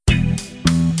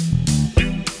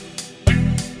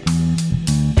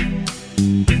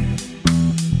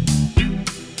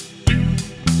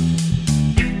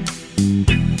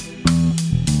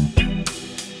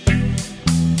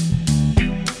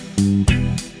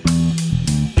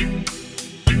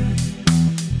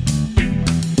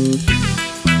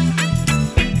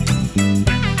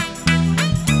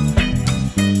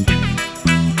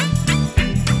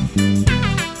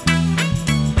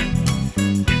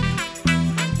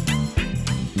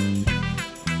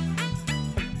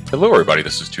Hello, everybody.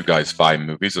 This is Two Guys, Five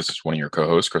Movies. This is one of your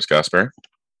co-hosts, Chris Gasper.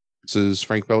 This is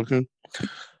Frank Pelican.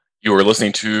 You are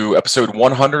listening to episode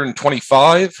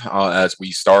 125 as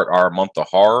we start our month of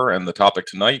horror, and the topic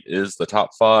tonight is the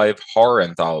top 5 horror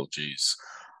anthologies.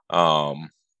 Frank,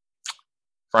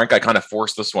 I kind of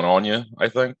forced this one on you, I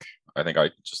think. I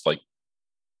just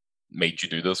made you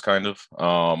do this kind of.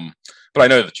 But I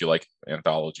know that you like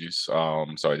anthologies, so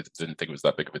I didn't think it was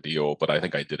that big of a deal, but I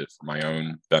think I did it for my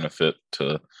own benefit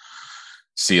to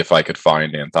see if I could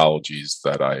find anthologies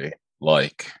that I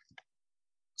like.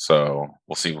 So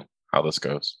we'll see how this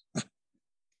goes.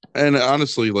 And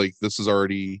honestly, this is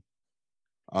already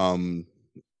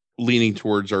leaning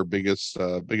towards our biggest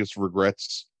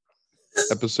regrets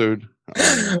episode.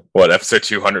 What, episode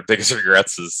 200 biggest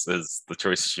regrets is the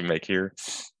choices you make here?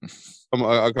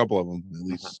 A couple of them, at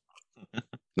least.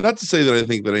 Not to say that I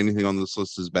think that anything on this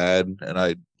list is bad, and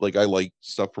I like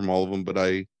stuff from all of them, but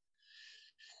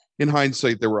in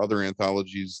hindsight, there were other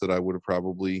anthologies that I would have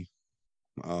probably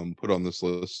put on this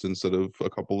list instead of a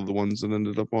couple of the ones that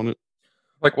ended up on it.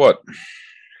 Like what?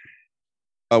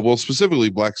 Well, specifically,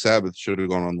 Black Sabbath should have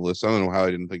gone on the list. I don't know how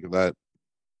I didn't think of that.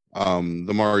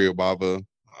 The Mario Bava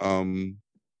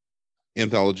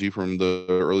anthology from the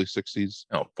early 60s.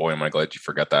 Oh boy, am I glad you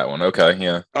forgot that one. Okay,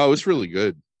 yeah. Oh, it's really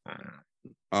good.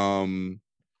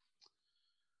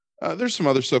 There's some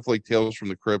other stuff like Tales from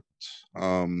the Crypt.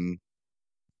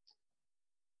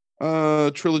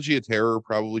 Trilogy of Terror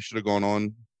probably should have gone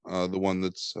on. The one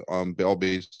that's all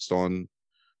based on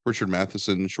Richard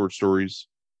Matheson short stories.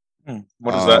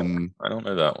 What is that? I don't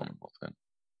know that one.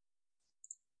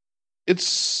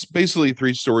 It's basically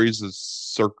 3 stories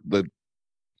that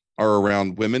are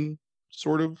around women,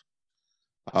 sort of.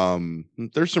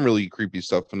 There's some really creepy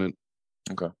stuff in it.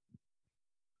 Okay.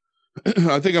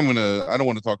 I think I don't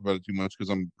want to talk about it too much because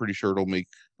I'm pretty sure it'll make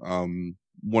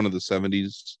one of the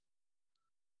 70s.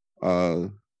 Be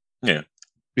on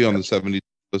the 70s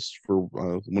list for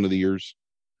one of the years.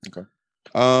 Okay.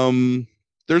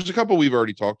 There's a couple we've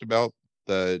already talked about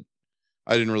that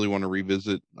I didn't really want to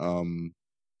revisit.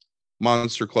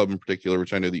 Monster Club in particular,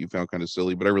 which I know that you found kind of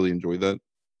silly, but I really enjoyed that.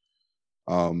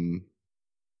 Do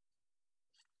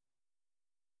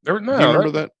you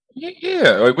remember that?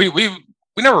 Yeah.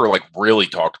 We never really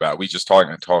talked about it. We just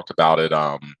talked about it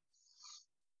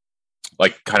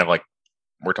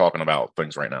we're talking about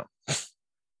things right now.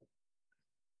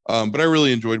 But I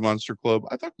really enjoyed Monster Club.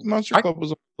 I thought Monster Club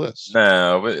was on the list.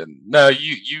 No,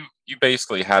 you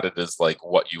basically had it as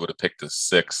what you would have picked as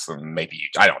 6, and maybe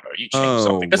I don't know, you changed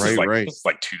something. This is This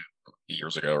is 2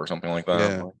 years ago or something like that.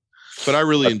 Yeah. But I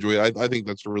really enjoy it. I think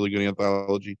that's a really good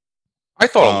anthology. I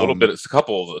thought a little bit. It's a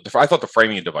couple. I thought the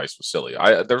framing device was silly.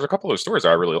 There's a couple of stories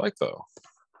I really like though.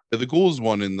 The Ghouls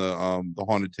one in the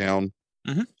Haunted Town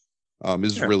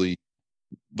is really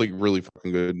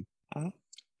fucking good.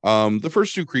 The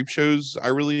first 2 Creep shows I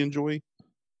really enjoy.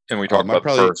 And we talked about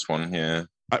the first one. Yeah,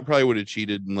 I probably would have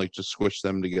cheated and just squished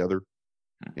them together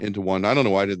into one. I don't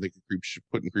know why I didn't think of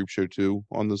putting Creep Show 2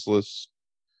 on this list.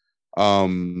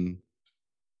 Body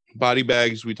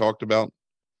Bags we talked about.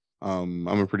 I'm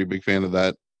a pretty big fan of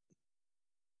that.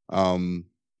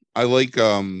 I like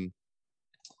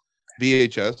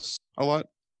VHS a lot.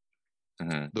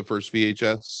 The first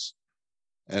VHS,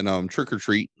 and Trick or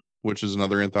Treat, which is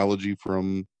another anthology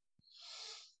from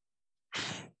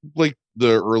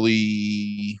the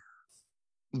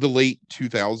late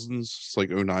 2000s. It's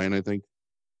 2009, I think.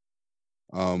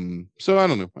 So I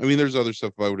don't know. I mean, there's other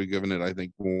stuff I would have given it, I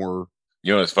think, more.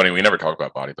 You know, it's funny. We never talked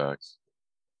about Body Bags.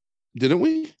 Didn't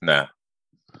we? Nah.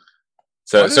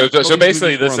 So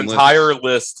basically, this entire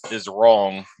list is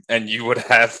wrong, and you would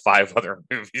have 5 other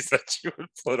movies that you would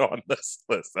put on this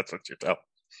list. That's what you're telling.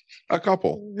 A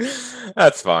couple.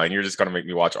 That's fine. You're just going to make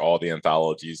me watch all the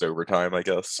anthologies over time, I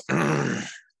guguess.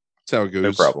 That's how it goes.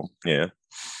 No problem. Yeah.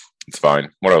 It's fine.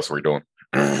 What else are we doing?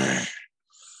 Yeah,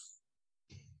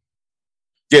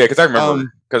 because I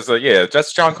remember. Because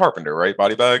that's John Carpenter, right?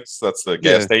 Body Bags. That's the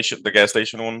gas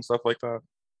station one and stuff like that.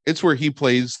 It's where he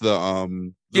plays the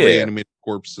reanimated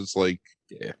corpse. It's we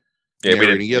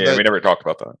never talked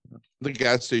about that. The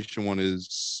gas station one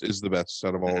is the best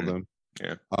out of all of them.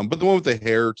 Yeah. But the one with the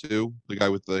hair too, the guy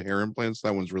with the hair implants,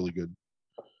 that one's really good.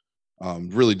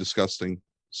 Really disgusting.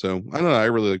 So I don't know. I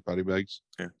really like Body Bags.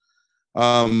 Yeah.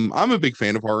 I'm a big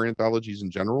fan of horror anthologies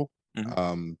in general.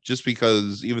 Just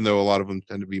because even though a lot of them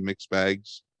tend to be mixed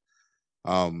bags,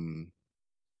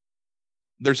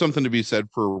 there's something to be said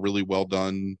for a really well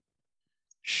done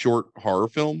short horror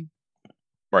film.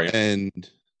 Right. And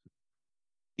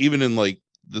even in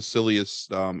the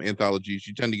silliest anthologies,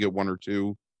 you tend to get 1 or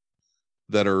 2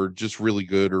 that are just really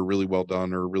good or really well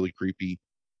done or really creepy.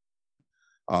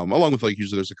 Along with like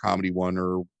usually there's a comedy one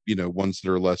or ones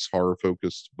that are less horror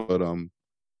focused. But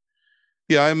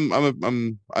yeah, I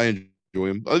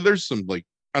enjoy them. There's some like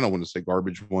I don't want to say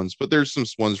garbage ones, but there's some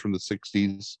ones from the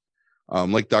 '60s,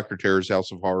 like Doctor Terror's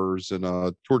House of Horrors and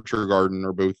Torture Garden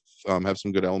are both have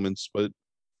some good elements, but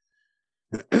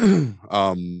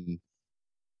um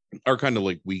are kind of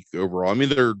like weak overall. I mean,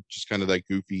 they're just kind of that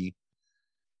goofy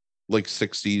like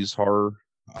 '60s horror.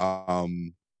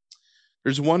 Um,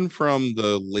 there's one from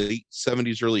the late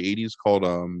 '70s, early '80s called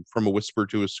From a Whisper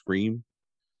to a Scream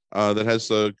that has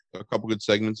a couple good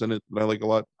segments in it that I like a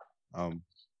lot. Um,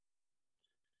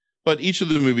 but each of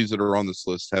the movies that are on this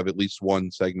list have at least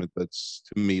one segment that's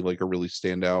to me like a really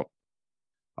standout,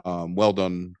 well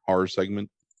done horror segment.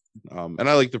 And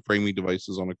I like the framing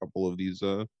devices on a couple of these.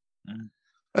 Mm,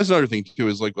 That's another thing too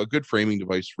is like a good framing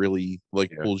device really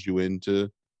like yeah, pulls you into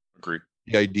agreed.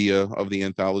 the idea of the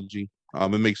anthology. It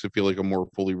makes it feel like a more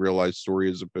fully realized story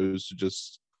as opposed to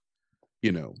just,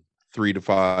 you know, 3 to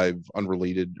 5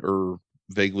 unrelated or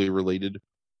vaguely related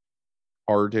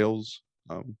horror tales,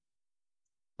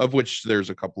 of which there's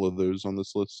a couple of those on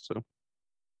this list. So,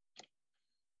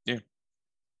 Yeah.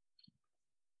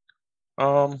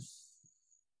 Um.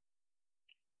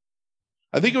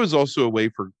 I think it was also a way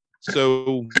for,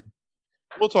 so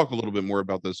we'll talk a little bit more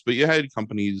about this, but you had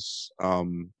companies,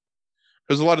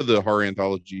 because a lot of the horror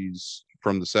anthologies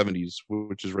from the '70s,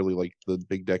 which is really like the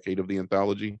big decade of the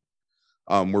anthology,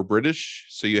 were British.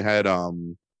 So you had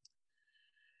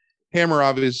Hammer,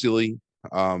 obviously,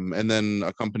 and then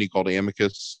a company called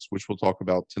Amicus, which we'll talk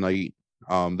about tonight.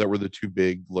 That were the two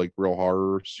big like real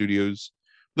horror studios.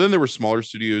 Then there were smaller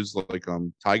studios like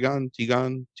Tigon,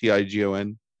 Tigon,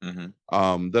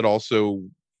 Mhm. that also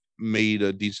made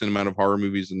a decent amount of horror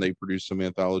movies, and they produced some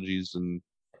anthologies. And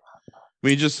I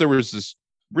mean, just there was this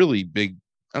really big.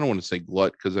 I don't want to say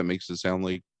glut because that makes it sound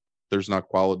like there's not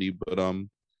quality, but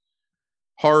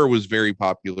horror was very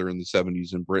popular in the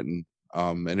 '70s in Britain,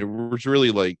 and it was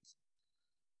really like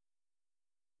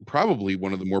probably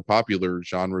one of the more popular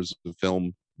genres of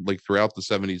film, like throughout the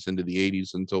 '70s into the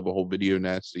 '80s until the whole video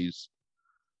nasties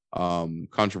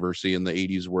controversy in the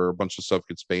 '80s, where a bunch of stuff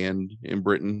gets banned in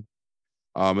Britain,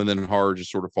 and then horror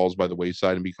just sort of falls by the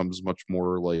wayside and becomes much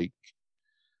more like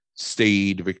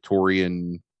staid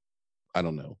Victorian. I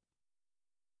don't know,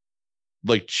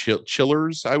 like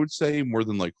chillers, I would say, more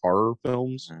than like horror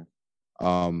films. Mhm.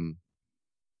 Um,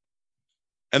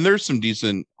 and there's some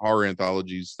decent horror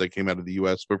anthologies that came out of the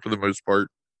US, but for the most part,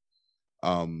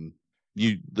 um,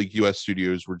 you like US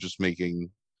studios were just making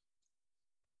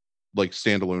like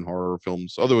standalone horror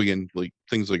films. Although again, like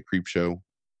things like Creepshow,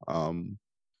 um,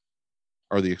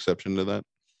 are the exception to that.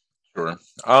 Sure.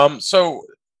 So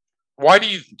why do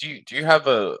you have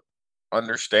a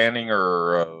understanding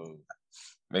or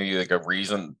maybe like a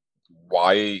reason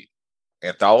why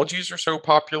anthologies are so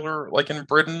popular, like in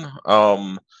Britain?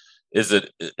 Is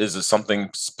it something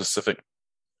specific,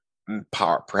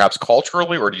 perhaps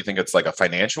culturally, or do you think it's like a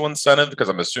financial incentive? Because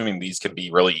I'm assuming these can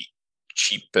be really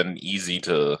cheap and easy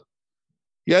to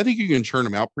Yeah, I think you can churn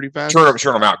them out pretty churn, fast,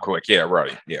 churn them out quick. Yeah,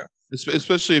 right. Yeah.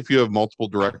 especially if you have multiple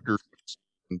directors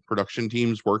and production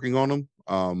teams working on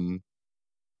them.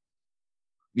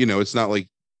 It's not like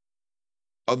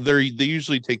they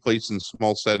usually take place in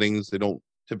small settings. They don't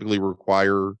typically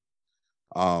require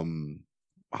um,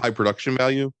 high production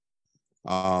value.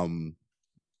 Um,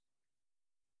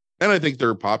 and I think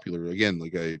they're popular. Again,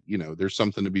 like there's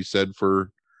something to be said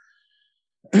for.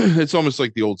 It's almost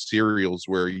like the old serials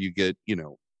where you get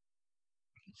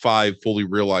 5 fully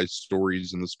realized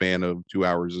stories in the span of 2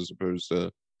 hours, as opposed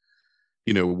to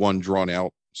one drawn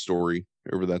out story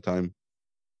over that time.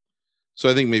 So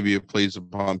I think maybe it plays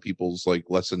upon people's like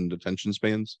lessened attention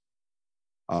spans.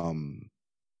 Um,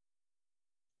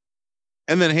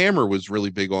 and then Hammer was really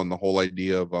big on the whole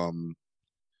idea of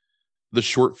the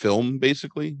short film,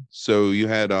 basically. So you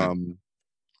had Mhm.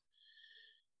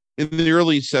 in the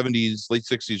early '70s, late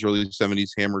 '60s, early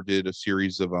 '70s, Hammer did a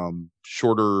series of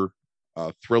shorter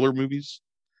thriller movies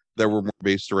that were more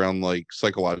based around like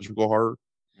psychological horror.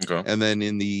 Okay. And then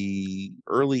in the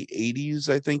early '80s,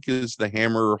 I think is the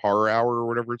Hammer Horror Hour or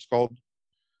whatever it's called.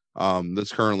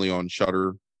 That's currently on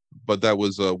Shutter, but that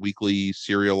was a weekly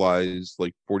serialized,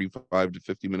 like 45 to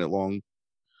 50 minute long,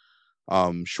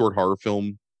 short horror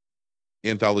film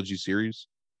anthology series,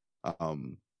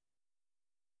 um,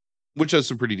 which has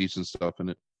some pretty decent stuff in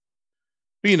it.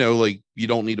 But, like you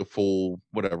don't need a full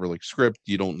whatever like script.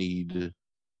 You don't need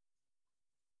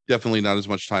definitely not as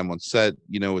much time on set.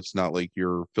 It's not like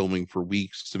you're filming for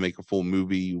weeks to make a full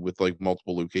movie with like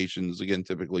multiple locations. Again,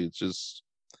 typically it's just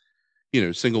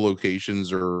single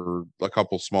locations or a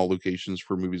couple small locations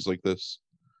for movies like this.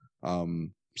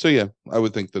 So yeah, I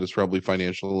would think that it's probably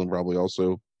financial and probably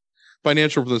also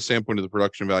financial from the standpoint of the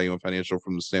production value and financial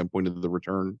from the standpoint of the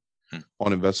return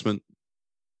on investment.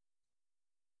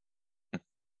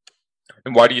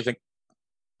 And why do you think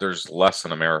there's less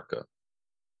in America?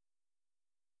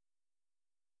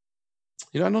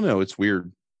 I don't know. It's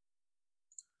weird.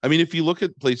 I mean, if you look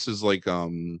at places like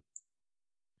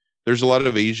there's a lot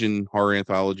of Asian horror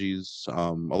anthologies,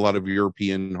 a lot of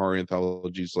European horror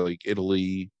anthologies like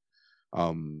Italy,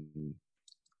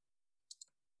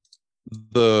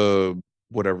 the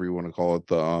whatever you want to call it,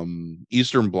 the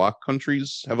Eastern Bloc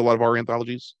countries have a lot of horror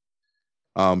anthologies.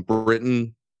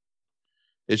 Britain,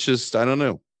 it's just I don't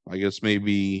know. I guess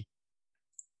maybe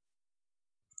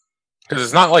because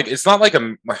it's not like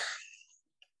a.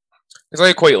 Because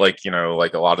I equate like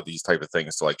like a lot of these type of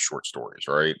things to like short stories,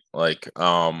 right? Like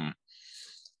in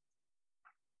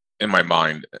my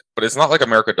mind, but it's not like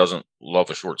America doesn't love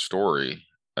a short story.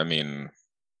 I mean,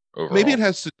 overall, maybe it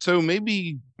has to. So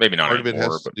maybe not part of it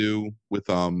anymore, has but to do with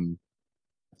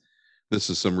This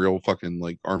is some real fucking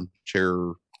like armchair.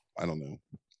 I don't know,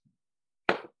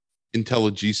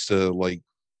 intelligista like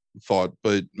thought,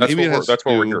 but maybe it has that's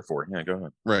what we're to here for. Yeah, go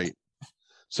ahead. right.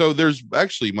 So there's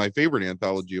actually my favorite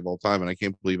anthology of all time, and I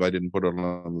can't believe I didn't put it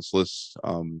on this list.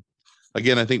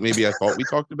 Again, I think maybe I thought we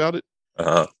talked about it.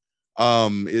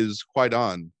 Is Quite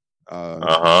On,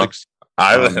 six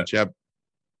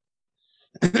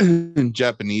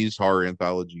Japanese horror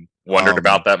anthology. Wondered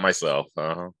about that myself.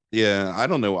 Yeah, I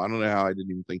don't know how I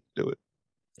didn't even think to do it.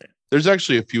 Yeah. There's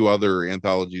actually a few other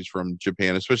anthologies from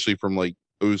Japan, especially from like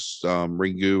Os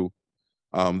Ringu,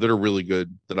 that are really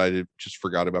good that I just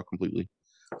forgot about completely.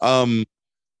 God,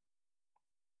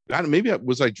 maybe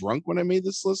was I drunk when I made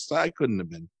this list? I couldn't have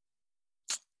been,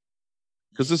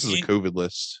 because this is a COVID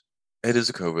list. It is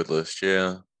a COVID list,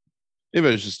 yeah. Maybe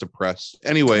I was just depressed.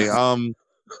 Anyway, I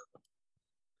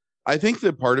think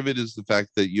that part of it is the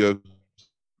fact that you have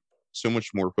so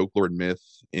much more folklore and myth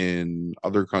in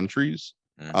other countries,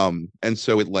 and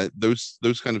so it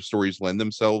those kind of stories lend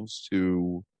themselves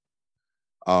to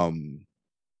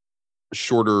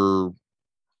shorter,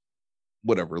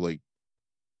 whatever, like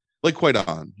Quite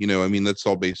On. I mean, that's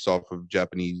all based off of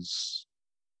Japanese,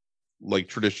 like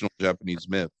traditional Japanese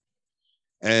myth,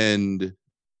 and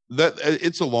that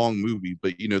it's a long movie,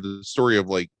 but the story of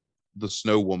like the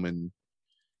Snow Woman,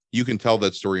 you can tell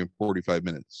that story in 45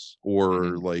 minutes,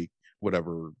 or like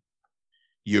whatever,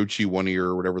 Yochi One Ear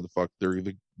or whatever the fuck, they're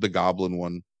the goblin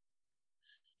one.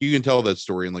 You can tell that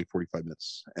story in like 45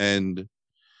 minutes. And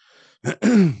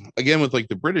again, with like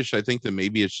the British, I think that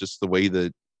maybe it's just the way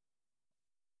that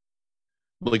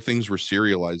like things were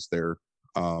serialized there,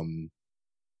 in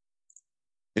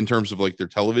terms of like their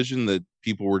television, that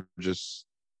people were just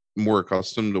more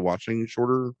accustomed to watching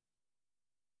shorter.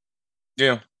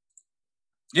 Yeah,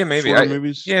 maybe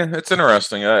movies. Yeah, it's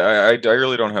interesting. I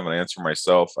really don't have an answer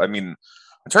myself. I mean,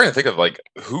 I'm trying to think of like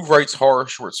who writes horror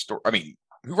short story. I mean,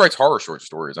 who writes horror short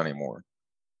stories anymore?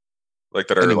 Like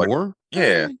that are anymore? Like,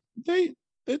 yeah,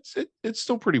 it's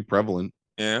still pretty prevalent.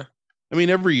 Yeah. I mean,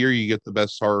 every year you get the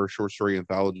best horror short story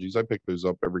anthologies. I pick those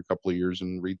up every couple of years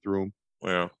and read through them.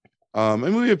 Yeah.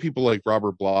 And we have people like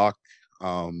Robert Bloch,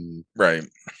 right,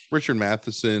 Richard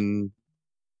Matheson,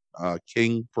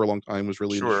 King for a long time was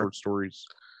really into short stories.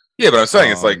 Yeah, but I'm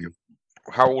saying it's like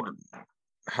how old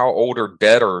or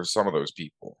dead are some of those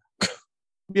people?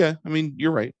 Yeah, I mean,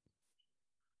 you're right.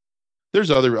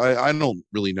 There's other. I don't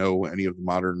really know any of the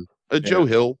modern. Joe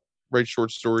Hill writes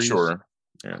short stories. Sure.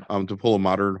 Yeah. To pull a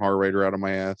modern horror writer out of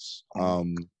my ass.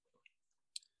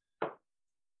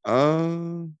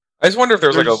 I just wonder if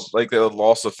there's like a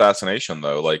loss of fascination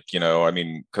though. Like, I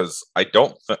mean, because I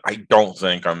don't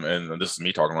think and this is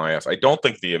me talking my ass. I don't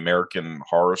think the American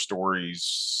Horror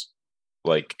Stories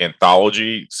like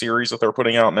anthology series that they're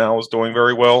putting out now is doing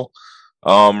very well,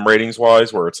 ratings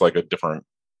wise, where it's like a different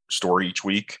story each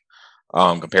week,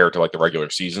 compared to like the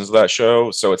regular seasons of that show.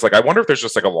 So it's like, I wonder if there's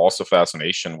just like a loss of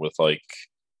fascination with like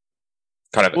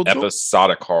kind of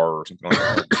episodic horror or something like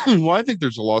that. Well, I think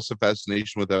there's a loss of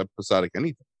fascination with episodic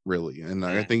anything, really. And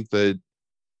I think that,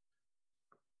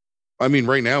 I mean,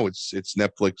 right now it's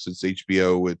Netflix, it's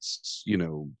HBO, it's,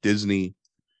 Disney,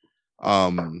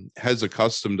 has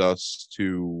accustomed us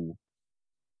to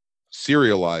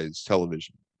serialized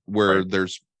television where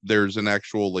there's an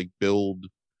actual like build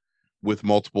with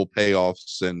multiple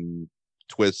payoffs and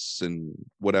twists and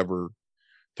whatever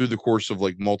through the course of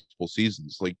like multiple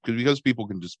seasons, like because people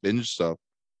can just binge stuff,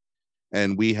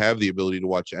 and we have the ability to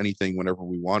watch anything whenever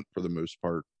we want for the most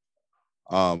part.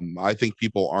 I think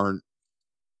people aren't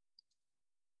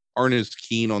as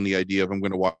keen on the idea of I'm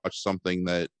going to watch something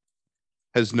that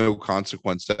has no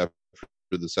consequence after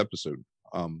this episode.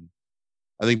 I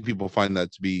think people find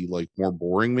that to be like more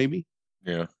boring, maybe.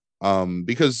 Yeah.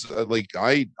 Because like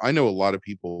I know a lot of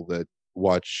people that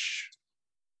watch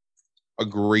a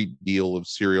great deal of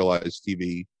serialized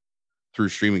TV through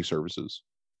streaming services.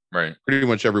 Right. Pretty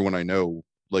much everyone I know,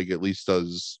 like, at least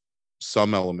does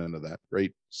some element of that,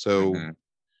 right? So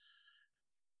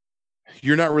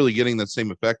you're not really getting that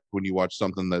same effect when you watch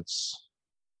something that's,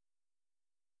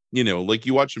 like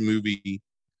you watch a movie.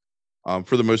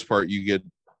 For the most part, you get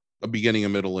a beginning, a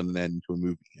middle, and an end to a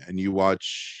movie, and you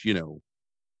watch,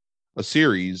 a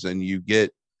series, and you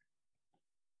get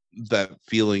that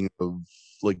feeling of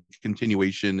like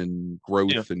continuation and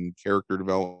growth and character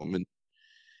development.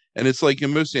 And it's like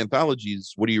in most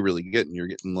anthologies, what are you really getting? You're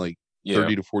getting like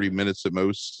 30 to 40 minutes at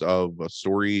most of a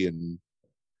story, and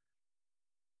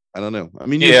I don't know. I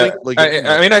mean, I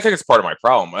mean, I think it's part of my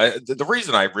problem. The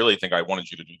reason I really think I wanted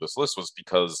you to do this list was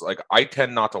because, like, I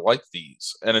tend not to like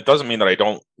these, and it doesn't mean that I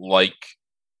don't like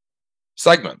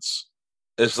segments.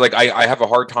 It's like I have a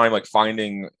hard time like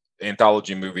finding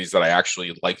anthology movies that I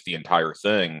actually like the entire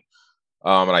thing.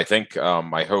 And I think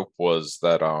my hope was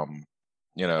that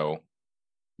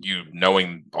you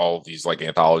knowing all of these like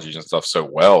anthologies and stuff so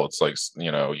well, it's like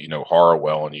horror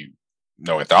well, and you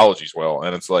know anthologies well,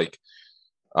 and it's like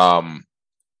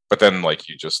but then like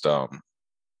you just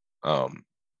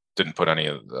didn't put any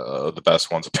of the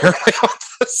best ones apparently on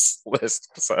this list.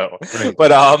 So right.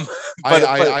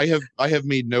 I have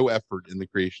made no effort in the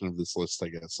creation of this list, I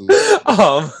guess.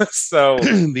 So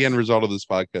the end result of this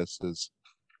podcast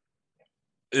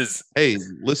is hey,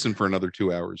 listen for another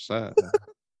 2 hours.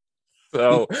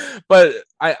 So, but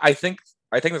I think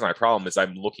that's my problem is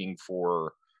I'm looking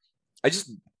for.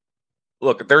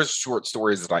 Look, there's short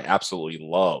stories that I absolutely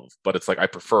love, but it's like I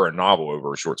prefer a novel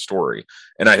over a short story,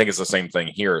 and I think it's the same thing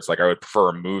here. It's like I would prefer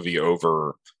a movie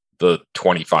over the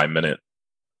 25-minute,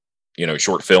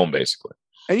 short film, basically.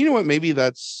 And you know what? Maybe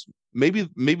that's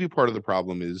maybe part of the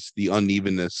problem is the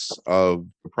unevenness of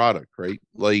the product, right?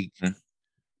 Like,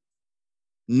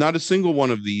 not a single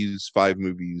one of these 5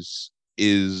 movies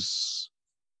is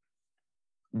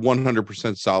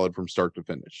 100% solid from start to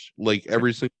finish. Like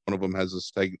every single one of them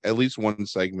has at least one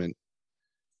segment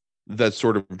that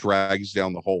sort of drags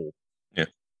down the whole. Yeah.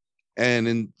 And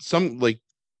in some, like,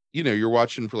 you're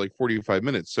watching for like 45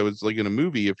 minutes. So it's like in a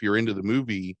movie, if you're into the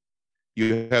movie,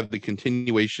 you have the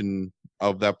continuation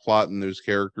of that plot and those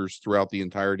characters throughout the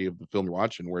entirety of the film you're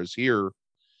watching. Whereas here,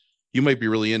 you might be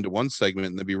really into one segment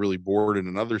and then be really bored in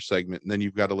another segment. And then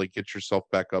you've got to like get yourself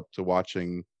back up to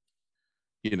watching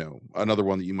another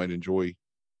one that you might enjoy.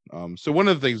 So one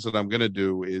of the things that I'm going to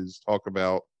do is talk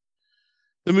about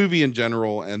the movie in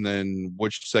general, and then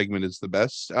which segment is the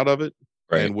best out of it,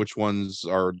 right, and which ones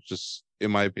are just,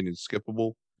 in my opinion,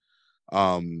 skippable.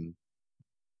 And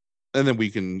then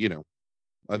we can,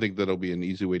 I think that'll be an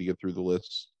easy way to get through the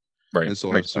list, right, and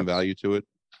still have some value to it.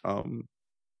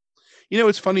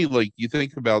 It's funny, like you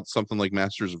think about something like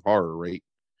Masters of Horror, right?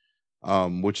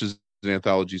 Which is an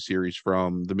anthology series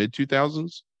from the mid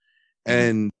 2000s,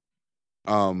 and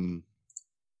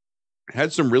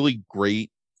had some really great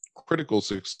critical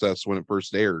success when it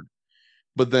first aired,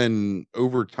 but then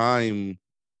over time,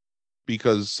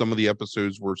 because some of the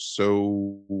episodes were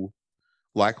so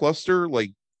lackluster,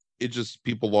 like it just,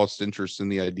 people lost interest in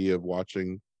the idea of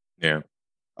watching it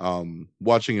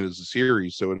as a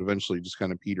series, so it eventually just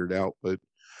kind of petered out. But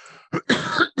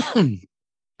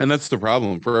and that's the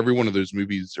problem for every one of those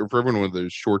movies, or for every one of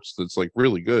those shorts that's like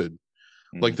really good.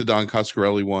 Like the Don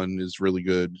Coscarelli one is really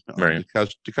good. Right.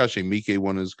 Takashi Miike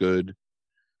one is good.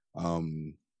 But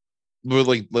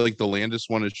like the Landis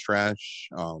one is trash.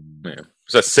 Is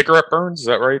that Cigarette Burns? Is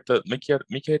that right? That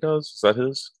Miike does? Is that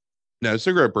his? No,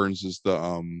 Cigarette Burns is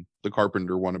the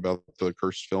Carpenter one about the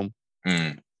cursed film.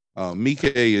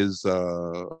 Miike is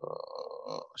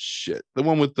shit, the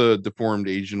one with the deformed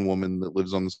Asian woman that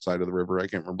lives on the side of the river. I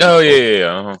can't remember. Oh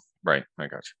yeah. Right, I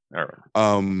got you. All right.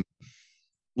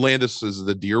 Landis is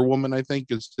the deer woman, I think,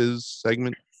 is his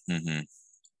segment.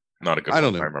 Not a good one. I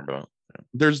don't know. I remember that. Yeah.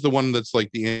 There's the one that's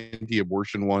like the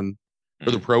anti-abortion one,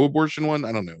 or the pro-abortion one.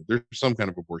 I don't know. There's some kind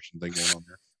of abortion thing going on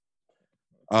there.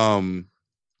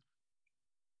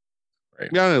 Right.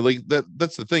 Yeah, like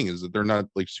that's the thing, is that they're not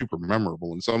like super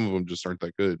memorable, and some of them just aren't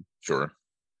that good. Sure.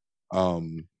 So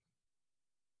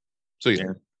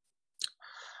yeah.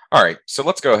 All right. So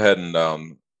let's go ahead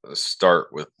and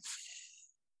start with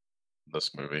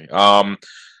this movie.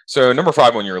 So number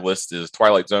 5 on your list is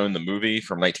Twilight Zone, the movie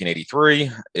from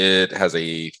 1983. It has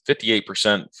a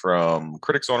 58% from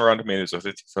critics on Rotten Tomatoes, so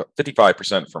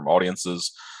 55% from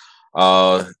audiences.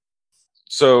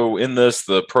 So in this,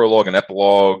 the prologue and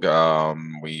epilogue,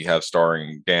 we have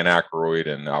starring Dan Aykroyd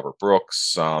and Albert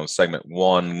Brooks. Segment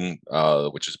one,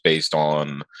 which is based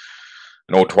on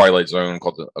an old Twilight Zone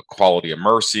called The Quality of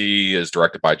Mercy, is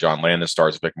directed by John Landis,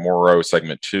 stars Vic Morrow.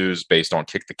 Segment two is based on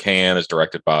Kick the Can, is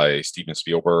directed by Steven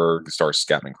Spielberg, stars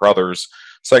Scatman Crothers.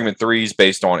 Segment three is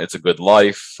based on It's a Good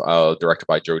Life, directed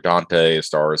by Joe Dante,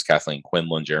 stars Kathleen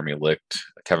Quinlan, Jeremy Licht,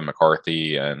 Kevin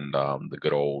McCarthy, and the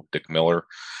good old Dick Miller.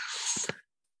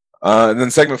 And then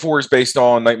segment four is based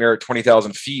on Nightmare at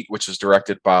 20,000 Feet, which is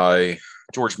directed by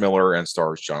George Miller and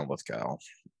stars John Lithgow.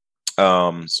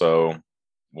 So,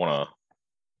 want to,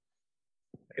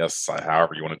 I guess,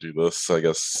 however you want to do this, I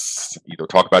guess either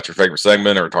talk about your favorite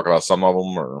segment or talk about some of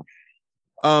them, or.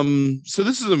 So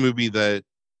this is a movie that,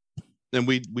 and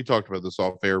we talked about this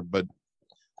off air, but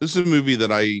this is a movie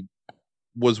that I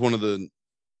was one of the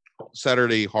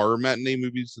Saturday horror matinee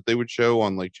movies that they would show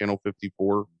on like Channel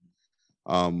 54.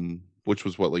 Which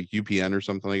was what, like UPN or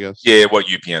something, I guess. Yeah, what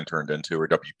UPN turned into, or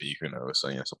WB, who knows? So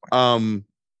yeah, something.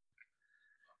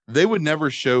 They would never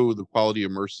show the Quality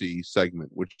of Mercy segment,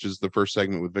 which is the first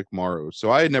segment with Vic Morrow.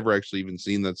 So I had never actually even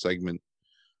seen that segment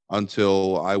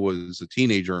until I was a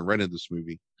teenager and rented this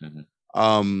movie.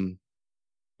 Mm-hmm.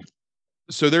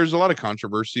 So there's a lot of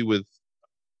controversy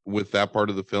with that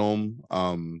part of the film.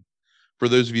 For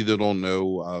those of you that don't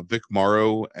know, Vic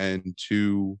Morrow and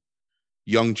two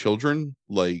young children,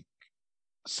 like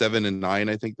 7 and 9,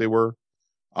 I think they were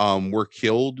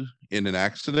killed in an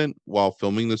accident while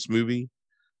filming this movie.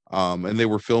 And they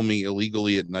were filming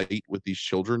illegally at night with these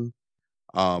children.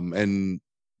 And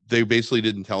they basically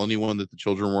didn't tell anyone that the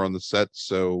children were on the set.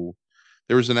 So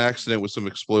there was an accident with some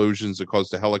explosions that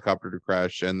caused a helicopter to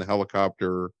crash, and the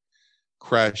helicopter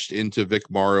crashed into Vic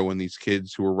Morrow and these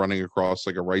kids who were running across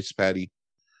like a rice paddy.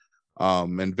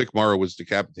 And Vic Morrow was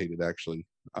decapitated, actually.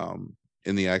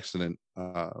 In the accident,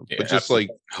 but just like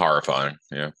horrifying,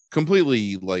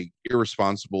 completely like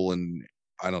irresponsible and,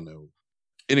 I don't know,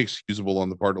 inexcusable on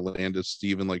the part of Landis to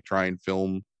even like try and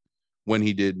film when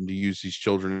he did and to use these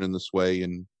children in this way.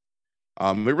 And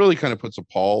it really kind of puts a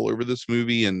pall over this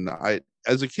movie. And I,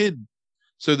 as a kid,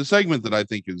 so the segment that I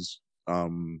think is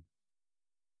the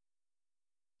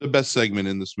best segment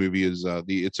in this movie is the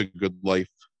It's a Good Life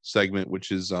segment, which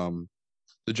is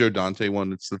the Joe Dante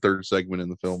one. It's the third segment in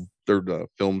the film,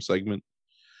 film segment.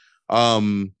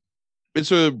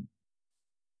 It's a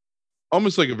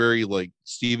almost like a very like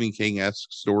Stephen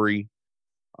King-esque story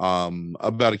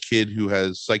about a kid who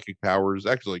has psychic powers,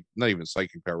 actually like not even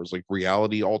psychic powers, like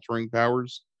reality altering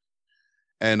powers.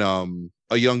 And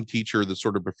a young teacher that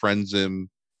sort of befriends him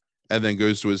and then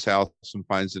goes to his house and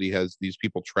finds that he has these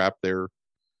people trapped there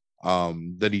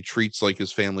that he treats like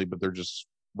his family, but they're just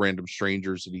random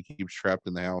strangers that he keeps trapped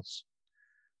in the house.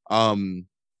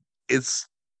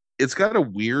 It's got a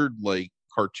weird like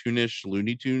cartoonish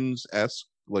Looney Tunes-esque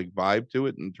like vibe to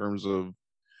it in terms of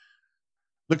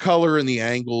the color and the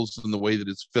angles and the way that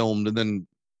it's filmed. And then,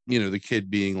 you know, the kid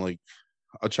being like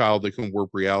a child that can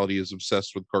warp reality is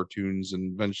obsessed with cartoons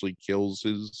and eventually kills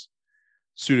his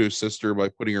pseudo sister by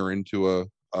putting her into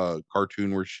a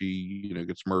cartoon where she, you know,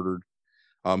 gets murdered.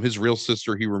 His real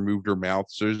sister, he removed her mouth.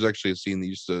 So there's actually a scene that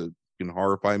used to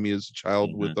horrify me as a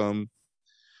child with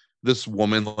this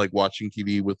woman like watching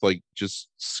TV with like just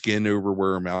skin over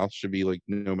where her mouth should be, like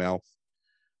no mouth.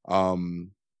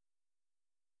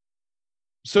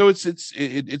 So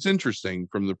it's interesting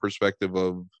from the perspective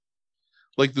of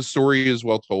like the story is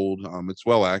well told. It's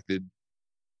well acted.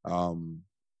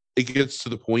 It gets to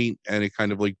the point and it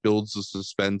kind of like builds the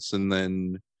suspense and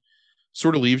then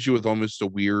sort of leaves you with almost a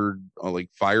weird like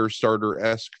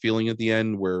Firestarter-esque feeling at the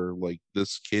end, where like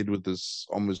this kid with this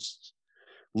almost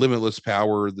limitless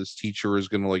power, this teacher is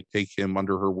going to like take him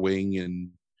under her wing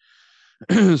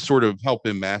and sort of help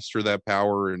him master that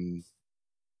power. And,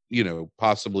 you know,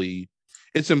 possibly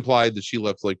it's implied that she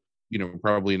left like, you know,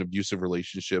 probably an abusive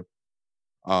relationship,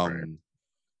 right,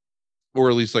 or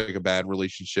at least like a bad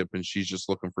relationship, and she's just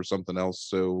looking for something else.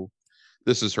 So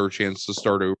this is her chance to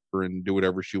start over and do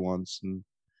whatever she wants. And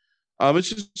it's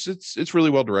just it's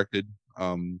really well directed.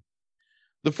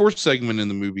 The fourth segment in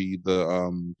the movie,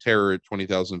 the Terror at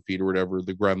 20,000 Feet or whatever,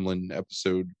 the Gremlin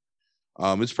episode,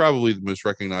 it's probably the most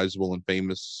recognizable and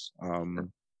famous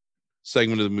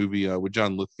segment of the movie, with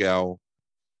John Lithgow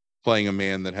playing a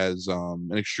man that has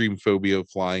an extreme phobia of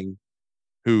flying,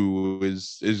 who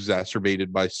is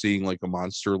exacerbated by seeing like a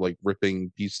monster like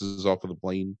ripping pieces off of the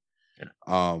plane.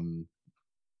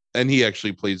 And he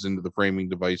actually plays into the framing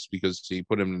device because he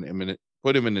put him in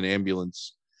an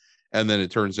ambulance, and then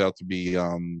it turns out to be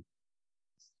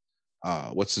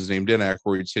what's his name? Dan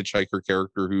Aykroyd's hitchhiker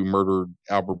character who murdered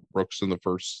Albert Brooks in the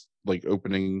first like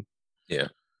opening. Yeah.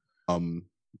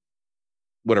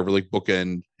 Whatever, like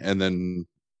bookend, and then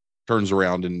turns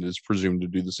around and is presumed to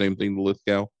do the same thing to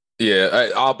Lithgow.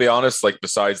 Yeah, I'll be honest. Like,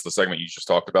 besides the segment you just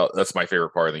talked about, that's my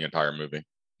favorite part of the entire movie.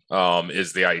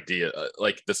 Is the idea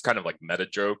like this kind of like meta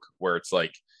joke where it's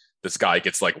like this guy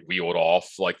gets like wheeled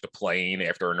off like the plane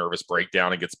after a nervous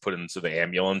breakdown and gets put into the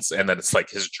ambulance, and then it's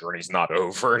like his journey's not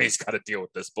over and he's got to deal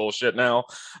with this bullshit now.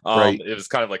 Right. It was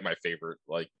kind of like my favorite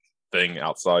like thing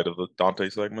outside of the Dante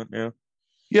segment. Yeah.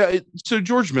 Yeah, so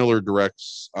George Miller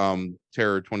directs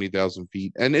Terror 20,000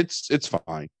 Feet, and it's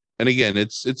fine. And again,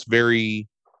 it's very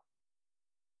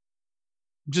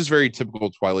just very typical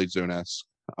Twilight Zone-esque.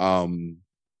 But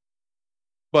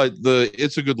the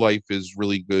It's a Good Life is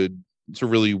really good. It's a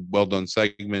really well done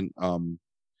segment.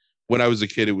 When I was a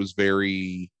kid, it was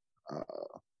very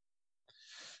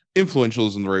influential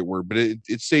isn't the right word, but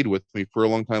it stayed with me for a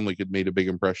long time. Like, it made a big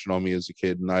impression on me as a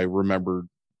kid, and I remembered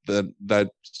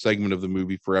that segment of the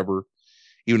movie forever,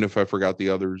 even if I forgot the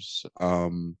others.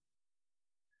 The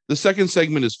second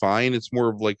segment is fine. It's more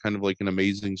of like kind of like an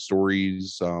Amazing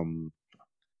Stories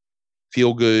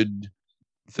feel good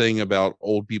thing about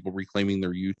old people reclaiming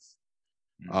their youth,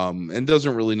 and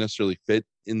doesn't really necessarily fit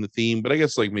in the theme, but I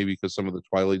guess like maybe because some of the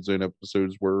Twilight Zone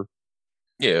episodes were.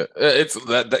 Yeah, it's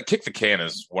that Kick the Can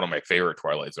is one of my favorite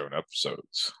Twilight Zone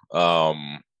episodes.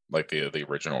 Like the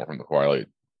original from the Twilight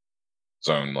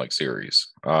Zone like series.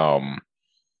 And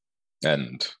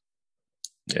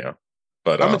yeah,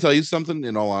 but I'm gonna tell you something.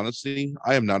 In all honesty,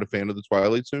 I am not a fan of the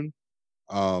Twilight Zone.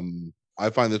 I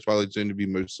find the Twilight Zone to be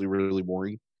mostly really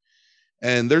boring.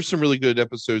 And there's some really good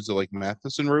episodes that like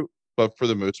Matheson wrote, but for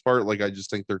the most part, like I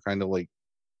just think they're kind of like,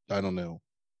 I don't know,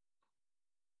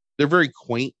 they're very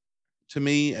quaint to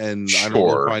me, and I don't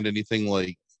really find anything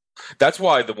like. That's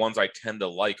why the ones I tend to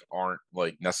like aren't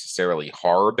like necessarily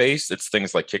horror based. It's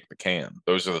things like Kick the Can.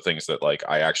 Those are the things that like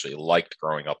I actually liked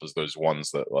growing up, as those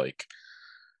ones that like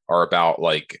are about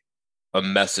like a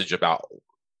message about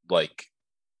like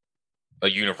a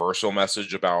universal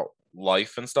message about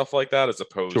life and stuff like that, as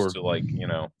opposed to like, you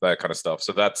know, that kind of stuff.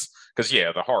 So that's because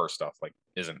yeah, the horror stuff like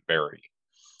isn't very,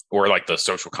 or like the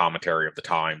social commentary of the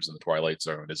times in the Twilight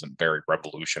Zone isn't very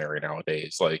revolutionary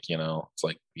nowadays. Like, you know, it's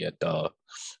like, yeah, duh.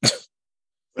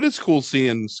 But it's cool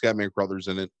seeing Scatman Crothers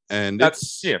in it, and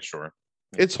that's sure.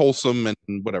 It's wholesome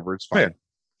and whatever. It's fine. Yeah.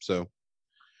 So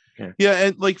yeah,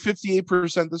 and like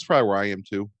 58%. That's probably where I am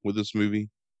too with this movie.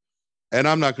 And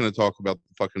I'm not going to talk about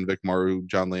the fucking Vic Morrow,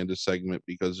 John Landis segment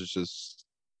because it's just,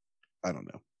 I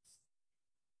don't know,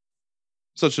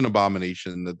 such an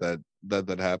abomination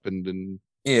that happened. And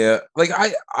yeah, like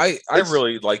I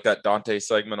really like that Dante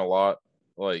segment a lot.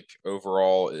 Like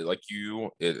overall, it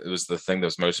was the thing that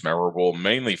was most memorable,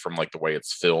 mainly from like the way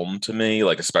it's filmed to me,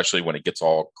 like especially when it gets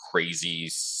all crazy,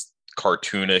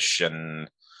 cartoonish and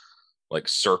like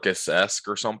circus-esque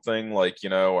or something. Like, you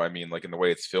know, I mean, like in the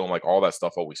way it's filmed, like all that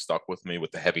stuff always stuck with me,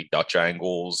 with the heavy Dutch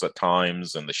angles at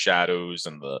times and the shadows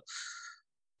and the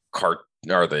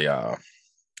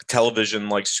television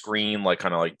like screen, like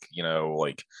kind of like, you know,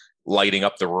 like lighting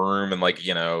up the room and like,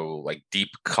 you know, like deep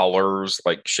colors,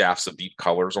 like shafts of deep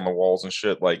colors on the walls and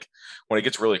shit. Like when it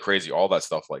gets really crazy, all that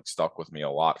stuff like stuck with me a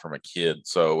lot from a kid.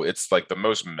 So it's like the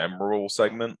most memorable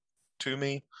segment to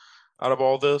me out of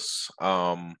all this.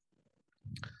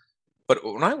 But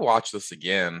when I watched this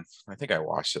again, I think I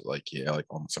watched it like, yeah, like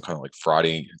on some kind of like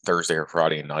Thursday or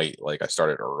Friday night. Like I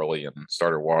started early and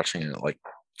started watching it at like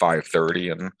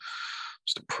 5:30 and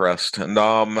was depressed. And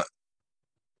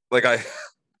like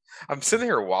I'm sitting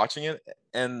here watching it,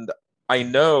 and I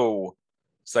know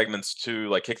segments to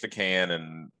like Kick the Can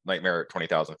and Nightmare at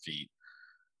 20,000 Feet.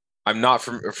 I'm not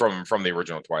from the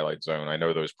original Twilight Zone. I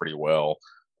know those pretty well.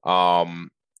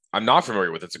 I'm not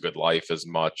familiar with It's a Good Life as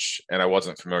much, and I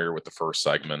wasn't familiar with the first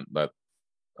segment that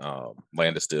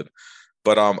Landis did.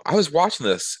 But I was watching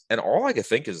this, and all I could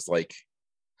think is like,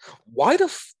 why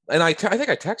and I think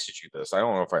I texted you this. I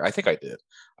don't know if I think I did.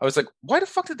 I was like, why the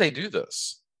fuck did they do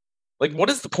this? Like, what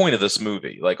is the point of this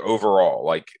movie? Like overall,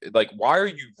 like why are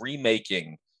you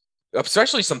remaking,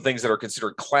 especially some things that are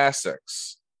considered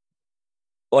classics,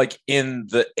 like in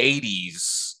the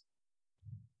 80s?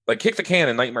 Like Kick the Can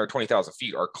and Nightmare 20,000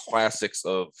 Feet are classics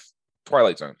of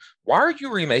Twilight Zone. Why are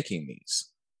you remaking these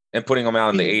and putting them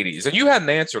out in the 80s? And you had an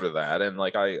answer to that. And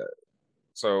like I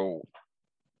mean,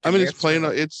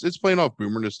 it's playing off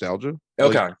boomer nostalgia.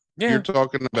 Okay. Like, yeah. You're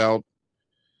talking about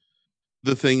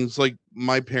the things like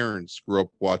my parents grew up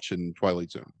watching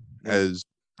Twilight Zone as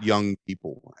young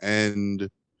people, and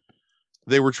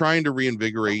they were trying to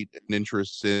reinvigorate an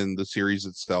interest in the series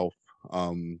itself.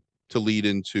 to lead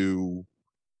into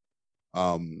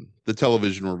the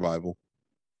television revival.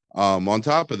 On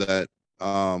top of that,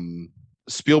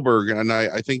 Spielberg, and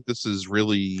I think this is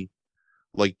really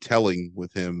like telling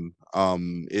with him.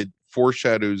 It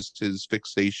foreshadows his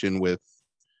fixation with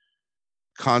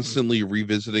constantly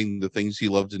revisiting the things he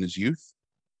loved in his youth,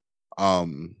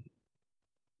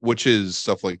 which is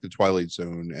stuff like the Twilight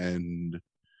Zone and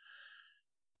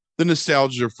the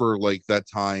nostalgia for like that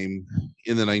time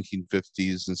in the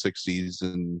 1950s and 60s.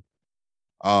 And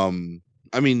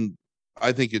I mean,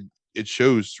 I think it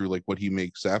shows through like what he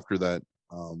makes after that.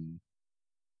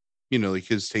 Like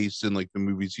his taste in like the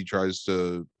movies he tries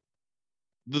to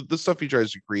the stuff he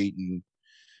tries to create, and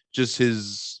just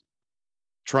his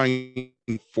trying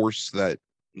to force that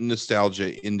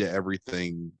nostalgia into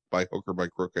everything by hook or by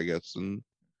crook, I guess. And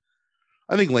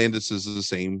I think Landis is the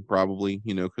same, probably,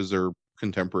 because they're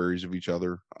contemporaries of each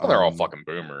other. Well, they're all fucking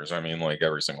boomers. I mean, like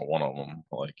every single one of them,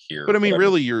 like here. But I mean,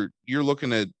 really, you're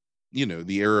looking at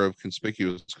the era of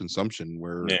conspicuous consumption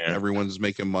where everyone's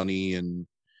making money, and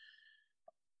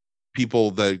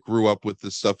people that grew up with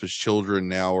this stuff as children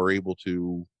now are able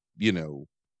to, I mean,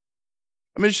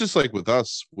 it's just like with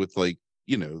us, with like,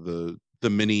 the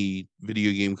mini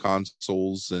video game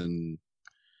consoles and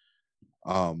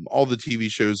all the TV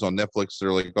shows on Netflix.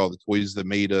 They're like all the toys that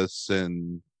made us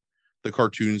and the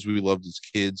cartoons we loved as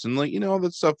kids. And like, all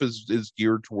that stuff is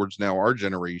geared towards now our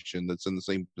generation that's in the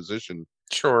same position.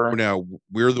 Sure. Now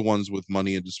we're the ones with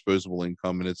money and disposable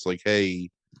income. And it's like, hey,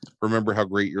 remember how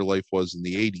great your life was in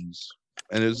the 80s.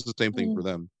 And it's the same thing for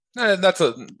them. And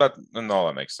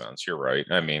that makes sense. You're right.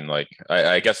 I mean, like,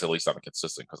 I guess at least I'm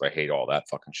consistent because I hate all that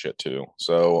fucking shit too.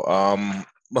 So,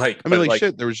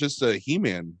 shit. There was just a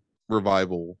He-Man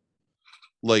revival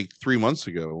like 3 months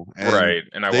ago, and right?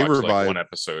 And I watched like one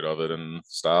episode of it and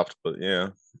stopped. But yeah,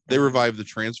 they revive the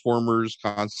Transformers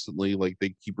constantly. Like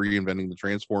they keep reinventing the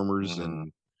Transformers,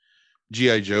 and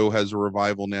G.I. Joe has a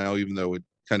revival now, even though it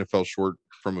kind of fell short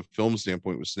from a film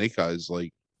standpoint with Snake Eyes.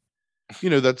 Like,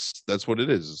 that's what it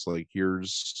is. It's like,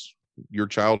 here's your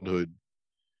childhood,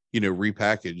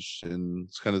 repackaged, and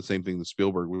it's kind of the same thing that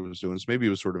Spielberg was doing. So maybe he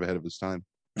was sort of ahead of his time.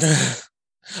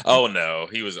 Oh no,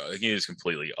 he was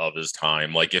completely of his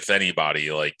time. Like if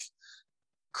anybody like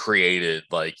created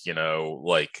like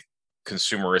like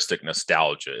consumeristic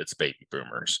nostalgia, it's baby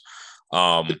boomers.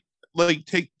 Like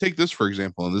take this for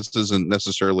example, and this isn't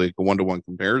necessarily like a one-to-one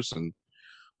comparison.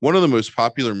 One of the most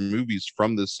popular movies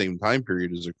from this same time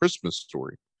period is A Christmas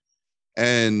Story.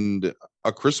 And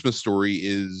A Christmas Story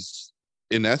is,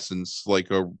 in essence,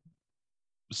 like a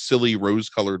silly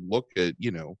rose-colored look at,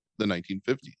 the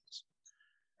 1950s.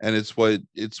 And it's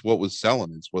what was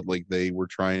selling. It's what like they were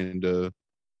trying to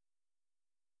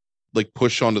like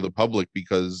push onto the public,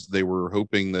 because they were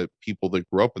hoping that people that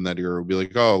grew up in that era would be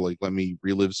like, oh, like let me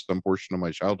relive some portion of my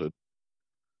childhood.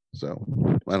 So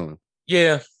I don't know.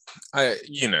 Yeah, that's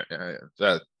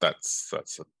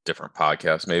a different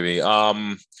podcast maybe.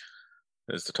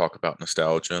 Is to talk about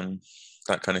nostalgia and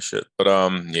that kind of shit. But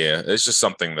yeah, it's just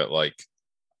something that like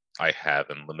I have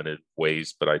in limited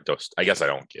ways, but I guess I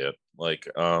don't get like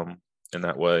in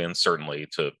that way, and certainly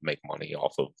to make money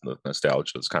off of the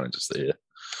nostalgia is kind of just it.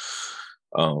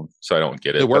 So I don't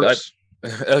get it. It works.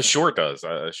 Sure it does.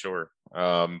 Sure.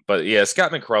 But yeah,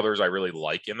 Scott McCrothers I really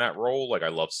like in that role. Like I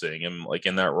love seeing him like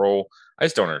in that role. I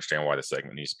just don't understand why the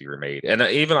segment needs to be remade. And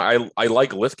even I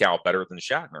like Lithgow better than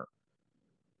Shatner.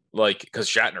 Like because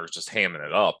Shatner is just hamming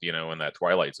it up, in that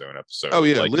Twilight Zone episode. Oh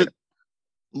yeah, like,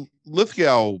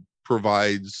 Lithgow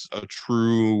provides a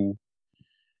true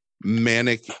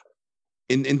manic,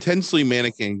 intensely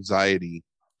manic anxiety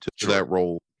to that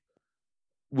role,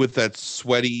 with that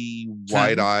sweaty,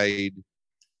 wide-eyed,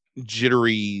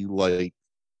 jittery, like,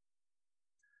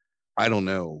 I don't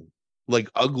know, like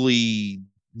ugly,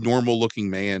 normal-looking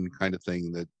man kind of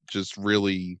thing that just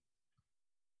really,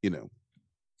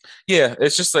 Yeah,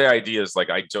 it's just the idea is like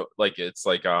I don't like it's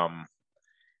like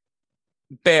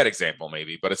bad example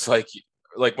maybe, but it's like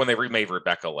when they remade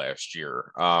Rebecca last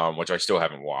year, which I still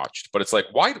haven't watched, but it's like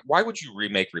why would you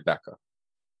remake Rebecca?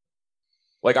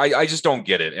 Like I just don't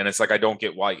get it, and it's like I don't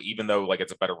get why, even though like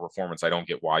it's a better performance, I don't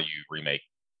get why you remake.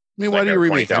 I mean, why do you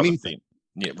remake anything?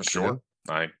 Yeah, for sure.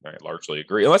 Yeah. I largely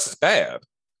agree, unless it's bad.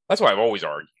 That's why I've always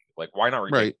argued. Like, why not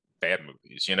remake bad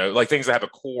movies? Like things that have a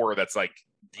core that's like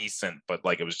decent, but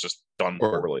like it was just done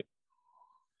poorly.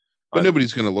 But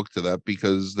nobody's going to look to that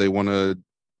because they want to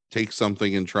take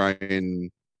something and try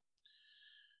and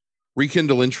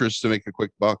rekindle interest to make a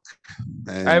quick buck.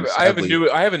 And I have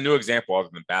a new example other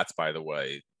than Bats, by the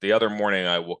way. The other morning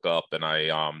I woke up and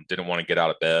I didn't want to get out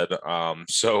of bed.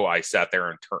 So I sat there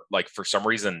and like for some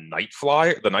reason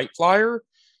the Night Flyer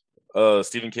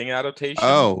Stephen King adaptation.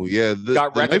 Oh yeah, Got the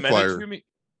Night recommended Flyer. to me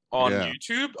on Yeah,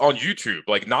 YouTube. On YouTube,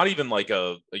 like not even like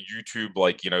a YouTube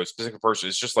like specific person.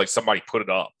 It's just like somebody put it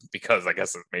up because I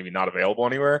guess it's maybe not available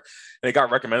anywhere, and it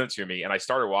got recommended to me, and I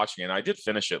started watching it. And I did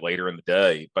finish it later in the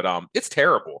day, but it's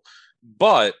terrible.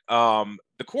 But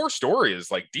the core story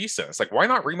is like decent. It's like why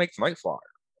not remake the Night Flyer?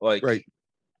 Like, right.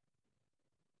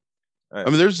 uh, I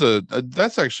mean, there's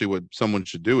that's actually what someone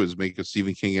should do is make a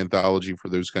Stephen King anthology for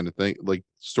those kind of things, like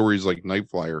stories like Night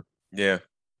Flyer. yeah.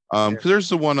 Because there's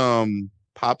the one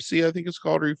Popsy, I think it's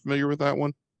called. Are you familiar with that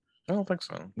one? I don't think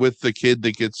so. With the kid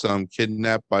that gets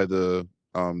kidnapped by the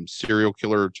serial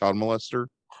killer child molester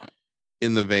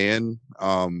in the van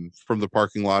from the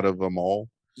parking lot of a mall.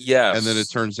 Yes. And then it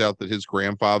turns out that his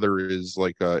grandfather is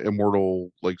like a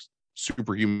immortal, like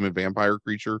superhuman vampire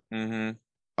creature.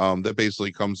 Mm-hmm. That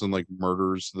basically comes and like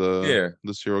murders the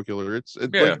serial killer. It's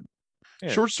like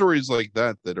short stories like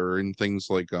that are in things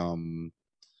like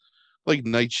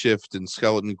Night Shift and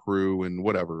Skeleton Crew and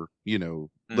whatever,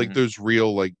 like those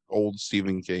real like old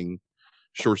Stephen King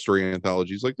short story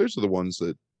anthologies. Like those are the ones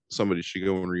that somebody should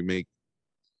go and remake.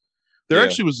 There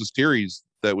actually was a series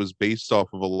that was based off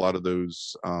of a lot of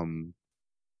those.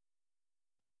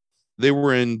 They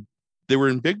were in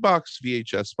big box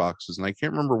VHS boxes, and I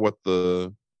can't remember what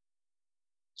the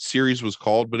series was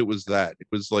called, but it was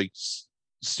like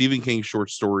Stephen King short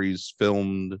stories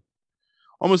filmed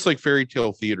almost like fairy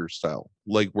tale theater style,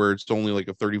 like where it's only like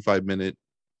a 35-minute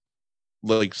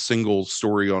like single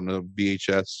story on a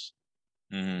VHS.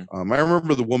 I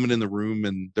remember The Woman in the Room,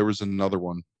 and there was another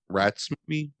one, Rats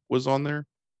maybe, was on there.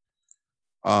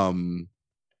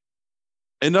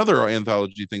 Another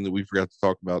anthology thing that we forgot to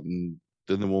talk about, and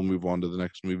then we'll move on to the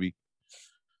next movie.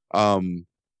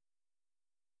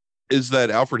 Is that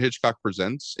Alfred Hitchcock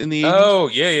Presents in the 80s? Oh,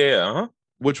 yeah.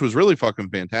 Which was really fucking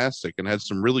fantastic and had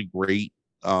some really great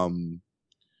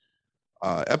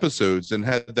episodes, and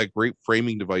had that great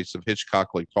framing device of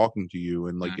Hitchcock like talking to you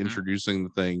and like introducing the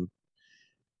thing.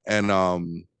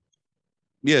 And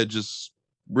just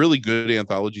really good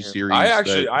anthology series. I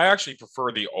actually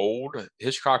prefer the old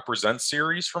Hitchcock Presents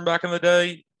series from back in the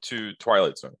day to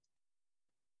Twilight Zone.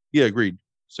 Yeah, agreed.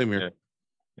 Same here.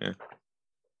 Yeah.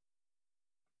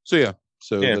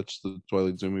 So that's the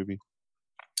Twilight Zone movie.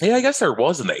 Yeah, I guess there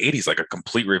was in the 80s like a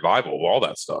complete revival of all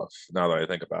that stuff. Now that I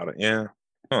think about it, yeah.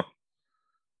 Huh.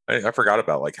 I forgot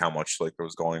about like how much like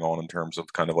was going on in terms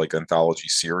of kind of like anthology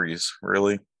series.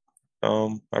 Really, I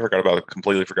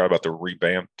completely forgot about the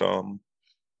revamped,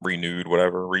 renewed,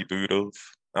 whatever reboot of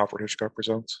Alfred Hitchcock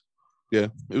Presents. Yeah,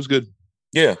 it was good.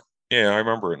 Yeah, I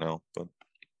remember it now. But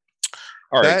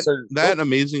all right, that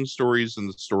Amazing Stories and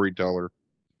The Storyteller,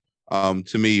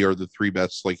 to me, are the three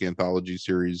best like anthology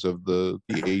series of the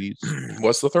 80s.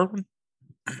 What's the third one?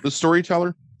 The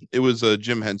Storyteller. It was a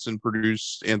Jim Henson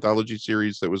produced anthology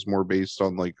series that was more based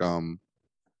on like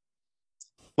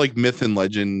myth and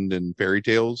legend and fairy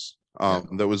tales.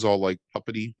 That was all like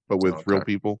puppety, but with real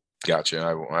people. Gotcha. I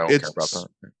don't care about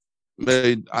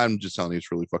that. I'm just telling you,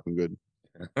 it's really fucking good.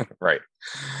 Right.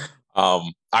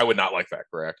 I would not like that,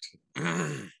 correct?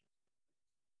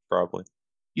 Probably.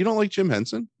 You don't like Jim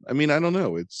Henson? I mean, I don't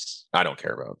know. I don't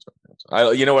care about Jim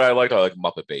Henson. You know what I liked? I like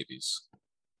Muppet Babies.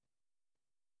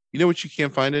 You know what you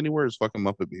can't find anywhere is fucking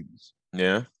Muppet Babies.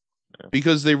 Yeah.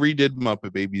 Because they redid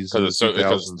Muppet Babies in the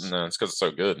 2000s. No, it's because it's so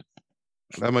good.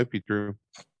 That might be true.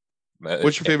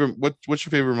 What's your favorite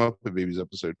Muppet Babies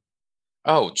episode?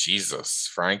 Oh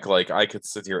Jesus, Frank! Like I could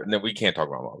sit here. No, we can't talk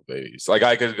about Muppet Babies. Like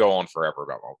I could go on forever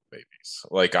about Muppet Babies.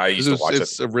 Like I used to watch it.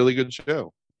 It's a really good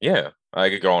show. Yeah, I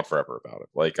could go on forever about it.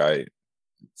 Like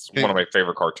it's one of my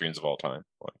favorite cartoons of all time.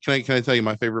 Can I tell you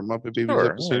my favorite Muppet Babies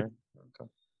episode? Yeah.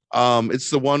 Okay.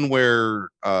 It's the one where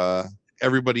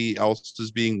everybody else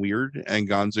is being weird, and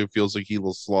Gonzo feels like he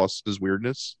lost his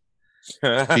weirdness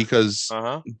because.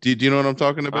 Do you know what I'm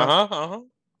talking about?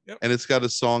 Yep. And it's got a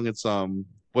song. It's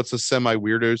what's a semi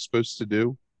weirdo supposed to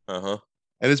do? And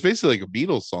it's basically like a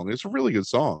Beatles song. It's a really good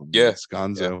song. Yeah, it's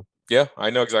Gonzo. Yeah, I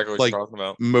know exactly what you're talking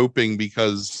about. Moping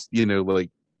because like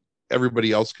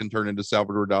everybody else can turn into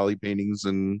Salvador Dali paintings,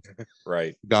 and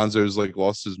right. Gonzo's like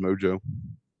lost his mojo.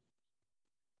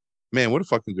 Man, what a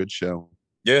fucking good show.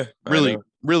 Yeah,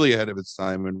 really ahead of its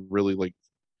time, and really like,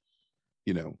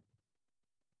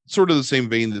 sort of the same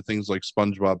vein that things like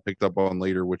SpongeBob picked up on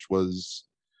later, which was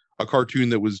a cartoon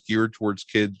that was geared towards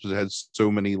kids, but has so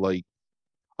many like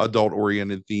adult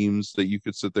oriented themes that you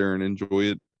could sit there and enjoy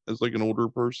it as like an older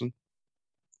person.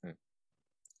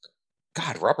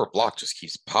 God, Robert Bloch just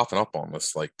keeps popping up on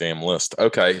this like damn list.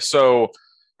 Okay, so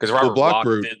because Robert Bloch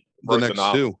wrote the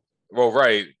next two. Well,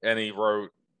 right, and he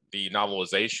wrote the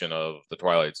novelization of The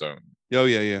Twilight Zone Oh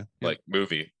yeah. like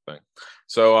movie thing.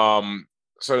 So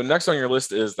next on your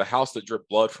list is The House That Dripped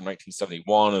Blood from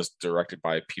 1971, is directed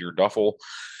by Peter Duffel,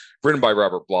 written by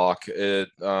Robert Bloch. It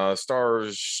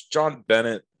stars John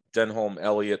Bennett, Denholm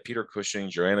Elliott, Peter Cushing,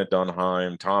 Joanna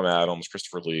Dunheim, Tom Adams,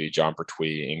 Christopher Lee, John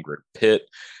Pertwee, Ingrid Pitt.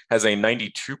 Has a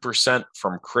 92%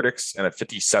 from critics and a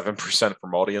 57%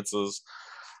 from audiences.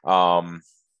 I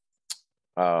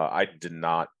did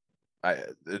not.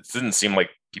 It didn't seem like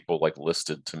people like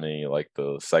listed to me like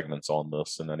the segments on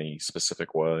this in any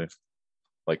specific way,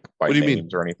 like by What do you names mean?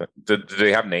 or anything. Did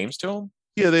they have names to them?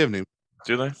 Yeah, they have names.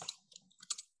 Do they?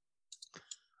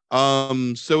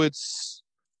 So it's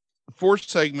 4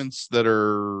 segments that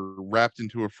are wrapped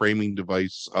into a framing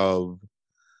device of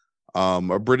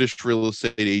a British real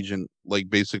estate agent, like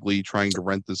basically trying to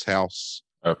rent this house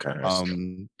Okay.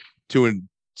 to a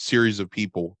series of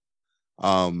people.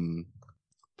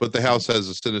 But the house has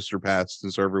a sinister past,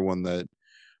 and so everyone that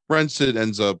rents it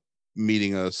ends up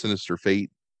meeting a sinister fate.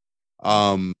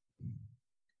 The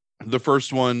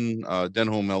first one,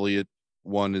 Denholm Elliott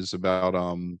one, is about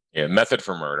Method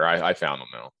for Murder. I found them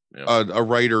now. Yeah. a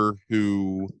writer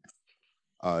who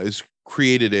has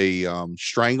created a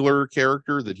strangler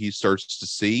character that he starts to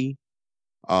see,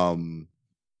 and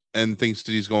thinks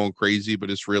that he's going crazy,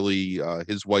 but it's really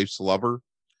his wife's lover,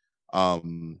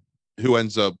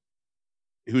 who's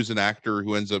an actor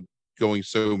who ends up going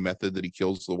so method that he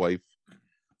kills the wife.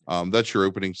 That's your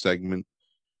opening segment.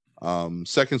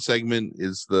 Second segment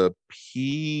is the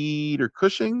Peter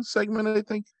Cushing segment, I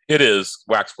think. It is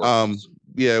Waxwork.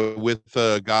 With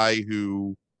a guy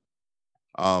who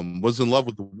was in love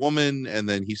with a woman, and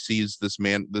then he sees this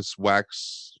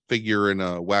wax figure in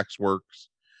a waxworks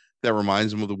that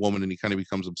reminds him of the woman, and he kind of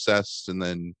becomes obsessed, and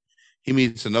then he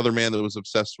meets another man that was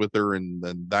obsessed with her, and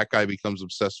then that guy becomes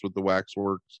obsessed with the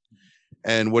waxworks.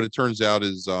 And what it turns out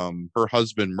is her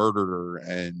husband murdered her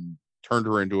and turned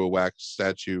her into a wax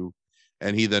statue,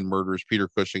 and he then murders Peter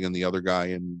Cushing and the other guy,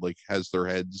 and like has their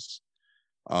heads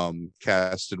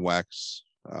cast in wax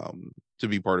to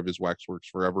be part of his waxworks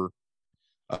forever,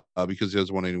 because he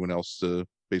doesn't want anyone else to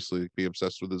basically be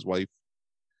obsessed with his wife.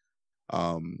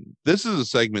 This is a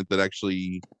segment that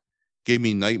actually gave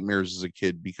me nightmares as a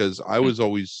kid, because I was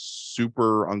always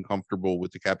super uncomfortable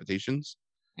with decapitations.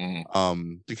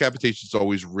 Decapitations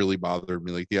always really bothered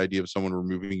me, like the idea of someone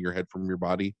removing your head from your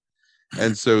body.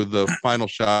 And so the final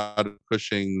shot of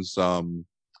Cushing's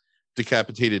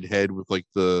decapitated head with like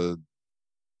the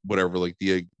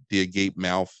agape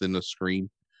mouth and the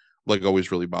scream, like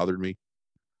always really bothered me.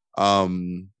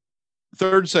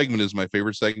 Third segment is my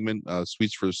favorite segment,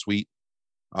 Sweets for the Sweet.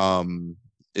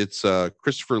 It's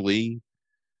Christopher Lee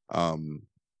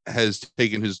has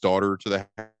taken his daughter to the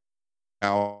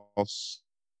house.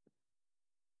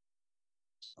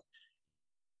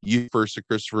 You first to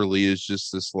Christopher Lee is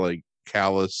just this like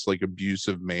callous, like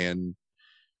abusive man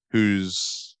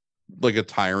who's like a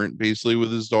tyrant basically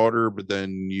with his daughter, but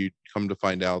then you come to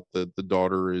find out that the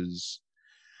daughter is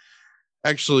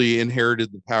actually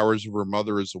inherited the powers of her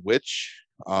mother as a witch,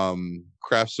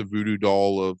 crafts a voodoo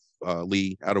doll of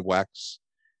Lee out of wax,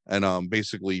 and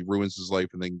basically ruins his life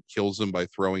and then kills him by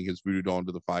throwing his voodoo doll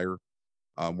into the fire,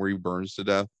 where he burns to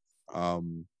death.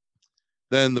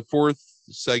 Then the fourth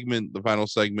segment, the final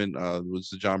segment, was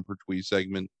the John Pertwee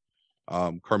segment.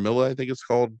 Carmilla, I think it's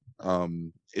called.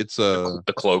 It's the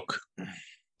cloak.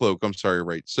 I'm sorry,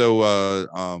 right. So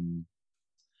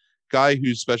guy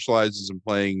who specializes in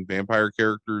playing vampire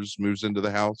characters moves into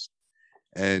the house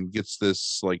and gets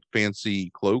this like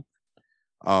fancy cloak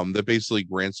that basically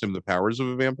grants him the powers of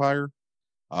a vampire.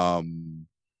 But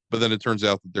then it turns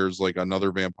out that there's like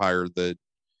another vampire that,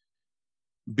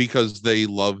 because they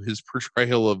love his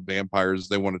portrayal of vampires,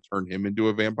 they want to turn him into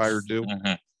a vampire too.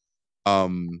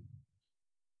 And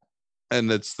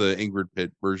that's the Ingrid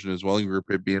Pitt version as well. Ingrid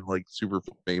Pitt being like super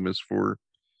famous for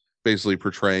basically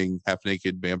portraying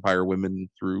half-naked vampire women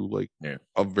through like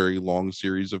a very long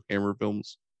series of Hammer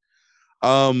films.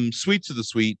 Sweets of the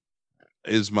Sweet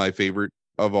is my favorite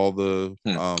of all the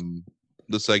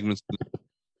segments.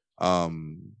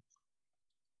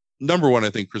 Number one, I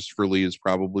think Christopher Lee is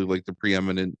probably like the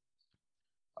preeminent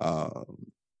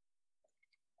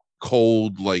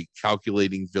cold, like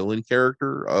calculating villain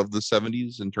character of the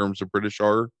 70s in terms of British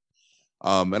horror.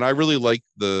 And I really like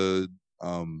the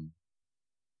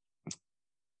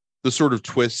sort of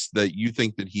twist that you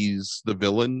think that he's the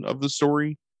villain of the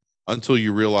story until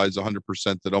you realize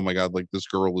 100% that, oh my God, like this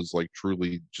girl is like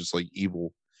truly just like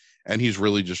evil. And he's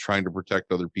really just trying to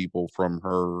protect other people from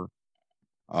her,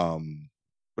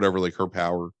 whatever, like her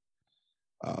power.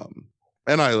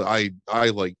 And I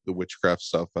like the witchcraft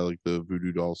stuff. I like the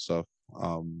voodoo doll stuff.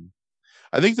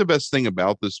 I think the best thing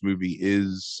about this movie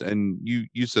is, and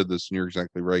you said this and you're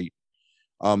exactly right,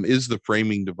 is the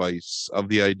framing device of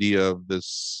the idea of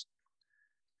this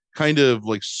kind of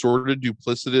like sort of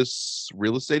duplicitous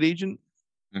real estate agent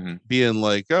being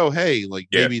like, oh hey, like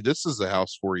maybe this is a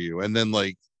house for you, and then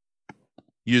like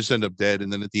you just end up dead,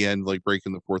 and then at the end like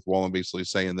breaking the fourth wall and basically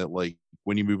saying that like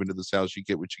when you move into this house you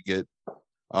get what you get,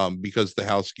 because the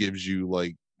house gives you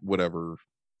like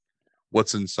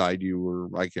what's inside you, or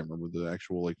I can't remember the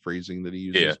actual like phrasing that he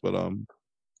uses, but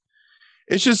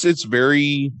it's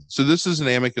very, so this is an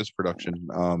Amicus production.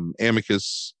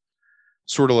 Amicus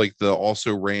sort of like the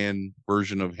also ran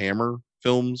version of Hammer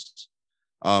films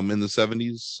in the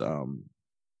 70s.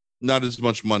 Not as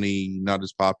much money, not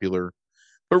as popular,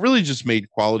 but really just made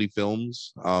quality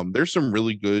films. There's some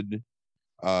really good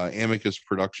Amicus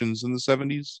productions in the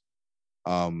 70s.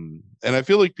 And I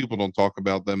feel like people don't talk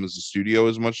about them as a studio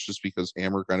as much just because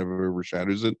Hammer kind of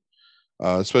overshadows it.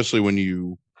 Especially when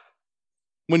you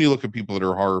look at people that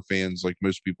are horror fans, like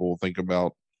most people will think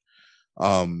about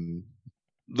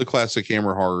the classic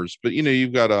Hammer horrors. But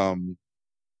you've got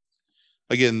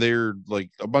again, they're like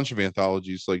a bunch of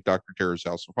anthologies like Dr. Terror's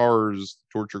House of Horrors,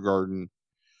 Torture Garden.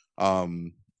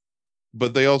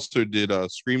 But they also did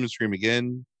Scream and Scream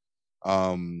Again.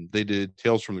 They did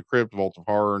Tales from the Crypt, Vault of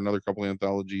Horror, another couple of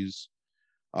anthologies.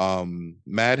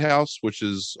 Madhouse, which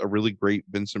is a really great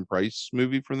Vincent Price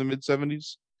movie from the mid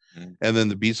 70s. And then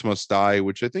The Beast Must Die,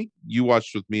 which I think you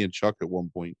watched with me and Chuck at one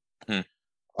point.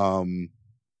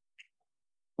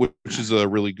 Which is a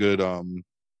really good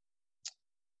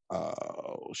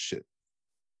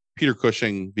Peter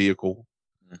Cushing vehicle.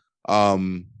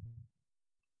 So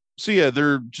yeah,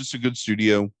 they're just a good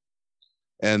studio,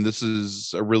 and this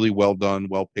is a really well done,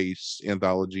 well paced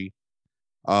anthology.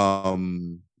 I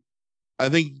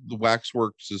think the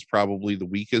Waxworks is probably the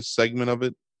weakest segment of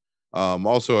it.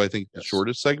 Also, I think the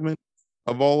shortest segment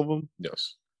of all of them.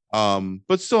 Yes.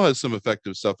 But still has some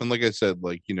effective stuff. And like I said,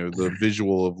 like, the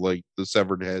visual of like the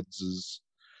severed heads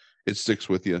it sticks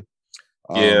with you.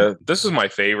 Yeah, this is my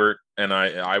favorite, and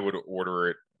I would order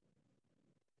it.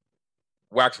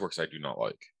 Waxworks I do not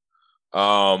like.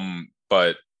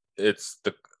 But it's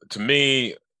to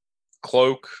me,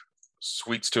 Cloak,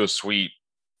 Sweets to a Sweet,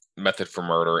 Method for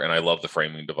Murder, and I love the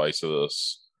framing device of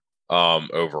this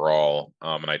overall.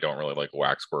 And I don't really like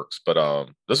Waxworks, but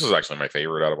this is actually my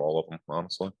favorite out of all of them,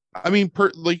 honestly. I mean,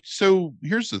 so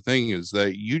here's the thing is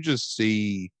that you just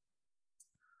see,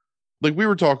 like we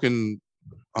were talking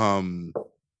when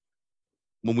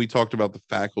we talked about The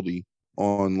Faculty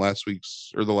on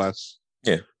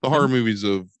the horror movies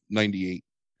of 98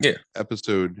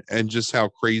 episode, and just how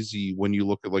crazy when you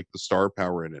look at like the star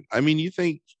power in it. I mean, you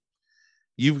think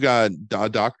you've got a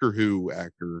Doctor Who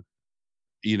actor,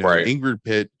 Ingrid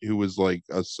Pitt, who was like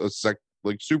a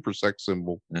super sex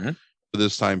symbol for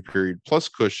this time period, plus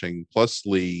Cushing, plus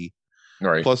Lee,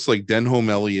 plus like Denholm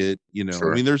Elliott, I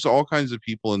mean, there's all kinds of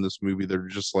people in this movie that are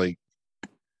just like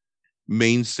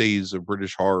mainstays of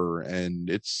British horror. And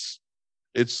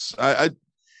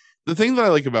the thing that I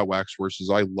like about Waxworks is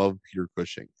I love Peter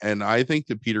Cushing, and I think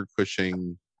that Peter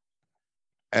Cushing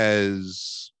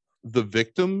as the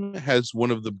victim has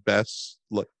one of the best,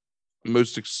 like,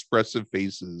 most expressive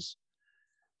faces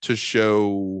to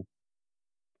show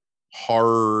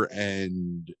horror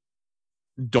and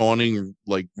dawning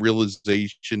like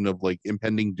realization of like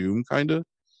impending doom, kind of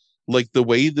like the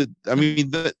way that, I mean,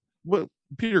 that what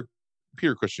Peter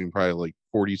Cushing probably like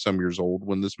 40 some years old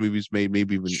when this movie's made,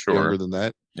 maybe even younger than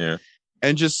that. Yeah.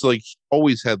 And just like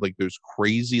always had like those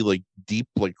crazy, like deep,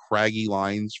 like craggy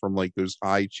lines from like those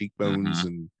high cheekbones.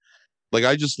 And like,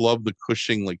 I just love the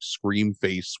Cushing like scream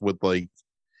face with like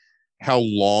how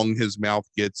long his mouth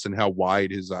gets and how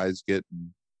wide his eyes get.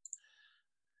 And,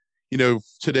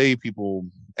 today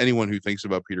anyone who thinks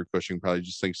about Peter Cushing probably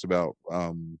just thinks about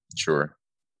Grand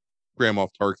Moff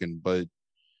Tarkin. But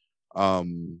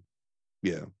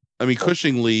yeah, I mean,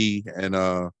 Cushing, Lee, and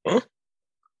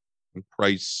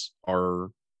Price are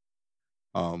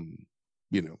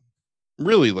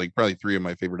really like probably three of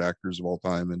my favorite actors of all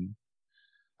time, and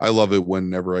I love it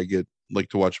whenever I get like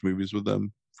to watch movies with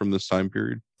them from this time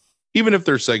period, even if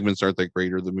their segments aren't that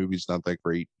great or the movie's not that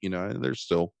great. They're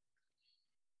still.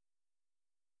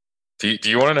 Do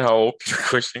you want to know how old Peter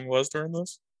Cushing was during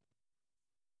this?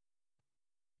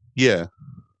 Yeah.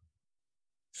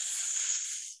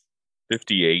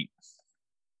 58.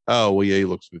 Oh, well, yeah, he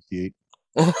looks 58.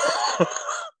 I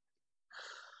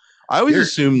always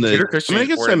assume that. Peter Cushing, I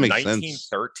guess that makes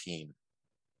 1913. Sense.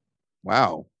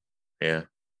 Wow. Yeah.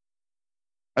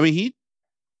 I mean,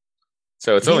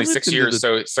 so it's only 6 years.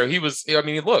 So he was. I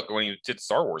mean, look, when he did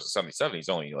Star Wars in '77, he's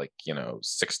only like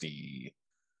 60.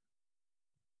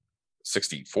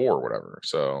 64 or whatever.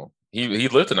 So he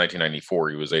lived in 1994.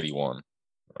 He was 81.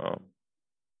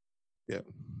 Yeah.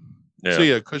 Yeah. So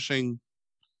yeah, Cushing,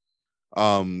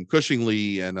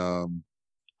 Lee, and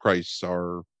Price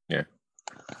are. Yeah.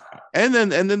 And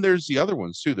then there's the other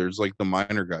ones too. There's like the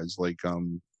minor guys, like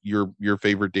your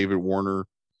favorite David Warner,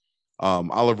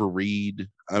 Oliver Reed.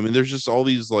 I mean, there's just all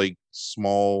these like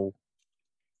small,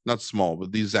 not small,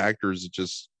 but these actors that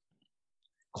just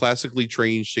classically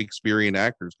trained Shakespearean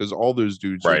actors, because all those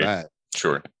dudes are Right. that.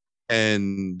 Sure.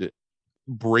 And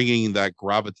bringing that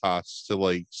gravitas to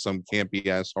like some campy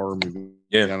ass horror movie.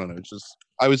 Yeah. I don't know. It's just,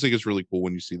 I always think it's really cool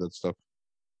when you see that stuff.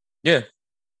 Yeah.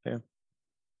 Yeah.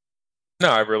 No,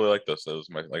 I really like this. It was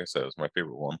like I said, it was my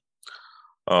favorite one.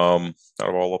 Out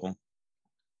of all of them.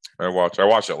 I watched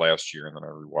it last year and then I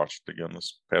rewatched it again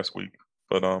this past week.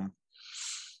 But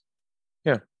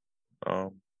yeah.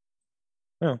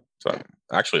 Yeah. So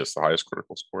actually it's the highest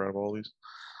critical score out of all these.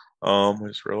 I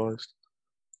just realized.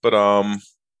 But all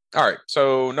right,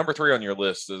 so number 3 on your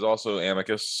list is also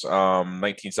Amicus,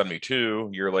 1972,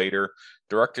 a year later,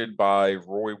 directed by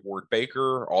Roy Ward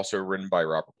Baker, also written by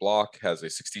Robert Bloch, has a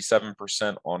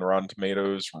 67% on Rotten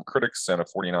Tomatoes from critics and a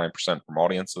 49% from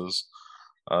audiences.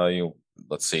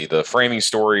 Let's see, the framing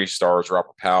story stars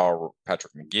Robert Powell,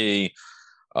 Patrick McGee.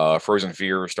 Frozen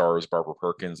Fear stars Barbara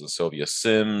Perkins and Sylvia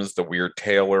Sims. The Weird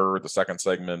Tailor, the second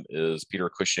segment, is Peter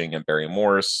Cushing and Barry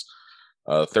Morris.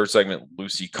 Third segment,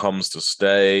 Lucy Comes to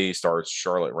Stay, stars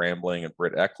Charlotte Rampling and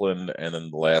Britt Eklund. And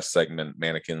then the last segment,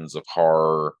 Mannequins of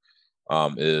Horror,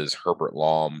 is Herbert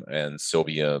Lom and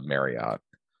Sylvia Marriott.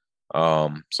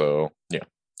 So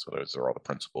those are all the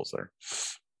principles there.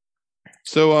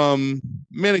 So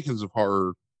Mannequins of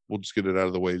Horror, we'll just get it out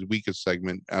of the way, the weakest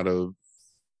segment out of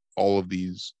all of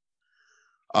these.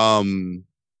 The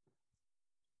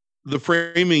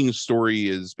framing story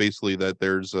is basically that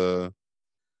there's a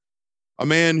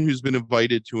man who's been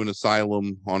invited to an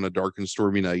asylum on a dark and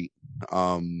stormy night,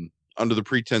 under the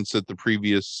pretense that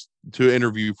to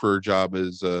interview for a job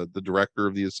as the director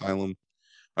of the asylum,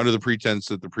 under the pretense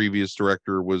that the previous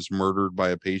director was murdered by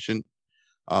a patient.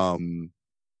 And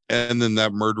then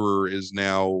that murderer is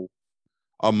now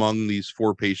among these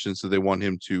 4 patients that they want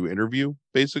him to interview,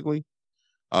 basically,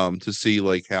 to see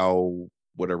like how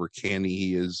whatever canny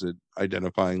he is at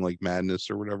identifying like madness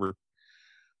or whatever.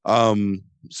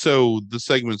 So the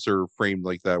segments are framed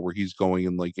like that, where he's going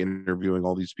and like interviewing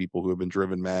all these people who have been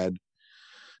driven mad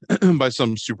by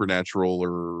some supernatural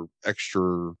or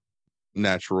extra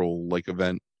natural like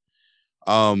event.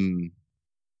 To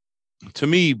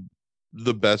me,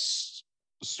 the best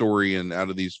story and out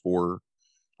of these 4,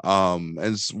 and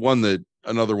it's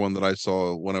another one that I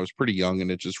saw when I was pretty young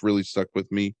and it just really stuck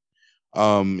with me,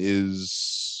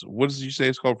 is, what did you say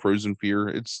it's called? Frozen Fear.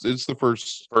 It's the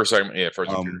first segment. Yeah,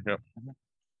 Frozen Fear. Yep.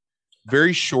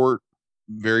 Very short,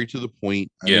 very to the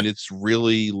point. I mean, it's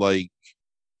really like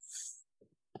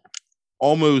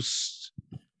almost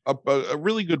a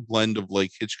really good blend of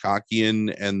like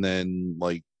Hitchcockian and then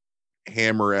like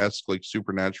Hammer-esque, like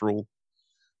supernatural.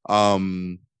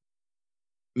 Man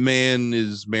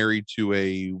is married to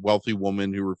a wealthy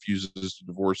woman who refuses to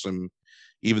divorce him,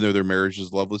 even though their marriage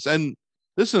is loveless. And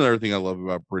this is another thing I love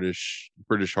about British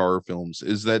horror films,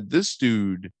 is that this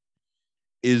dude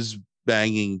is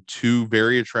banging 2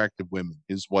 very attractive women,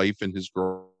 his wife and his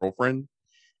girlfriend,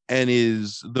 and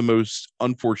is the most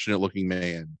unfortunate looking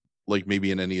man, like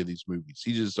maybe in any of these movies.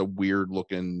 He's just a weird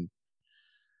looking,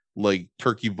 like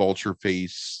turkey vulture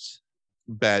faced,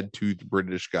 bad toothed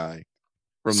British guy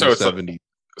from the 70s.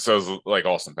 So it's like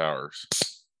Austin Powers.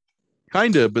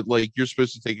 Kind of, but like you're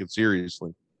supposed to take it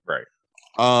seriously. Right.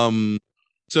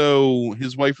 So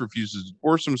his wife refuses to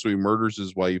divorce him, so he murders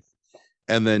his wife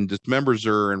and then dismembers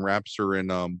her and wraps her in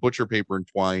butcher paper and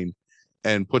twine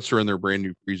and puts her in their brand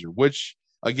new freezer, which,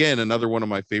 again, another one of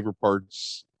my favorite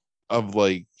parts of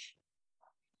like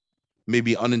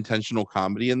maybe unintentional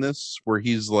comedy in this, where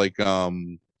he's like,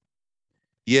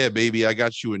 yeah, baby, I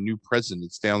got you a new present.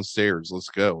 It's downstairs. Let's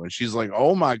go. And she's like,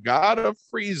 oh my God, a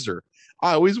freezer.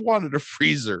 I always wanted a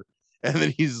freezer. And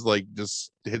then he's like,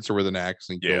 just hits her with an axe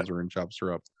and kills her and chops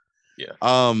her up.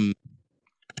 Yeah.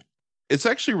 It's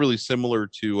actually really similar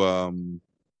to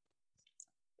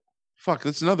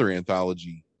that's another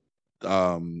anthology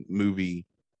movie.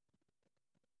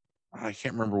 I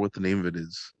can't remember what the name of it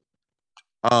is.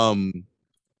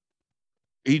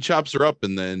 He chops her up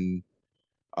and then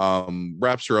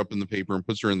wraps her up in the paper and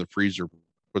puts her in the freezer,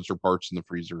 puts her parts in the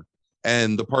freezer,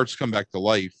 and the parts come back to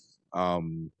life.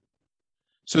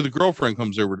 So the girlfriend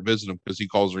comes over to visit him because he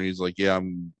calls her and he's like, yeah,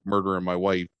 I'm murdering my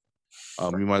wife.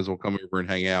 You might as well come over and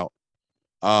hang out.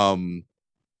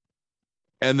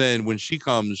 And then when she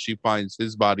comes, she finds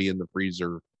his body in the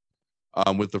freezer,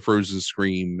 with the frozen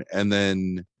scream, and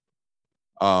then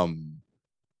um,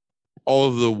 all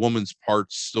of the woman's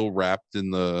parts still wrapped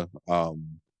in the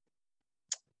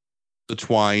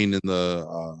twine and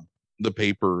the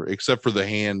paper, except for the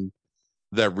hand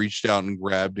that reached out and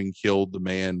grabbed and killed the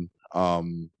man,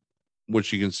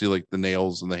 which you can see like the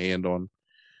nails in the hand on,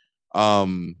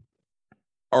 um,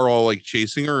 are all like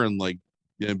chasing her and like,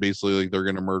 basically like they're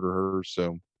gonna murder her.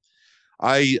 So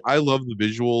I love the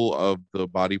visual of the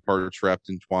body parts wrapped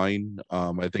in twine.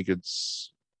 I think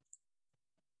it's,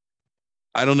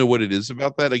 I don't know what it is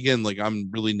about that. Again, like I'm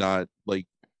really not like,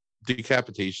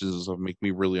 decapitations make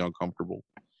me really uncomfortable.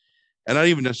 And not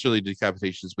even necessarily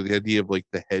decapitations, but the idea of like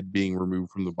the head being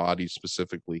removed from the body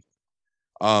specifically.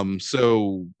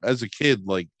 So as a kid,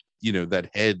 like, that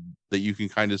head that you can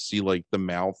kind of see like the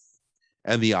mouth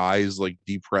and the eyes like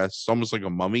depressed, almost like a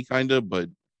mummy kind of, but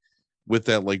with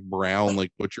that like brown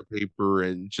like butcher paper,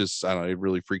 and just, I don't know, it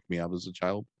really freaked me out as a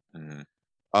child. Mhm.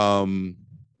 Um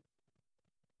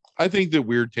I think that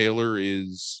Weird Taylor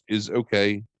is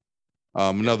okay.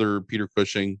 Another Peter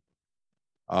Cushing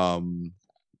um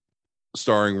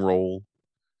starring role.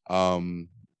 Um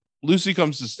Lucy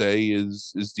Comes to Stay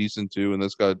is decent too, and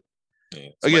that's got, Yeah,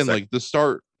 it's my again, second. like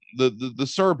the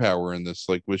star power in this,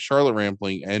 like with Charlotte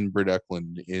Rampling and Britt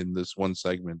Eklund in this one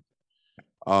segment,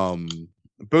 um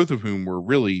both of whom were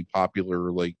really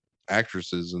popular like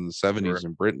actresses in the 70s Sure.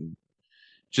 in Britain,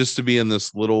 just to be in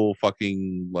this little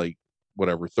fucking like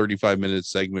whatever 35-minute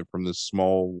segment from this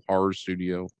small horror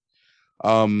studio.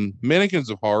 Mannequins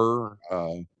of Horror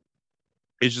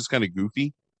is just kind of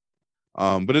goofy,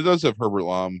 but it does have Herbert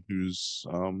Lom, who's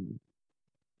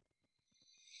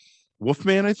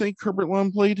Wolfman, I think Herbert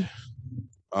Lom played.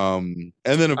 And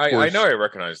then of I know course, I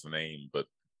recognize the name, but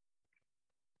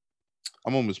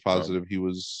I'm almost positive he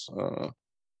was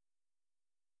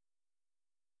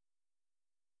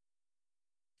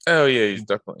oh yeah,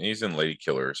 he's in Lady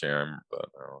Killers. Yeah, I remember that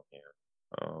now. Yeah.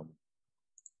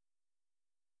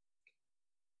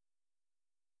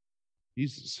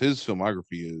 his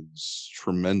filmography is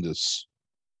tremendous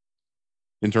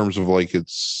in terms of like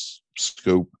its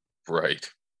scope. Right.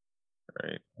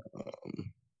 Right.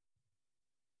 Um,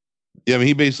 yeah, I mean,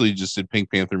 he basically just did Pink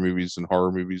Panther movies and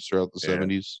horror movies throughout the Yeah.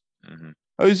 70s. Mm-hmm.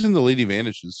 Oh, he's in The Lady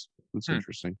Vanishes. That's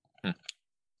interesting. Hmm.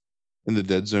 In The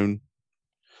Dead Zone.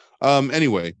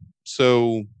 Anyway,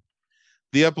 so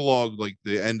the epilogue, like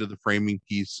the end of the framing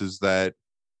piece, is that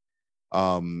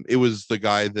it was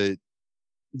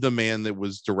the man that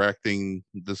was directing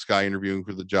this guy interviewing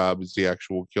for the job is the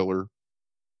actual killer.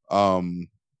 Um,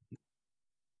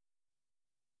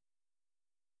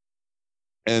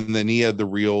 and then he had the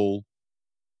real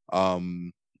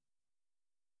um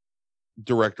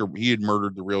director. He had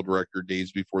murdered the real director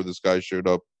days before this guy showed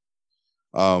up.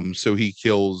 So he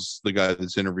kills the guy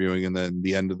that's interviewing, and then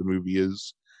the end of the movie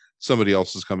is somebody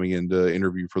else is coming in to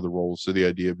interview for the role. So the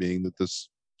idea being that this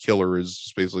killer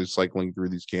is basically cycling through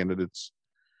these candidates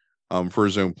for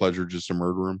his own pleasure, just to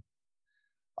murder him.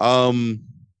 Um,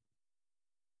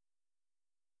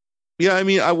 yeah, I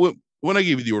mean, I would, when I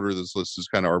gave you the order of this list is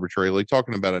kind of arbitrary. Like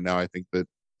talking about it now, I think that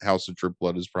House of Trip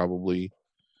Blood is probably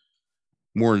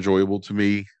more enjoyable to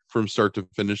me from start to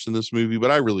finish in this movie,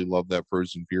 but I really love that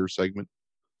Frozen Fear segment.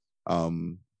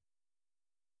 Um,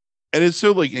 and it's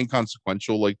so like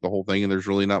inconsequential, like the whole thing, and there's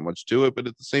really not much to it, but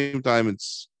at the same time,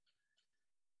 it's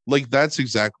like that's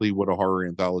exactly what a horror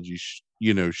anthology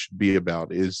should be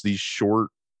about, is these short,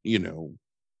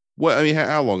 what I mean,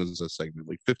 how long is this segment?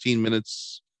 Like 15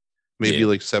 minutes, maybe Yeah.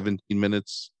 like 17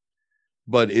 minutes,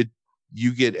 but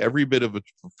you get every bit of a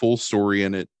full story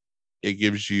in it. It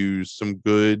gives you some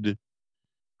good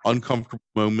uncomfortable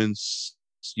moments,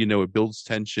 it builds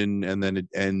tension, and then it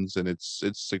ends and it's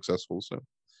successful. So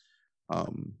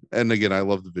and again, I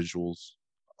love the visuals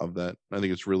of that. I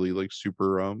think it's really like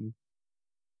super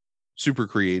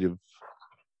creative.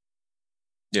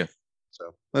 Yeah.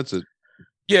 So that's it.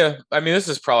 Yeah. I mean, this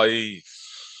is probably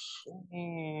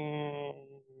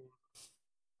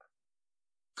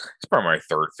it's probably my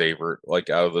third favorite, like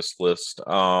out of this list.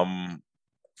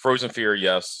 Frozen Fear,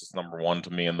 yes, is number one to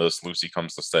me in this. Lucy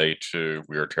Comes to Stay, two.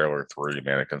 Weird Taylor, three.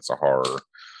 Mannequins of Horror,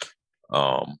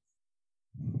 um,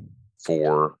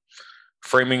 four.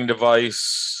 Framing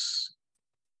Device.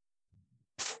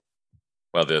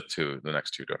 Well, the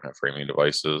next two don't have framing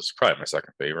devices. Probably my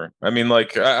second favorite. I mean,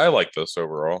 like I like this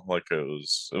overall. Like it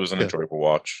was an Yeah. enjoyable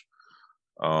watch.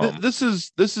 This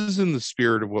is in the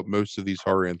spirit of what most of these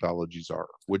horror anthologies are,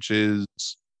 which is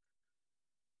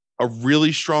a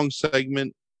really strong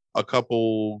segment, a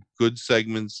couple good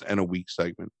segments, and a weak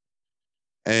segment.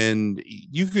 And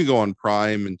you can go on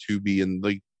Prime and Tubi, and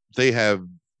like they have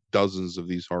dozens of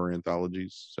these horror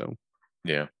anthologies. So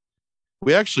Yeah.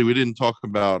 we didn't talk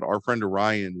about our friend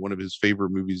Orion. One of his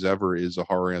favorite movies ever is a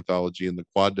horror anthology in the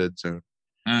Quad Dead Zone,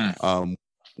 Mm.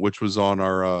 which was on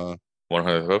our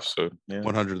 100th episode. Yeah.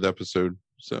 100th episode.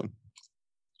 So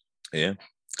yeah.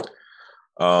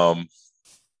 All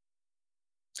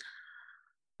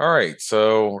right,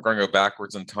 so we're going to go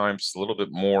backwards in time just a little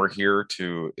bit more here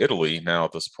to Italy now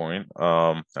at this point.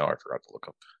 Oh, I forgot to look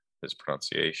up his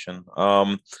pronunciation.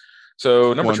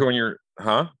 So number two on your,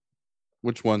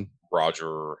 Which one?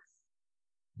 Roger.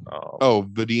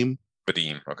 Vadim.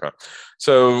 Vadim. Okay.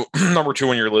 So number two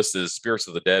on your list is Spirits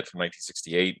of the Dead from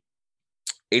 1968.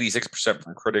 86%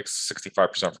 from critics,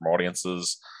 65% from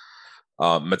audiences.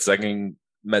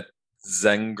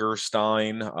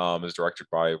 Metzengerstein is directed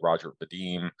by Roger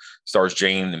Vadim. Stars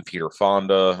Jane and Peter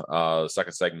Fonda. The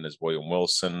second segment is William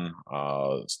Wilson,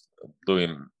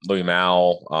 Louis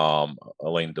Mal,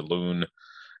 Elaine DeLune,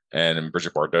 and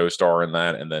Brigitte Bardot star in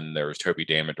that. And then there's Toby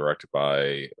Damon, directed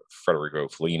by Federico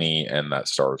Fellini, and that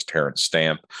stars Terrence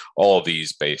Stamp. All of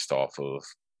these based off of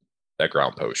Edgar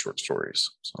Allan Poe short stories.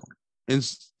 So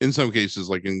in some cases,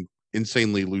 like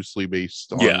insanely loosely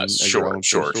based on sure.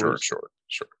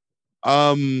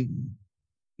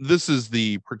 This is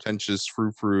the pretentious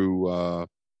frou-frou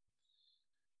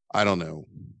I don't know,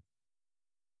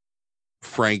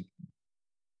 Frank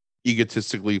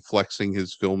egotistically flexing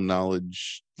his film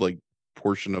knowledge like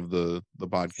portion of the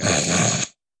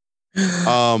podcast.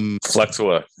 Flex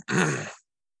away.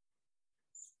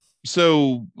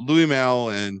 So Louis Mal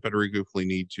and Federico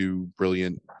Fellini, two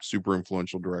brilliant, super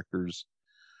influential directors.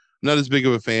 I'm not as big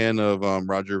of a fan of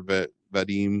Roger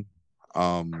Vadim,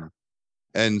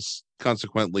 and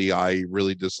consequently, I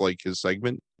really dislike his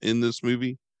segment in this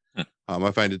movie.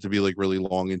 I find it to be like really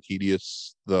long and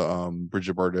tedious. The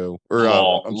Brigitte Bardot,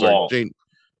 or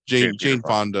Jane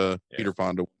Fonda, yeah. Peter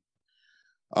Fonda.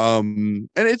 And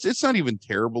it's not even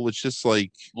terrible. It's just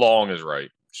like long is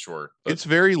right. Sure. It's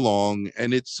very long,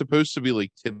 and it's supposed to be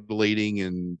like titillating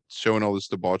and showing all this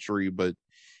debauchery, but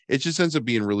it just ends up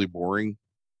being really boring.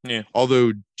 Yeah.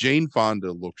 Although Jane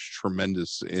Fonda looks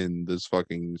tremendous in this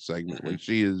fucking segment. Mm-hmm. Like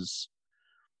she is.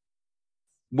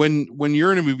 When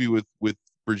you're in a movie with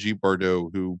Brigitte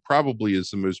Bardot, who probably is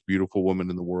the most beautiful woman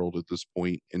in the world at this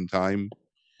point in time,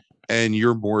 and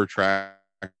you're more attractive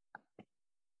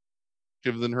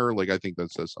than her, like I think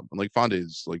that says something. Like Fonda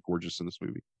is like gorgeous in this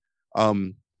movie.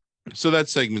 So that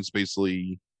segment's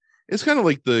basically, it's kind of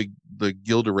like the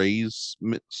Gilda Ray's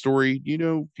story. You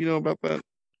know about that?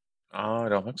 I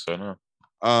don't think so. No.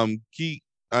 I'm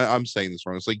saying this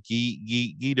wrong. It's like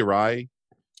Guy de Ray.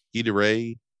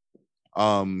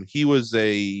 He was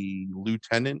a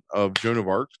lieutenant of Joan of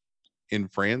Arc in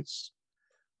France,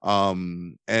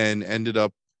 and ended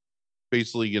up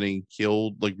basically getting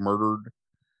killed, like murdered,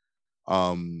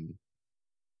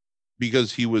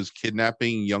 because he was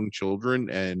kidnapping young children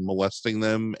and molesting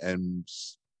them and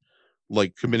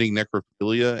like committing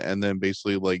necrophilia, and then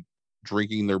basically like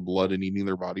drinking their blood and eating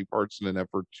their body parts in an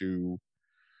effort to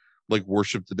like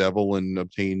worship the devil and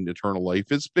obtain eternal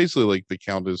life. It's basically like the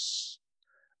Countess,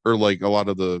 or like a lot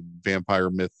of the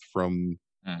vampire myth from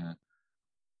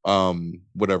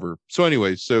whatever. So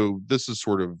anyway, so this is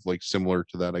sort of like similar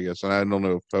to that, I guess. And I don't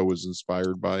know if Poe was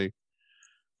inspired by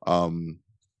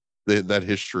that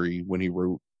history when he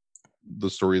wrote the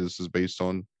story this is based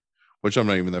on, which I'm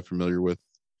not even that familiar with.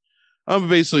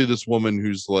 Basically this woman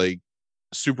who's like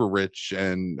super rich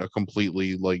and a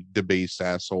completely like debased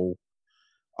asshole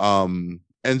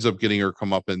ends up getting her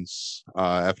comeuppance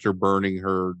after burning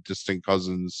her distant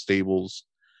cousin's stables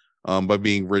by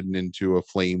being ridden into a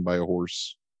flame by a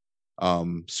horse.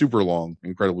 Super long,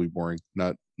 incredibly boring.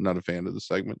 Not a fan of the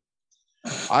segment.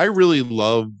 I really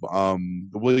love the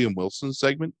William Wilson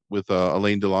segment with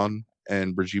Elaine Delon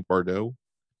and Brigitte Bardot.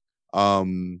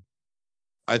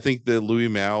 I think that Louis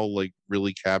Mal like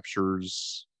really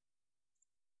captures,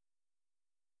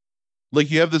 like,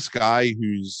 you have this guy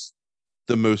who's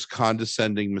the most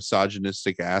condescending,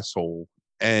 misogynistic asshole,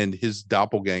 and his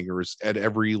doppelganger is at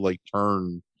every like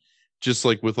turn, just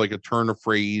like with like a turn of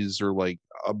phrase or like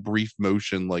a brief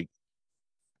motion, like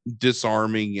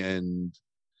disarming and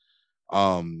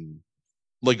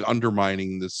like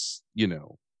undermining this,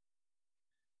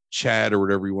 Chad or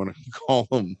whatever you want to call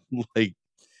him, like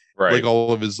right, like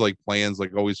all of his like plans,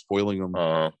 like always foiling them.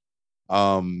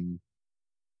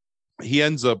 He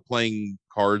ends up playing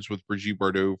cards with Brigitte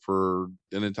Bardot for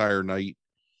an entire night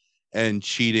and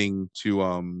cheating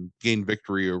to gain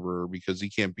victory over her because he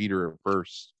can't beat her at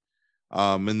first.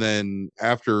 And then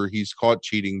after he's caught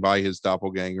cheating by his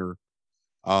doppelganger,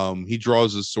 He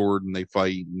draws his sword and they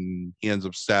fight, and he ends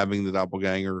up stabbing the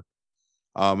doppelganger,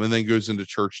 and then goes into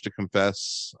church to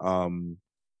confess, and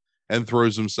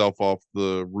throws himself off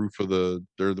the roof of the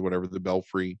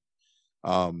belfry,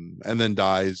 and then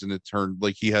dies. And it turned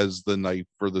like he has the knife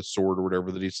or the sword or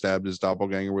whatever that he stabbed his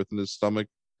doppelganger with in his stomach.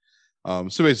 So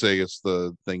basically, I guess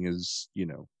the thing is,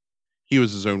 he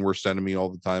was his own worst enemy all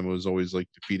the time. It was always like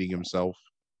defeating himself.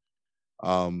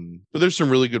 But there's some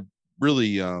really good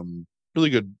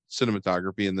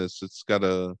cinematography in this. It's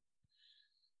got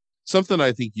something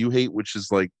I think you hate, which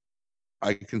is like,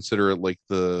 I consider it like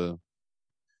the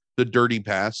dirty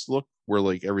past look, where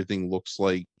like everything looks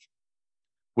like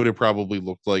what it probably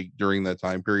looked like during that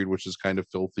time period, which is kind of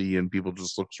filthy and people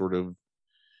just look sort of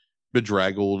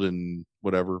bedraggled and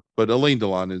whatever. But Alain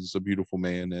Delon is a beautiful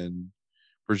man, and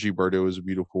Brigitte Bardot is a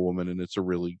beautiful woman, and it's a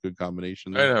really good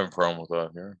combination I there. didn't have a problem with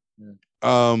that.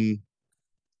 Yeah.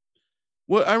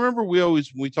 Well, I remember when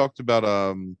we talked about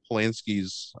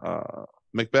Polanski's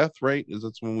Macbeth, right? Is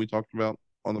that when we talked about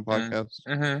on the podcast?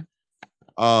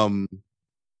 Mm-hmm.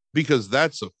 Because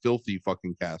that's a filthy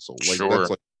fucking castle. Like Sure. That's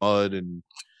like mud, and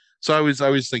so I was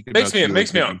thinking it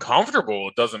makes me uncomfortable.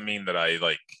 It doesn't mean that I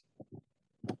like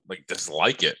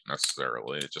dislike it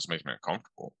necessarily. It just makes me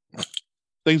uncomfortable.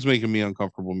 Things making me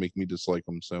uncomfortable make me dislike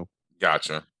them. So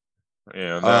gotcha.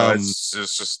 Yeah, no, it's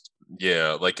just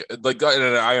yeah, like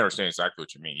I understand exactly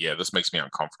what you mean. Yeah, this makes me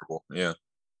uncomfortable. Yeah.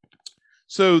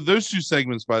 So those two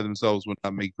segments by themselves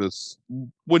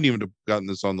wouldn't even have gotten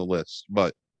this on the list.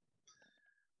 But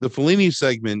the Fellini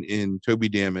segment in Toby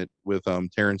Dammit with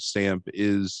Terrence Stamp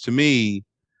is, to me,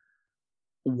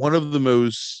 one of the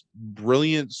most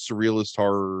brilliant surrealist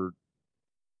horror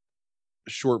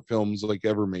short films like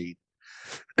ever made.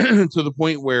 To the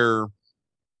point where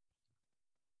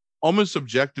almost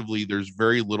objectively there's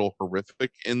very little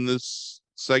horrific in this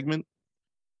segment,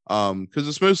 because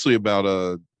it's mostly about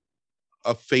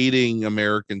a fading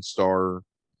American star,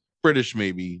 British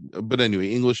maybe, but anyway,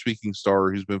 English speaking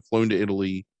star who's been flown to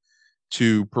Italy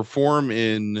to perform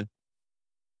in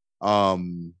a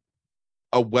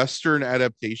Western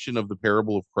adaptation of the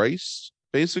Parable of Christ,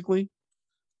 basically,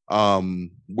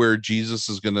 where Jesus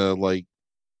is gonna like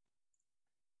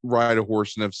ride a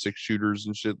horse and have 6 shooters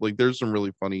and shit. Like, there's some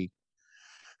really funny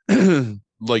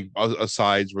like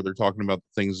asides where they're talking about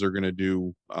the things they're gonna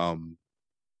do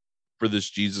for this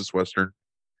Jesus Western.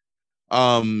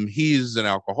 He's an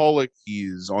alcoholic,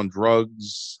 he's on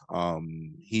drugs,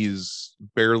 he's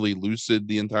barely lucid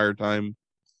the entire time,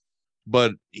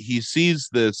 but he sees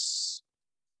this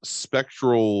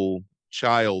spectral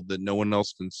child that no one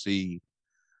else can see.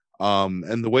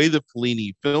 And the way that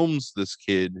Fellini films this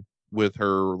kid with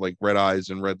her like red eyes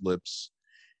and red lips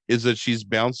is that she's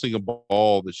bouncing a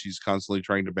ball that she's constantly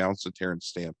trying to bounce at Terrence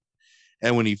Stamp.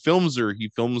 And when he films her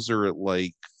at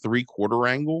like 3/4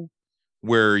 angle,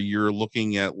 where you're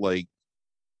looking at like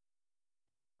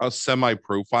a semi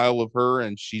profile of her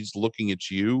and she's looking at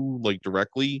you like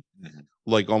directly,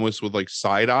 like almost with like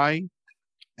side eye.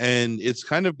 And it's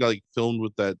kind of like filmed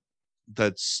with that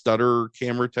stutter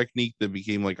camera technique that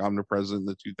became like omnipresent in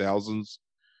the 2000s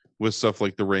with stuff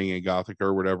like The Ring and Gothica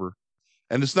or whatever.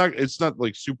 And it's not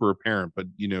like super apparent, but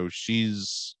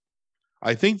she's,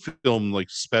 I think, filmed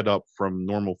like sped up from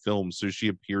normal film, so she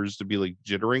appears to be like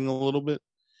jittering a little bit.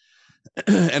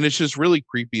 And it's just really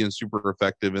creepy and super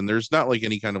effective, and there's not like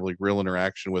any kind of like real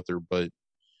interaction with her, but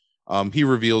he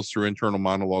reveals through internal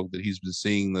monologue that he's been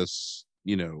seeing this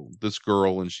this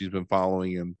girl and she's been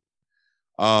following him.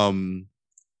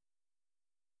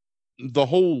 The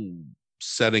whole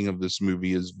setting of this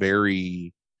movie is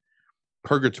very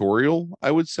purgatorial,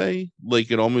 I would say. Like,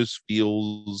 it almost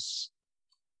feels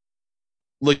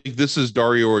like this is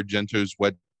Dario Argento's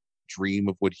wet dream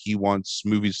of what he wants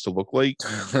movies to look like,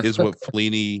 is what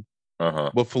Fellini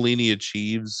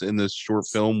achieves in this short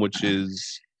film, which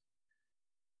is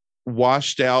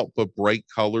washed out but bright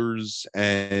colors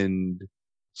and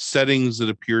settings that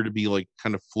appear to be like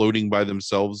kind of floating by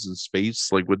themselves in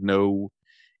space, like with no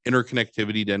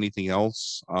interconnectivity to anything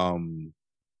else.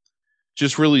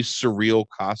 Just really surreal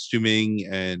costuming,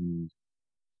 and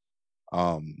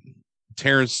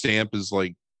Terrence Stamp is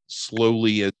like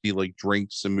slowly, as he like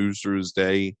drinks and moves through his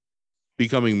day,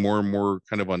 becoming more and more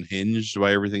kind of unhinged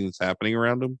by everything that's happening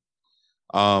around him.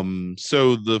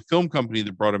 So the film company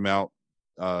that brought him out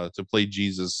to play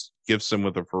Jesus gifts him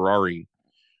with a Ferrari,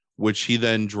 which he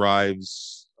then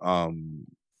drives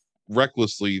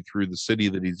recklessly through the city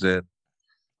that he's in,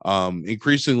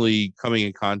 increasingly coming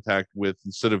in contact with,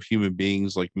 instead of human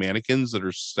beings, like mannequins that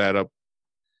are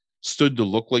stood to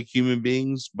look like human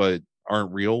beings but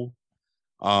aren't real.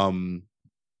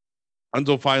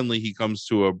 until finally he comes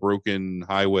to a broken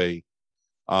highway,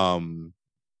 um,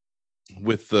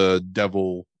 with the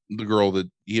devil, the girl that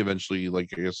he eventually, like,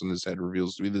 I guess in his head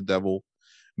reveals to be the devil,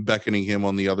 beckoning him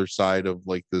on the other side of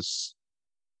like this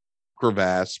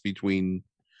crevasse between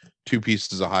two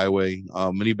pieces of highway.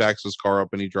 And he backs his car up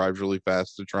and he drives really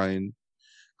fast to try and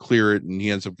clear it, and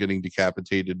he ends up getting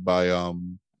decapitated by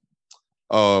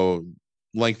a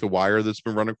length of wire that's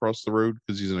been run across the road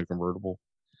because he's in a convertible.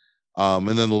 And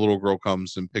then the little girl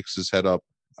comes and picks his head up,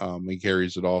 and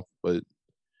carries it off. But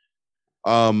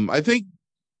I think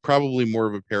probably more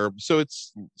of a parable. So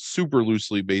it's super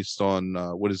loosely based on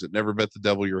what is it? Never Bet the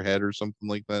Devil Your Head or something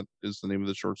like that is the name of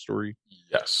the short story.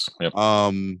 Yes. Yep.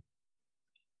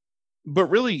 But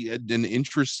really an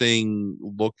interesting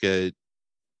look at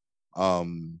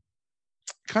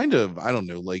kind of, I don't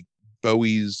know, like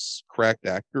Bowie's cracked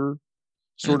actor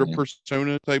sort of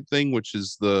persona type thing, which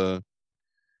is the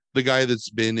guy that's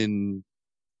been in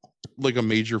like a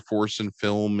major force in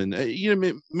film, and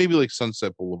maybe like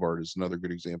Sunset Boulevard is another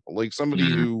good example, like somebody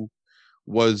who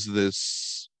was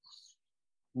this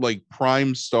like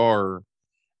prime star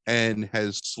and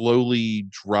has slowly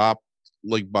dropped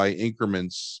like by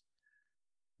increments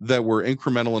that were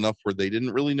incremental enough where they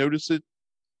didn't really notice it,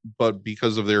 but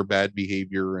because of their bad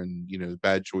behavior and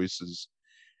bad choices,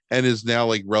 and is now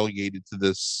like relegated to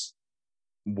this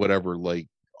whatever, like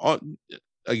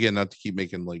again, not to keep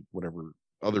making like whatever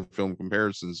other film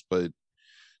comparisons, but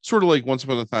sort of like Once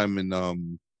Upon a Time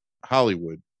in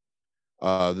Hollywood,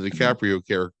 the DiCaprio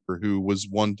character who was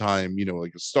one time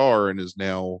like a star and is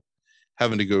now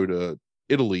having to go to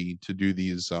Italy to do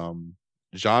these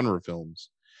genre films.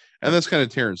 And that's kind of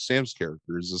Terrence Stamp's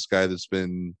character, is this guy that's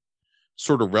been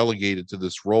sort of relegated to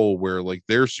this role where like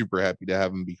they're super happy to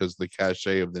have him because of the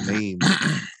cachet of the name,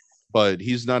 but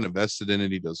he's not invested in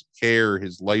it. He doesn't care.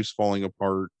 His life's falling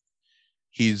apart.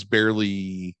 He's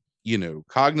barely,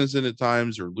 cognizant at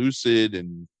times or lucid,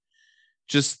 and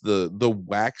just the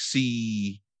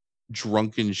waxy,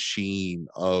 drunken sheen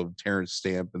of Terrence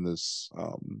Stamp in this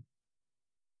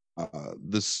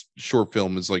short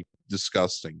film is like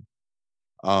disgusting.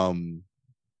 And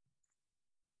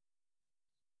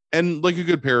like a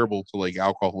good parable to like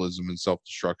alcoholism and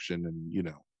self-destruction,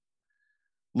 and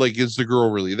like, is the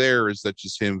girl really there? Is that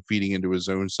just him feeding into his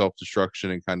own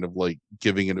self-destruction and kind of like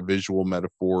giving it a visual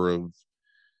metaphor of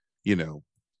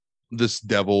this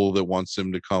devil that wants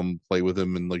him to come play with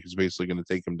him and like is basically going to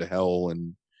take him to hell?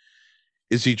 And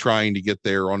is he trying to get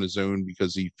there on his own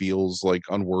because he feels like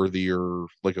unworthy or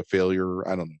like a failure?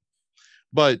 I don't know.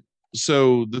 But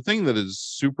so the thing that is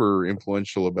super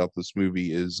influential about this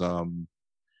movie is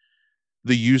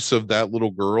the use of that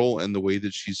little girl and the way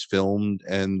that she's filmed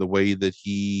and the way that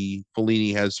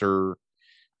Fellini has her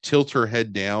tilt her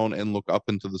head down and look up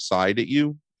into the side at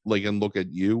you, like, and look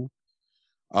at you,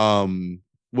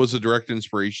 was a direct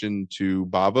inspiration to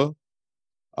Baba,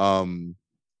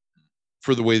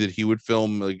 for the way that he would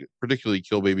film, like particularly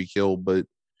Kill Baby Kill, but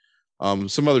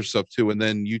some other stuff too. And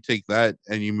then you take that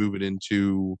and you move it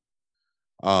into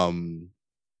the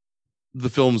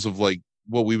films of like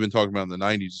what we've been talking about in the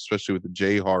 90s, especially with the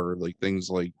J horror, like things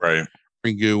like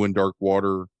Ringu and Dark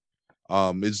Water,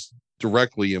 is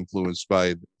directly influenced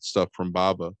by stuff from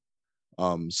Baba.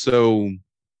 So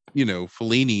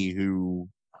Fellini, who,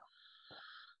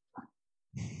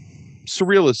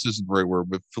 surrealist isn't the right word,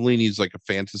 but Fellini's like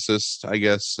a fantasist, I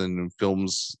guess, and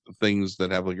films things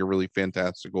that have like a really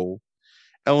fantastical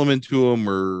element to them,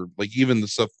 or like even the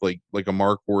stuff like a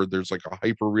Mark Ward, there's like a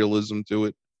hyper realism to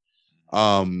it.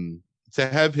 To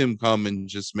have him come and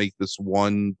just make this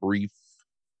one brief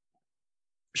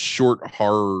short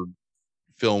horror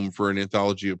film for an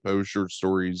anthology of Poe short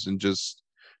stories, and just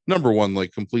number one,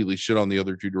 like completely shit on the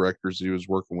other two directors he was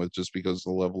working with just because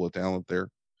of the level of talent there.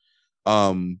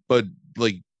 But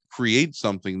like create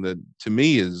something that to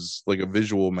me is like a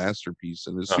visual masterpiece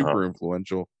and is super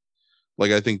influential.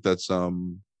 Like I think that's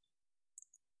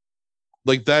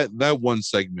like that one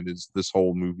segment is this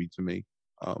whole movie to me.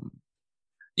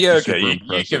 Yeah, okay.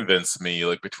 You convinced me.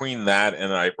 Like between that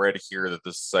and I read here that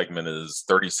this segment is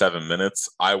 37 minutes,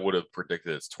 I would have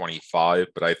predicted it's 25,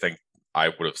 but I think I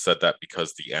would have said that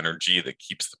because the energy that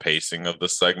keeps the pacing of the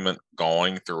segment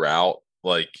going throughout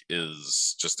like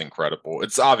is just incredible.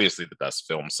 It's obviously the best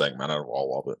film segment out of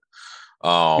all of it.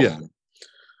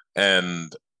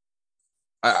 And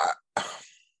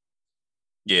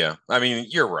yeah, I mean,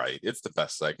 you're right. It's the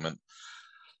best segment.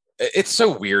 It's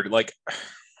so weird. Like,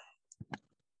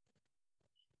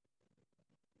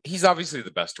 he's obviously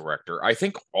the best director. I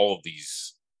think all of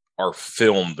these are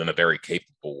filmed in a very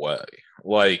capable way.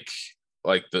 Like,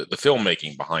 like the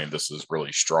filmmaking behind this is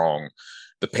really strong.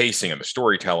 The pacing and the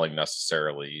storytelling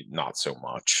necessarily not so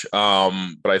much.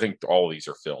 But I think all of these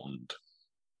are filmed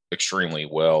extremely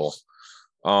well.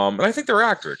 And I think they're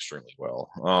acted extremely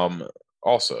well.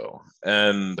 Also.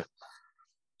 And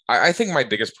I think my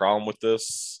biggest problem with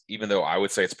this, even though I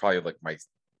would say it's probably like my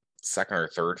second or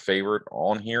third favorite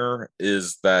on here,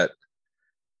 is that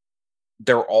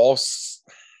they're all.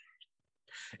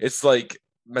 It's like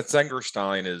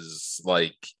Metzengerstein is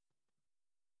like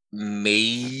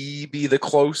maybe the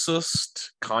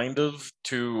closest kind of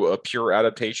to a pure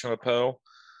adaptation of Poe.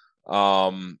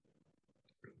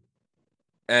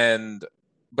 And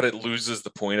but it loses the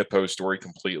point of Poe's story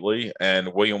completely,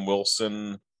 and William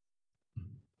Wilson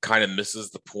kind of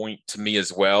misses the point to me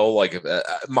as well, like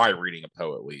my reading of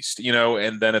Poe at least,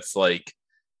 and then it's like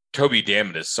Toby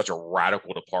Dammit is such a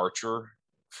radical departure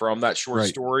from that short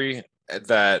story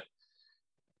that,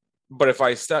 but if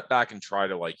I step back and try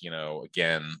to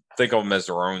again, think of them as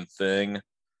their own thing,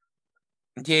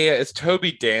 yeah, it's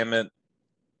Toby Dammit,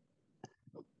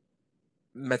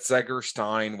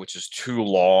 Metzengerstein, which is too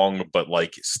long, but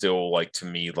still to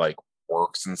me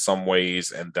works in some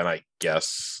ways, and then I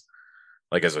guess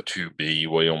as a 2B,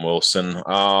 William Wilson.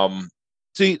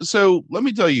 See, so let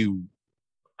me tell you,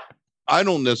 I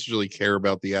don't necessarily care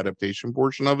about the adaptation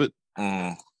portion of it.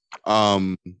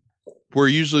 Where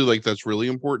usually that's really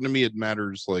important to me, it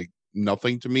matters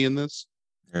nothing to me in this.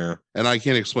 Yeah. And I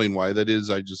can't explain why that is.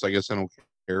 I guess I don't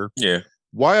care. Yeah.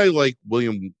 Why I like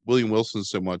William Wilson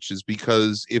so much is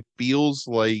because it feels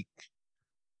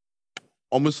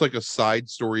almost like a side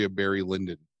story of Barry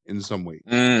Lyndon in some way.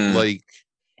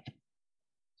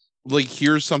 Like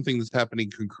here's something that's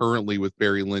happening concurrently with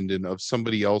Barry Lyndon of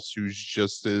somebody else who's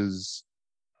just as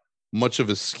much of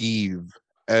a skeeve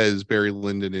as Barry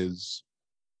Lyndon is,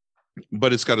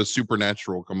 but it's got a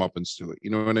supernatural comeuppance to it. You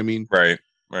know what I mean? Right.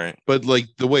 But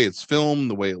the way it's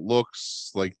filmed, the way it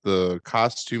looks, the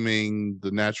costuming, the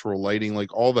natural lighting,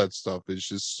 all that stuff is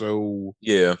just so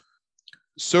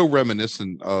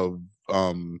reminiscent of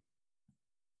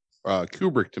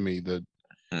Kubrick to me that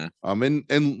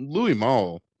and Louis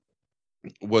Malle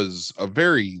was a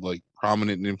very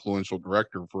prominent and influential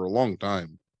director for a long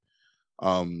time.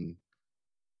 I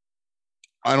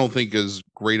don't think as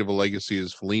great of a legacy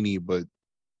as Fellini, but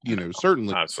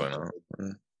certainly absolutely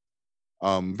not.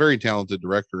 Very talented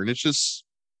director, and it's just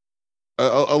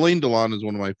Alain Delon is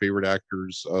one of my favorite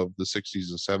actors of the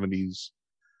 60s and 70s.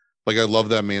 I love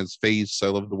that man's face. I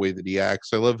love the way that he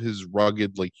acts. I love his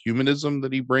rugged humanism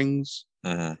that he brings.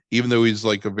 Even though he's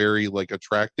a very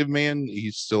attractive man,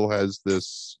 he still has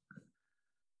this,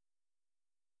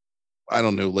 I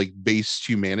don't know, based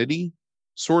humanity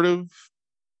sort of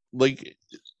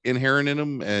inherent in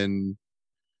him. And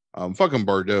fucking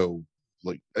Bardot,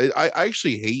 I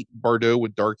actually hate Bardot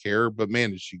with dark hair, but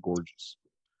man, is she gorgeous.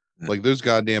 Those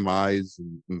goddamn eyes.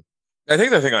 And I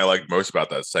think the thing I like most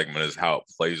about that segment is how it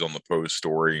plays on the Poe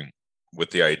story with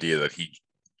the idea that he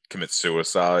commits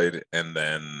suicide, and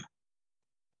then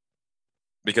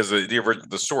because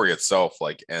the story itself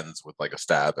ends with a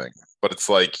stabbing, but it's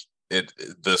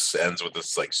this ends with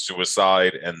this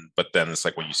suicide, but then it's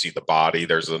when you see the body,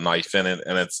 there's a knife in it,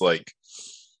 and it's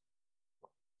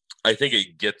I think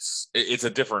it's a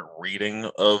different reading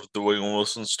of the William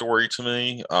Wilson story to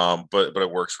me, but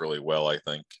it works really well. I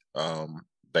think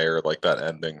there that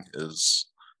ending is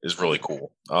really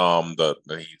cool. That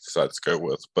he decides to go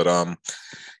with, but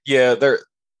yeah, they're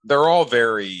all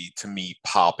very, to me,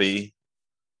 poppy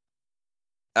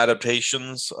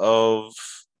adaptations of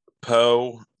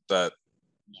Poe that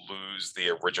lose the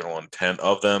original intent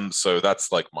of them. So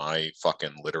that's my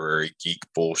fucking literary geek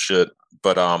bullshit.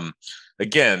 But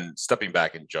again, stepping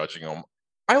back and judging them,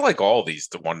 I like all these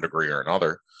to one degree or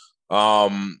another.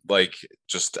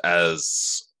 Just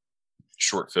as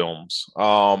short films.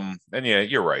 And yeah,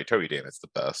 you're right. Toby Dammit's the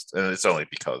best, and it's only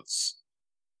because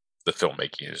the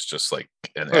filmmaking is just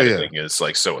and editing is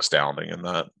so astounding in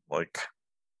that.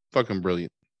 Fucking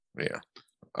brilliant. Yeah.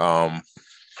 All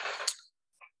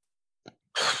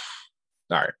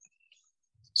right.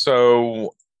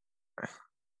 So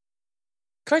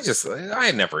I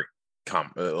had never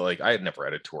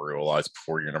editorialized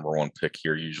before your number one pick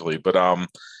here usually, but can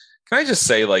I just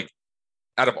say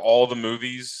out of all the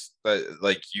movies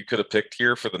that you could have picked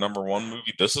here for the number one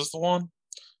movie, this is the one?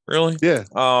 Really? Yeah.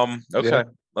 Okay. Yeah.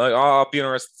 I'll be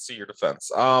interested to see your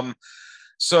defense.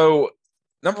 So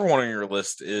number one on your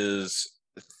list is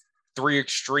Three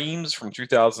Extremes from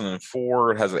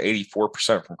 2004. It has an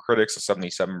 84% from critics, a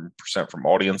 77% from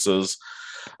audiences.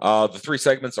 The three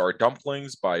segments are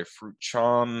Dumplings by Fruit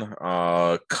Chan,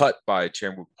 Cut by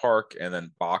Chan Wook Park, and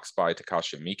then Box by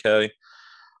Takashi Miike.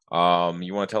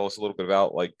 You want to tell us a little bit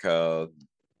about like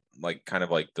kind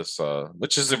of like this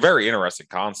which is a very interesting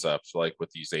concept, like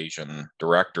with these Asian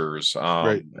directors,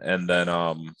 Right. and then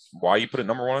why you put it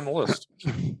number one on the list.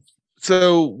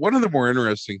 So one of the more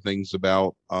interesting things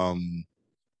about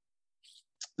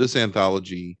this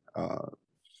anthology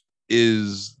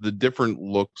is the different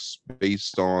looks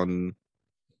based on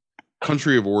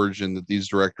country of origin that these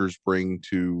directors bring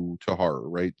to horror,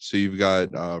 right? So you've got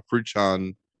Fruit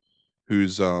Chan,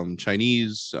 who's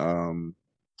Chinese,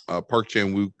 Park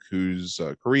Chan Wook, who's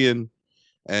Korean,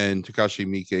 and Takashi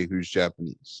Miike, who's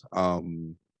Japanese.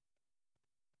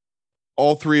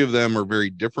 All three of them are very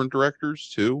different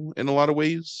directors too, in a lot of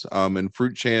ways. And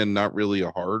Fruit Chan, not really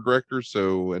a horror director,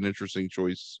 so an interesting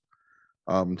choice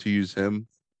to use him.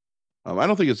 I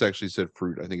don't think it's actually said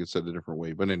fruit. I think it's said a different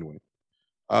way. But anyway,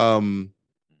 um,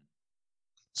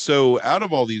 so out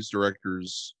of all these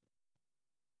directors,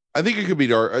 I think it could be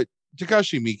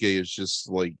Takashi Miike is just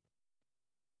like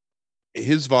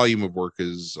his volume of work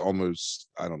is almost,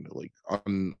 I don't know, like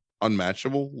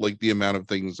unmatchable. Like the amount of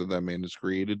things that man has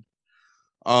created.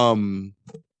 Um,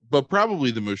 but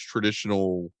probably the most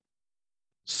traditional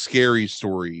scary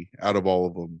story out of all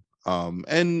of them.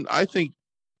 And I think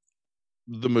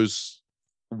the most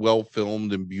well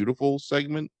filmed and beautiful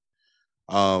segment,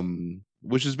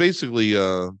 which is basically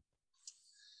I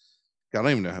don't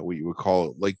even know what you would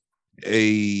call it, like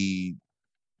a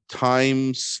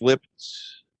time slipped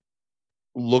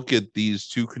look at these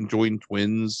two conjoined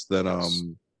twins that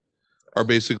are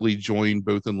basically joined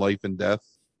both in life and death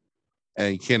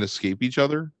and can't escape each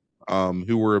other,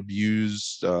 who were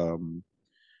abused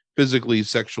physically,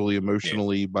 sexually,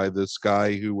 emotionally by this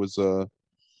guy who was a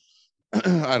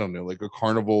I don't know, like a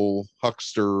carnival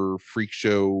huckster, freak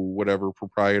show, whatever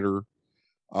proprietor.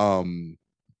 Um,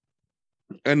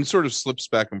 and sort of slips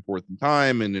back and forth in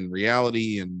time and in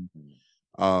reality, and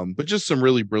but just some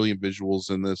really brilliant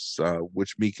visuals in this,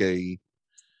 which Miike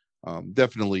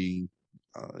definitely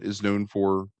is known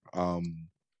for.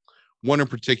 One in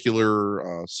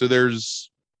particular, so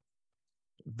there's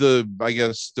the, I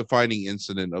guess, defining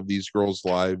incident of these girls'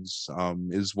 lives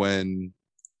is when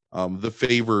the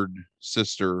favored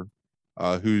sister,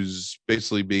 who's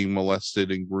basically being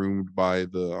molested and groomed by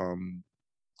the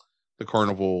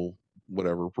carnival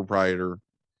whatever proprietor,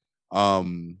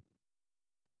 um,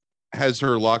 has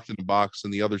her locked in a box,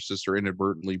 and the other sister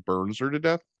inadvertently burns her to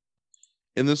death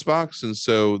in this box. And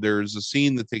so there's a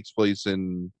scene that takes place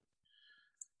in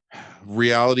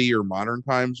reality or modern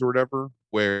times or whatever,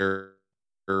 where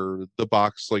the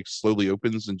box like slowly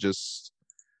opens and just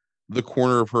the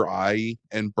corner of her eye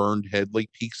and burned head like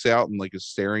peeks out and like is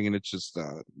staring, and it's just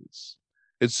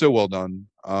it's so well done.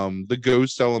 The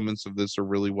ghost elements of this are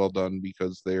really well done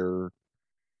because they're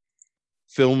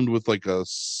filmed with like a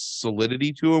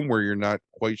solidity to them where you're not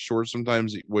quite sure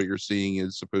sometimes what you're seeing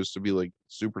is supposed to be like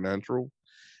supernatural,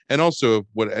 and also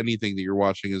what anything that you're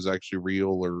watching is actually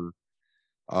real, or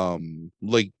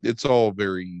like it's all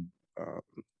very what's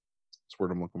the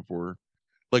word I'm looking for,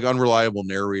 like unreliable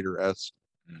narrator-esque.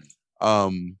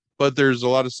 But there's a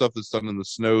lot of stuff that's done in the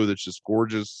snow that's just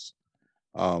gorgeous.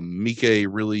 Miike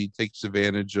really takes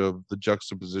advantage of the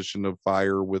juxtaposition of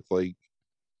fire with like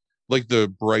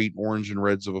the bright orange and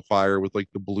reds of a fire with like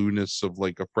the blueness of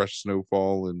like a fresh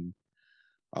snowfall. And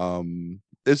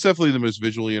it's definitely the most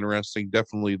visually interesting,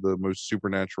 definitely the most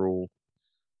supernatural,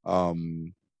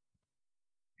 um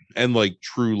and like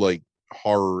true like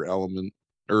horror element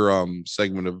or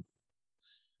segment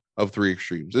of Three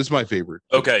Extremes. It's my favorite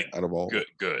Okay, out of all.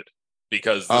 good.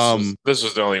 Because um this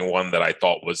was the only one that I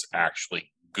thought was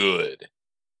actually good.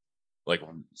 Like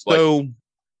so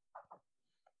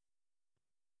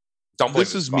Dumplings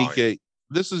this is is fine.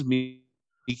 This is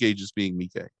Miike just being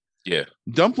Miike. Yeah.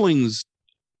 Dumplings,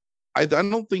 I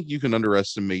don't think you can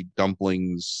underestimate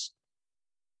Dumplings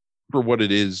for what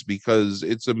it is, because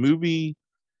it's a movie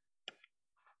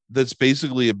that's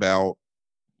basically about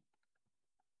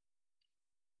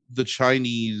the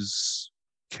Chinese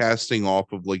casting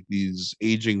off of like these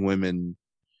aging women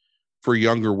for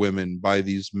younger women by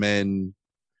these men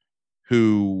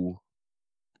who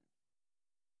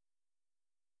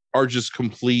are just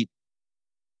complete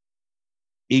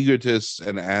egotists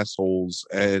and assholes.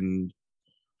 And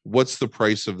what's the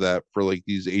price of that for like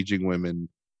these aging women?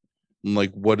 And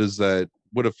like what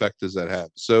effect does that have?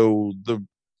 So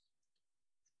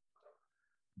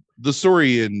the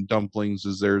story in Dumplings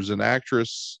is there's an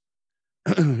actress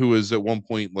who is at one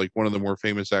point like one of the more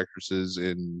famous actresses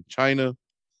in China,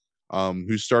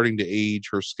 who's starting to age.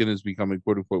 Her skin is becoming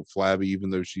quote unquote flabby, even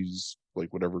though she's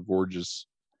like whatever gorgeous.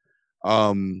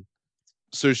 Um,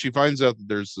 so she finds out that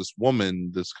there's this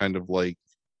woman, this kind of like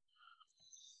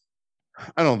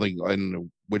I don't know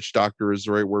which doctor is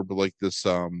the right word, but like this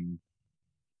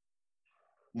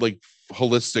like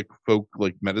holistic folk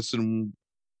like medicine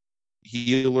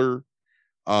healer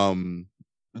um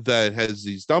that has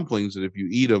these dumplings, and if you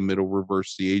eat them it'll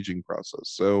reverse the aging process.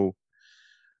 So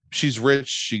she's rich,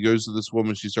 she goes to this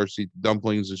woman, she starts to eat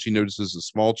dumplings, and she notices a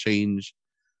small change.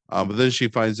 But then she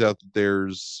finds out that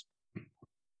there's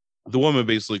the woman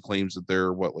basically claims that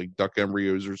they're what, like duck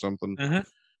embryos or something,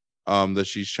 that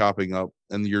she's chopping up,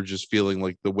 and you're just feeling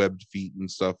like the webbed feet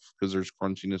and stuff because there's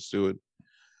crunchiness to it.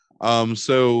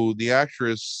 So the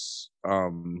actress,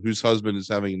 whose husband is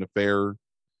having an affair,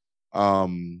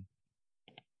 um,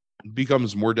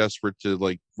 becomes more desperate to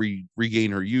like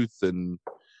regain her youth, and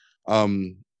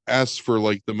um, asks for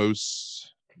like the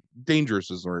most dangerous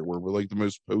is the right word, but like the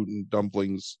most potent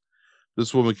dumplings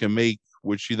this woman can make,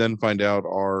 which you then find out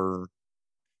are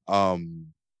um,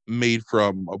 made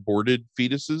from aborted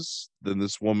fetuses. Then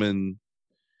this woman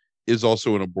is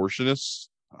also an abortionist,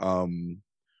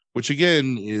 which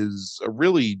again is a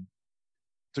really,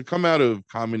 to come out of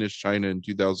communist China in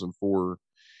 2004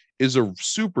 is a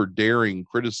super daring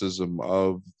criticism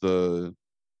of the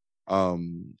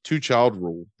two-child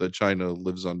rule that China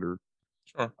lives under,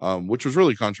 Sure. which was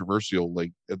really controversial,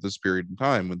 like at this period in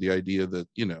time, with the idea that,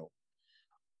 you know,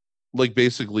 like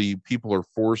basically people are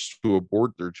forced to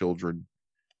abort their children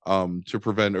to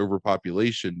prevent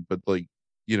overpopulation, but like,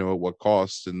 you know, at what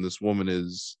cost? And this woman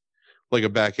is like a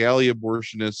back alley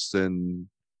abortionist, and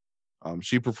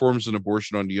she performs an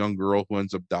abortion on a young girl who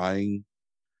ends up dying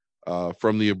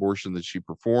from the abortion that she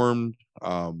performed.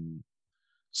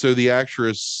 So the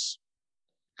actress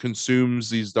consumes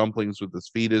these dumplings with this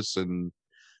fetus and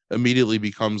immediately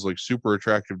becomes like super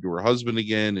attractive to her husband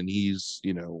again, and he's,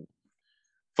 you know,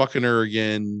 fucking her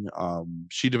again.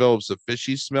 She develops a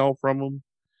fishy smell from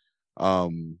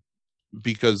him,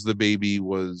 because the baby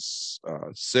was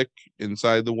sick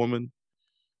inside the woman.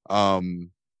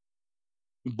 Um,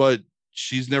 but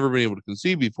she's never been able to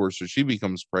conceive before, so she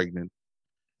becomes pregnant.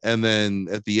 And then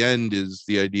at the end is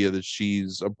the idea that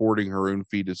she's aborting her own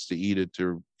fetus to eat it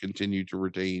to continue to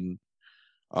retain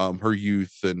her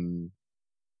youth, and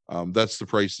that's the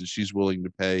price that she's willing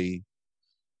to pay.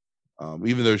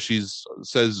 Even though she's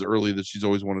says early that she's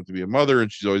always wanted to be a mother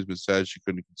and she's always been sad she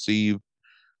couldn't conceive,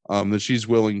 that she's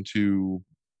willing to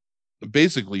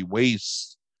basically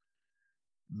waste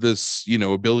this, you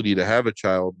know, ability to have a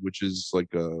child, which is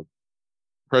like a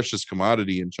precious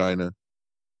commodity in China,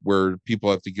 where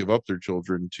people have to give up their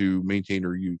children to maintain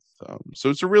her youth. So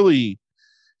it's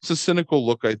a cynical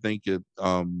look, I think, at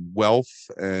wealth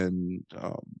and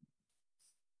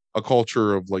a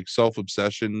culture of like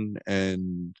self-obsession,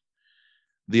 and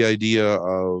the idea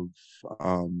of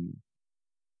um,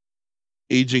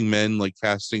 aging men like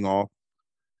casting off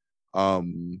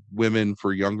women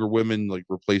for younger women, like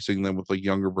replacing them with like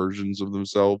younger versions of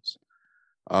themselves.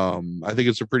 I think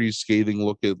it's a pretty scathing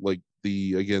look at like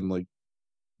the, again, like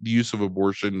the use of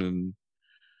abortion,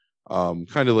 and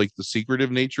kind of like the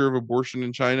secretive nature of abortion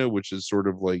in China, which is sort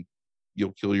of like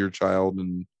you'll kill your child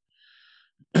and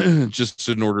just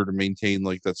in order to maintain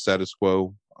like that status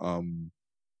quo.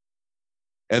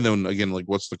 And then again, like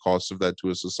what's the cost of that to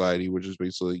a society, which is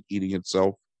basically eating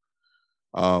itself.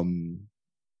 Um,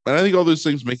 and I think all those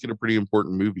things make it a pretty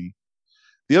important movie.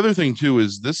 The other thing too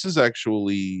is this is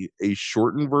actually a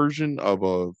shortened version of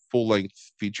a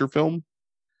full-length feature film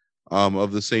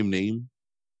of the same name.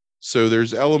 So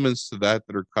there's elements to that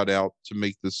that are cut out to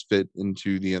make this fit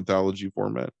into the anthology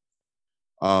format.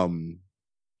 Um,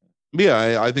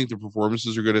 yeah, I think the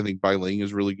performances are good. I think Bai Ling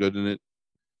is really good in it.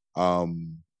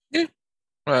 Yeah,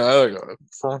 I like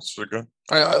performances are good.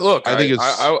 Look, I think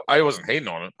I wasn't hating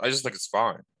on it. I just think it's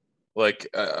fine. Like,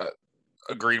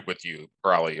 agreed with you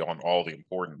probably on all the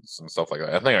importance and stuff like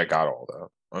that. I think I got all that.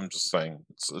 I'm just saying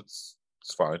it's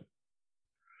fine.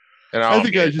 And I don't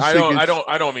mean,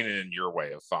 I don't mean it in your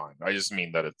way of fine. I just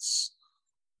mean that it's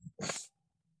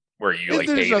where you like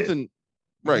there's hate nothing, it.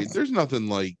 right? There's nothing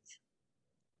like,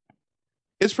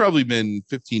 it's probably been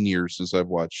 15 years since I've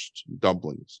watched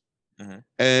Dumplings,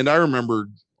 and I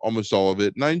remembered almost all of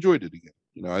it, and I enjoyed it again.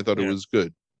 You know, I thought it was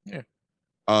good. Yeah.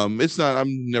 It's not.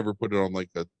 I'm never put it on like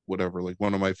a whatever, like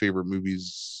one of my favorite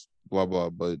movies, blah blah.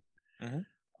 But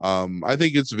I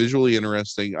think it's visually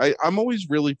interesting. I'm always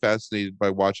really fascinated by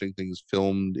watching things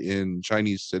filmed in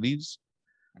Chinese cities,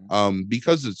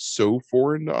 because it's so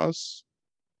foreign to us.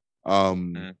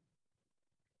 You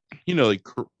know, like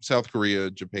South Korea,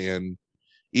 Japan,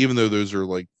 even though those are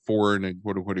like foreign and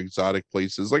quote unquote exotic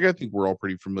places, like I think we're all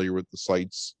pretty familiar with the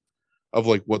sites of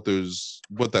like what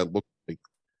that looks like.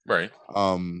 Right.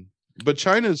 But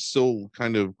China is still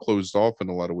kind of closed off in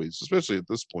a lot of ways, especially at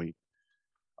this point.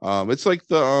 It's like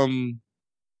the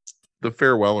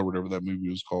Farewell or whatever that movie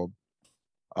was called.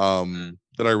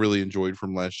 That I really enjoyed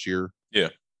from last year. Yeah.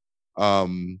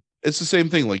 It's the same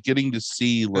thing, like getting to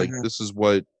see like Mhm. this is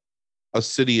what a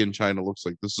city in China looks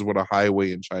like. This is what a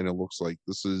highway in China looks like.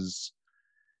 This is,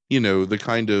 the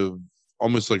kind of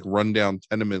almost like rundown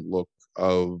tenement look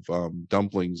of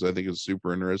dumplings. I think is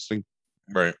super interesting.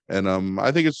 Right. And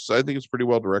I think it's pretty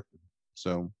well directed.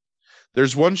 So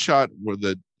there's one shot where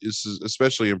that is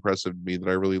especially impressive to me that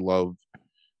I really love,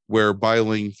 where Bai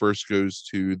Ling first goes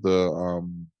to the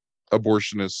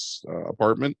abortionist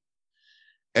apartment,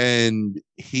 and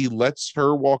he lets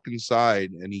her walk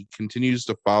inside, and he continues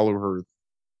to follow her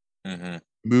Hmm.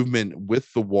 movement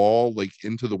with the wall, like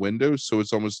into the window. So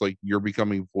it's almost like you're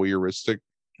becoming voyeuristic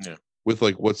Yeah. with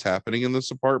like what's happening in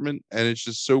this apartment, and it's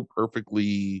just so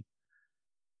perfectly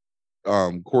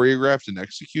choreographed and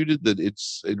executed that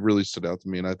it really stood out to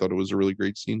me, and I thought it was a really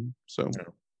great scene. So, Yeah.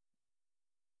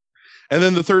 and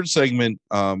then the third segment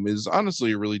is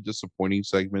honestly a really disappointing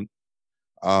segment.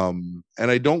 And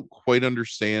I don't quite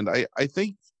understand. I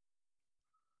think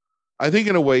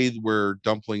in a way where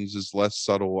dumplings is less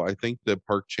subtle, I think that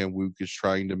Park Chan Wook is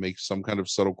trying to make some kind of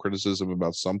subtle criticism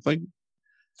about something,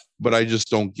 but I just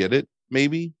don't get it.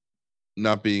 Maybe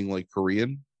not being like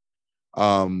Korean.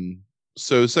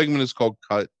 So segment is called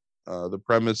Cut. The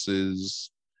premise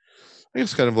is, I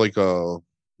guess, kind of like a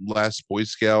Last Boy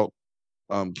Scout,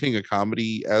 King of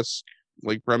Comedy esque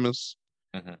like premise.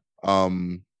 Hmm.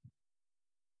 Um,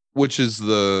 which is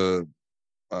the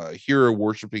hero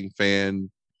worshiping fan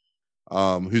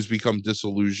who's become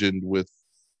disillusioned with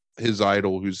his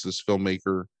idol, who's this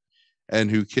filmmaker, and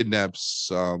who kidnaps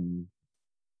him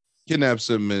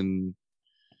and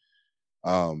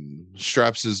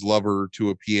straps his lover to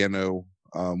a piano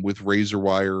with razor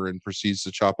wire and proceeds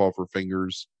to chop off her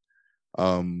fingers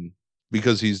um,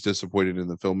 because he's disappointed in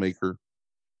the filmmaker.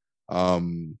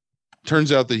 Um,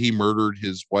 Turns out that he murdered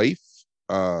his wife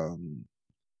um,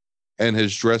 and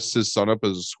has dressed his son up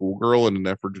as a schoolgirl in an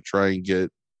effort to try and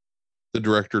get the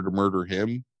director to murder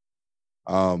him.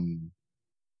 Um,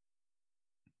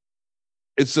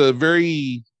 it's a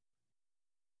very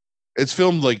it's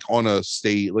filmed like on a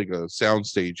stage, like a sound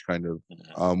stage kind of,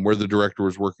 where the director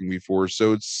was working before.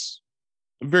 So it's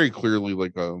very clearly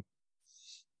like a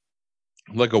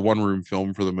one room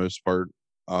film for the most part.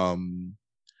 Um,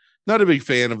 Not a big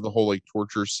fan of the whole like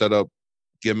torture setup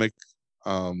gimmick.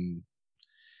 Um,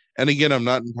 and again, I'm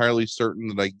not entirely certain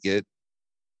that I get,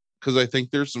 because I think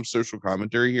there's some social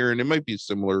commentary here, and it might be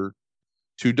similar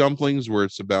to Dumplings, where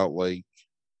it's about like,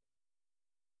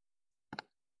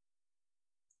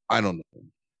 I don't know.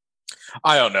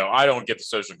 I don't know. I don't get the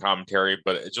social commentary,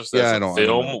 but it just as Yeah, a I don't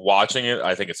film, know. watching it,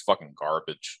 I think it's fucking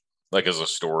garbage. Like as a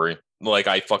story, like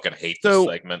I fucking hate this So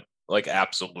segment. Like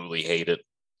absolutely hate it.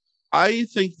 I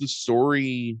think the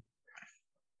story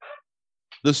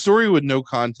with no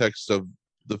context of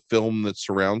the film that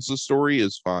surrounds the story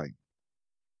is fine.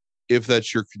 If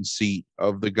that's your conceit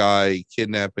of the guy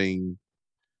kidnapping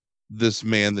this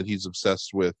man that he's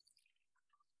obsessed with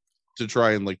to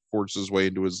try and like force his way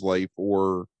into his life,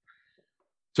 or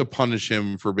to punish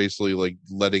him for basically like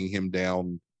letting him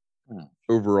down Hmm.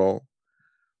 overall.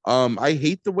 I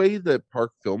hate the way that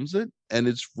Park films it, and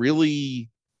it's really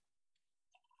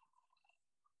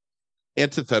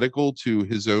antithetical to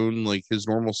his own, like his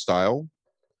normal style.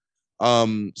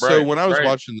 So Right, right.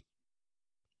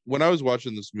 when I was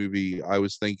watching this movie, I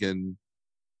was thinking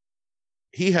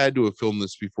he had to have filmed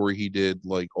this before he did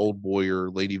like Old Boy or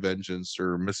Lady Vengeance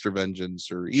or Mr.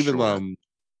 Vengeance or even Sure.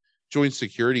 Joint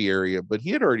Security Area, but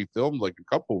he had already filmed like a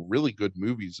couple really good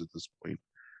movies at this point.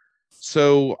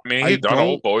 So I mean, I he'd done don't,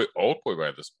 Old Boy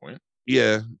by this point.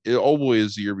 yeah, Old Boy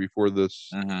is the year before this.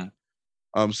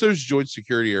 Mm-hmm. So is Joint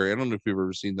Security Area. I don't know if you've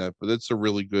ever seen that, but it's a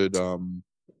really good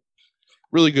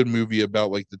movie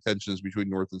about like the tensions between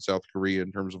North and South Korea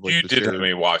in terms of like You the did have shared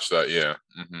me watch that, yeah.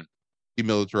 Mm-hmm.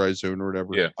 demilitarized zone or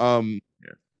whatever. Yeah, yeah,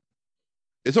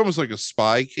 It's almost like a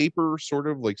spy caper, sort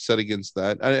of like set against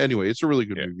that. Anyway, it's a really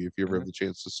good yeah. movie if you ever Mm-hmm. have the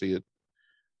chance to see it.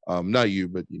 Not you,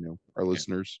 but our Yeah.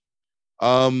 listeners.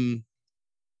 Um,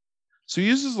 so he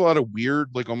uses a lot of weird,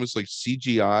 like almost like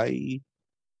CGI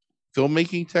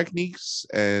filmmaking techniques,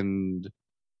 and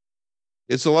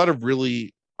it's a lot of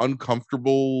really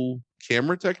uncomfortable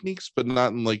camera techniques, but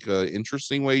not in like a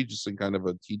interesting way, just in kind of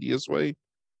a tedious way.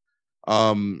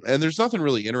 And there's nothing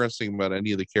really interesting about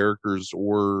any of the characters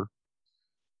or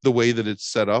the way that it's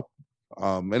set up.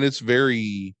 And it's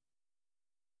very,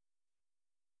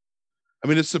 I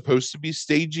mean, it's supposed to be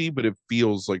stagey, but it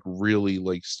feels like really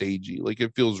like stagey. Like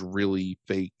it feels really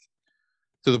fake,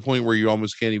 to the point where you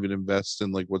almost can't even invest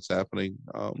in like what's happening.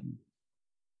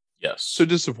 Yes. So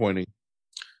disappointing.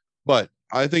 But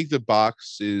I think the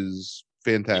box is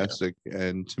Yeah. fantastic,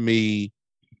 and to me,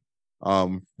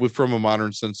 with from a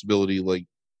modern sensibility, like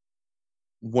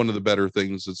one of the better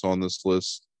things that's on this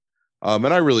list. And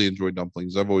I really enjoy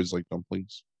dumplings. I've always liked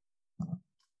dumplings.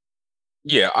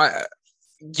 Yeah.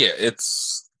 Yeah.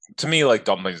 It's to me like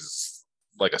dumplings is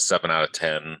like a 7 out of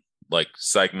 10 like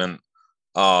segment.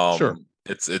 Sure.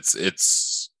 It's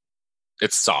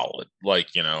solid. Like,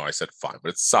 I said fine, but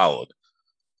it's solid.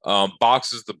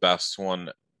 Box is the best one.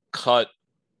 Cut.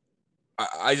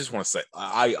 I just want to say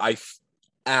I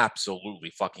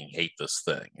absolutely fucking hate this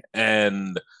thing,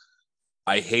 and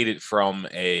I hate it from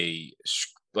a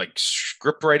like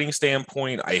script writing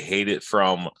standpoint. I hate it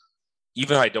from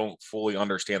even I don't fully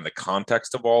understand the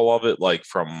context of all of it, like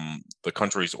from the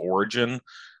country's origin.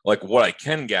 Like what I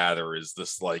can gather is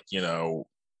this, like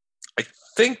I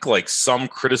think like some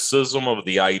criticism of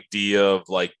the idea of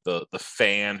like the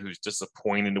fan who's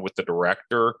disappointed with the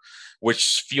director,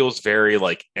 which feels very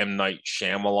like M. Night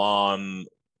Shyamalan,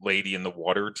 Lady in the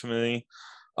Water to me,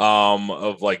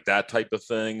 of like that type of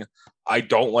thing. I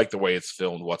don't like the way it's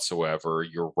filmed whatsoever.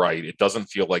 You're right; it doesn't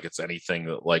feel like it's anything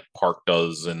that like Park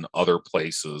does in other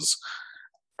places,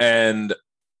 and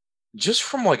just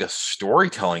from like a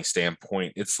storytelling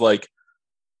standpoint, it's like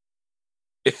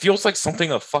it feels like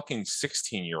something a fucking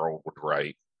 16-year-old would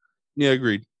write. Yeah,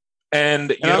 agreed.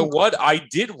 And And you know I'm what? I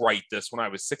did write this when I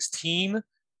was 16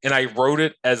 and I wrote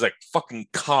it as a fucking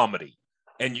comedy.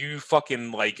 And you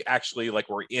fucking like actually like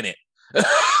were in it.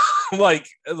 like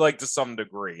to some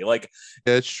degree. Yeah,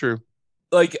 it's true.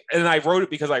 And I wrote it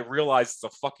because I realized it's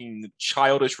a fucking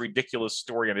childish, ridiculous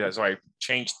story, and so I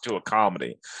changed it to a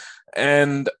comedy.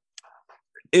 And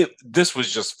this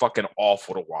was just fucking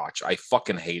awful to watch. I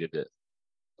fucking hated it.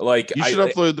 Like You should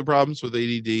upload the problems with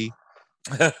ADD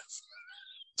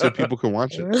so people can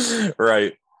watch it.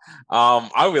 Right.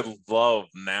 I would love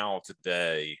now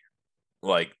today,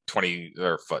 like 20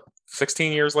 or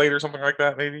 16 years later, something like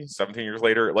that, maybe 17 years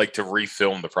later, like to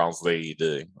refilm the problems with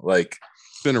AED. Like,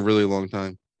 It's been a really long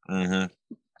time. You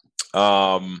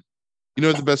know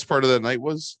what the best part of that night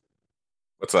was?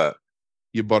 What's that?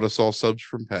 You bought us all subs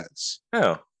from Pets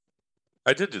Yeah,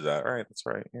 I did do that. Right. That's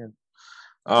right. Yeah.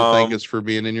 to thank us for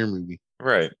being in your movie.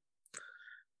 Right.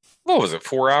 What was it?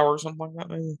 4 hours, something like that,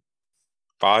 maybe?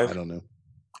 5? I don't know.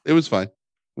 It was fine.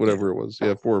 Whatever it was.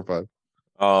 Yeah, 4 or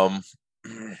 5.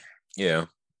 Yeah.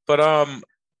 But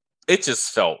it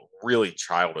just felt really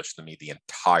childish to me, the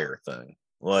entire thing.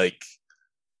 Like,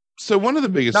 so one of the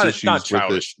biggest issues not with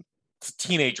childish, it,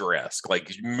 teenager-esque,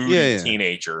 like moody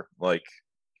teenager. Like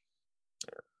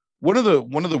one of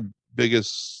the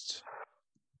biggest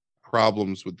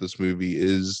problems with this movie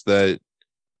is that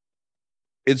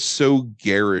it's so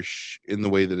garish in the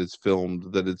way that it's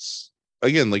filmed that it's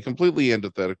again like completely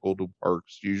antithetical to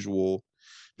Park's usual,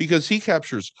 because he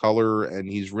captures color and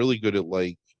he's really good at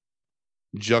like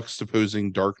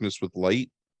juxtaposing darkness with light,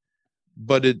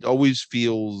 but it always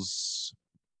feels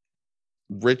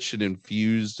rich and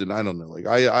infused. And I don't know, like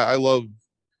I love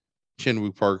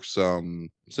Chan-wook Park's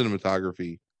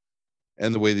cinematography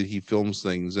and the way that he films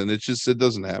things, and it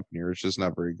doesn't happen here. It's just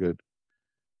not very good.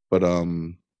 But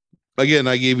again,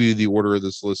 I gave you the order of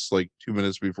this list like 2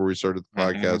 minutes before we started the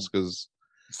podcast because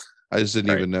I just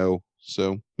didn't even know.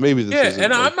 So maybe this isn't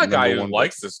and like I'm a guy who one,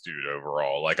 likes this dude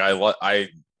overall. Like I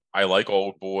like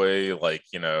Old Boy. Like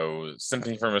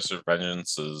Sympathy for Mr.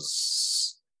 Vengeance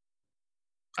is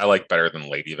I like better than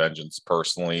Lady Vengeance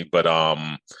personally, but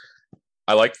I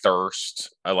like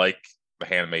Thirst. I like The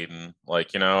Handmaiden.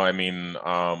 Like I mean,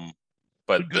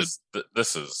 but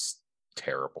this is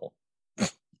terrible,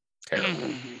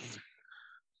 terrible.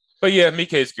 But yeah,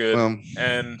 Miike's good,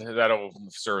 and that'll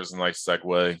serve as a nice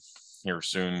segue here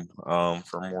soon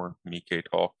for more Miike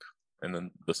talk, and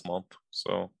then this month.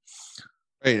 So,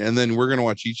 right, and then we're gonna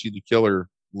watch Ichi the Killer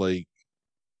like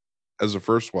as a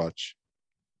first watch.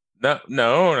 No,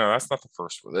 that's not the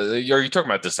first one. Are you talking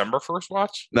about December first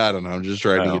watch? No, I don't know. I'm just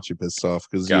trying to get you pissed off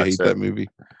because you hate that movie.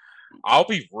 I'll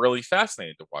be really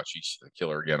fascinated to watch Ichi the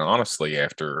Killer again, honestly,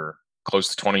 after close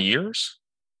to 20 years.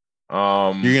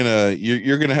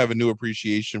 You're gonna have a new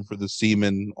appreciation for the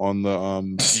semen on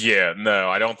the yeah, no,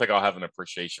 I don't think I'll have an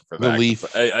appreciation for the that. leaf.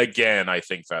 Again, I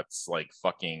think that's like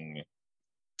fucking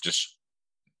just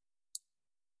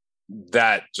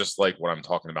like what I'm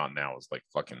talking about now is like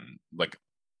fucking like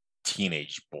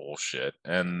teenage bullshit.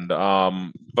 And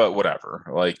but whatever.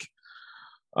 Like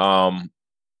yeah,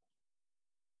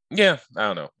 I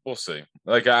don't know. We'll see.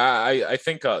 Like I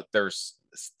think there's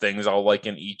things I'll like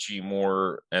in Ichi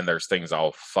more, and there's things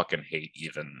I'll fucking hate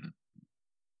even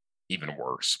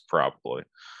worse, probably.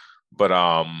 But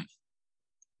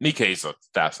Miike's a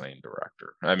fascinating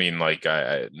director. I mean, like,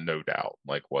 I no doubt,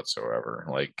 like whatsoever,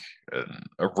 like an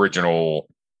original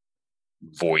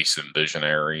voice and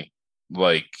visionary,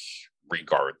 like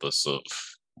regardless of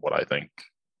what I think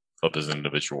of his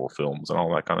individual films and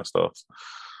all that kind of stuff.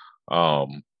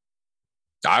 Um,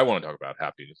 I want to talk about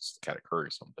Happiness Cat Curry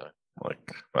someday.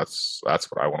 Like that's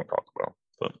what I want to talk about.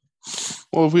 But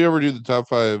Well, if we ever do the top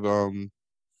 5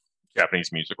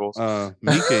 Japanese musicals,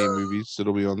 Miike movies,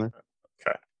 it'll be on there.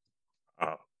 Okay.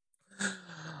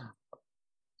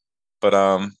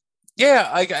 But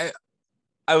yeah,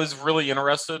 I was really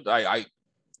interested. I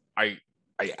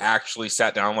actually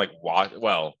sat down like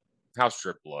House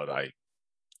Drip Blood.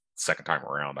 Second time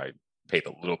around I paid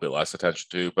a little bit less attention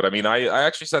to, but I mean I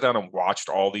actually sat down and watched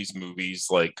all these movies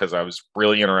like because I was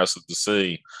really interested to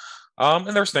see. And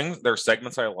there's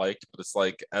segments I liked, but it's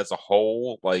like as a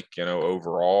whole, like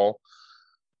overall,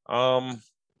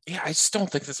 yeah, I just don't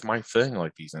think that's my thing.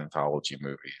 Like these anthology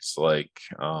movies, like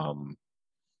I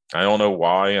don't know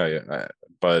why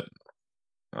but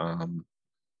um,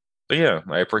 but yeah,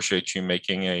 I appreciate you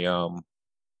making a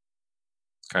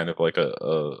kind of like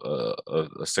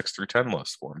a 6 through 10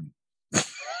 list for me.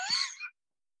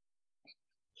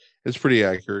 It's pretty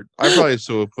accurate. I probably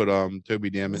still would put Toby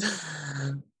Dammit.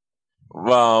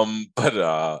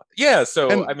 But yeah,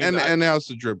 so I mean, and House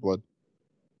of Drip Blood.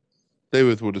 They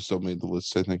would have still made the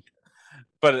list, I think.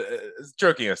 But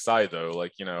joking aside, though,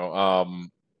 like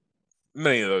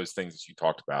many of those things that you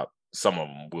talked about, some of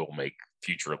them will make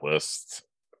future lists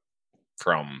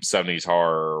from 70s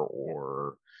horror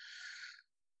or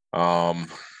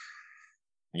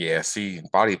yeah, see,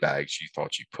 Body Bags you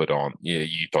thought you put on, yeah,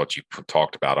 you thought you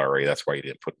talked about already. That's why you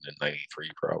didn't put it in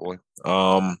 93 probably.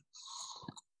 I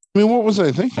mean, what was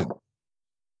I thinking?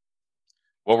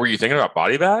 What were you thinking about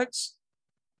Body Bags?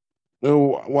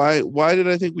 No, why did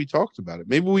I think we talked about it?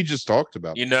 Maybe we just talked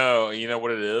about it. You know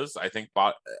what it is? I think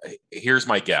here's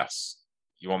my guess.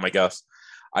 You want my guess?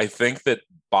 I think that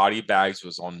Body Bags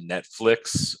was on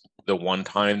Netflix the one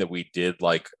time that we did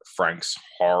like Frank's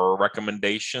horror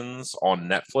recommendations on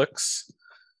Netflix.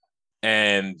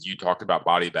 And you talked about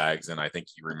Body Bags, and I think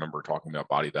you remember talking about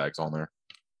Body Bags on there.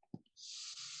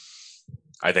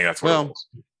 I think that's what it was.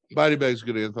 Body Bags,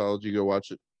 good anthology. Go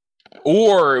watch it.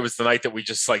 Or it was the night that we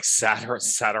just like sat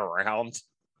around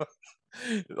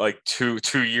like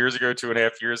 2.5 years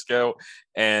ago,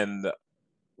 and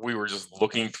we were just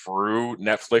looking through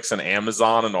Netflix and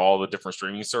Amazon and all the different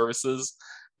streaming services,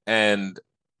 and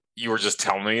you were just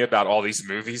telling me about all these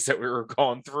movies that we were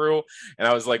going through, and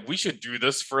I was like, we should do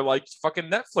this for like fucking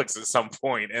Netflix at some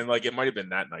point. And like it might have been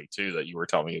that night too that you were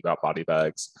telling me about Body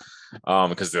Bags,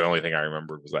 because the only thing I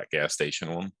remembered was that gas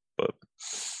station one, but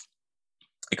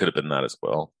it could have been that as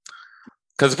well.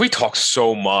 Because we talk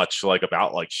so much like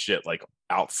about like shit like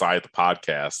outside the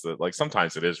podcast that like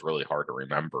sometimes it is really hard to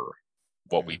remember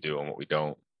what we do and what we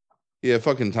don't. Yeah,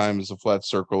 fucking time is a flat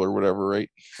circle or whatever,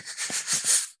 right?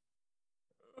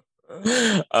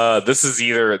 This is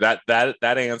either that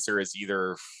answer is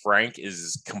either Frank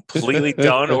is completely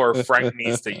done or Frank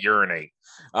needs to urinate.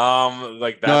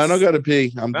 Like that's... No, I don't gotta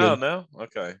pee. I'm good. No,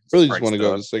 okay. Really just want to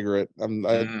go have a cigarette.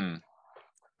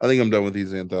 I think I'm done with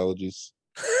these anthologies.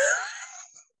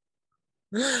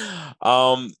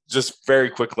 Just very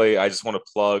quickly, I just want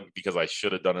to plug, because I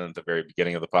should have done it at the very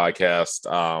beginning of the podcast.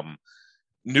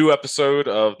 New episode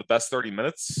of the Best 30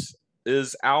 Minutes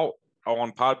is out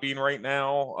on Podbean right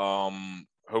now.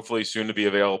 Hopefully soon to be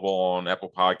available on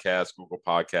Apple Podcasts, Google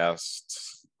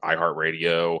Podcasts,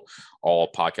 iHeartRadio,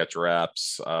 all podcatcher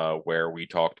apps, where we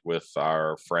talked with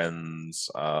our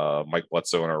friends Mike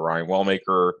Bledsoe and Ryan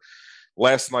Wellmaker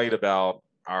last night about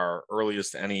our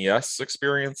earliest NES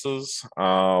experiences.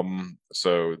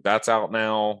 So that's out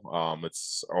now.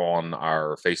 It's on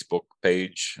our Facebook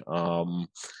page,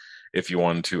 if you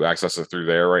want to access it through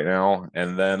there right now.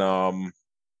 And then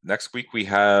next week we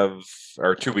have,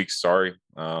 or 2 weeks, sorry.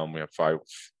 We have five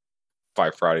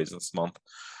Fridays this month.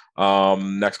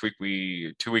 Next week,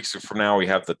 2 weeks from now, we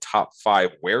have the top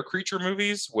 5 Were Creature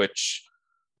movies, which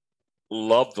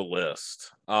love the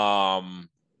list.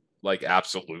 Like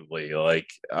absolutely.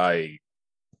 Like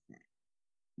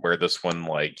where this one,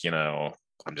 like,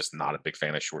 I'm just not a big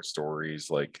fan of short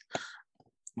stories. Like,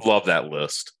 love that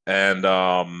list. And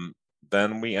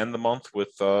then we end the month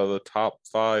with the top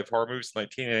 5 horror movies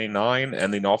 1989,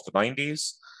 ending off the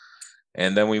 90s.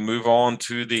 And then we move on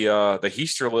to the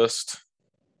Heaster list,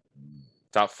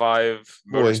 top 5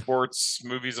 motorsports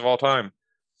movies of all time.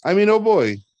 I mean, oh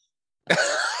boy.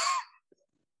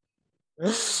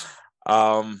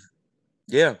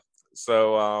 Yeah.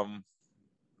 So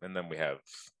and then we have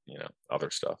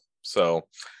other stuff. So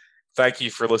thank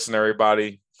you for listening,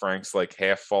 everybody. Frank's like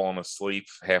half falling asleep,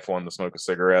 half wanting to smoke a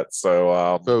cigarette.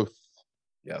 So Both.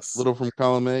 yes. A little from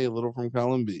column A, a little from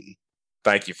column B.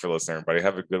 Thank you for listening, everybody.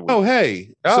 Have a good week. Oh,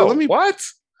 hey. So let me. What?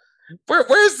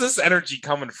 Where's this energy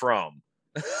coming from?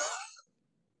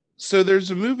 So there's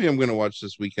a movie I'm going to watch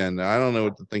this weekend. I don't know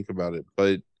what to think about it,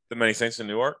 but The Many Saints in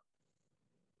Newark.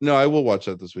 No, I will watch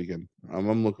that this weekend.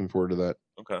 I'm looking forward to that.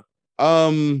 Okay.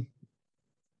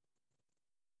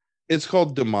 It's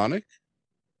called Demonic,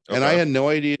 and I had no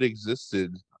idea it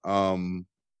existed. But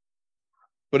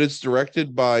it's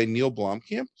directed by Neil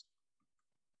Blomkamp,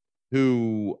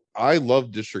 who I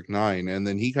love District 9, and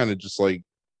then he kind of just like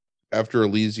after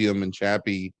Elysium and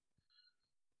Chappie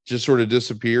just sort of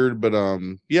disappeared. But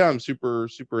yeah, I'm super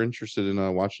interested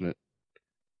in watching it.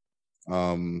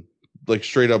 Like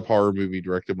straight up horror movie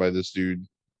directed by this dude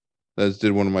that's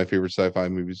did one of my favorite sci-fi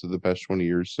movies of the past 20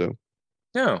 years. So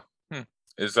yeah.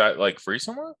 Is that like free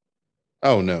somewhere?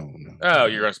 Oh no. Oh,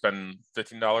 you're gonna spend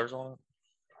 $15 on it?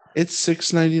 It's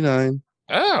 $6.99.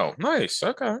 Oh, nice.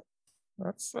 Okay.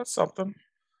 That's something.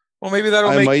 Well, maybe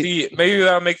that'll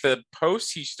make the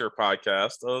post Easter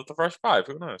podcast of the Fresh Five.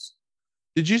 Who knows?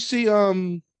 Did you see just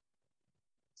trying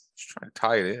to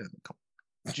tie it in.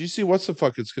 Did you see what's the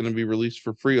fuck it's going to be released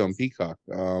for free on Peacock?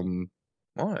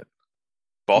 What?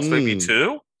 Boss Baby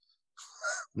 2?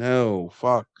 No,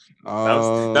 fuck.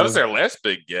 That was their last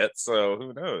big get, so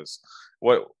who knows?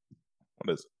 What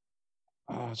is it?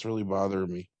 Oh, it's really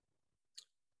bothering me.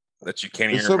 That you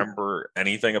can't even remember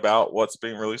anything about what's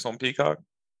being released on Peacock?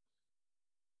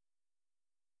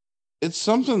 It's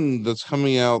something that's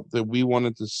coming out that we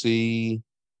wanted to see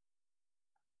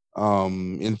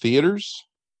in theaters.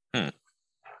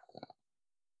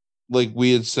 Like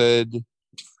we had said,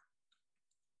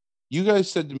 you guys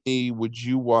said to me, would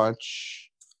you watch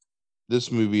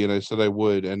this movie? And I said I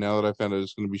would. And now that I found out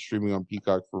it's going to be streaming on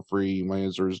Peacock for free, my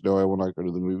answer is no, I will not go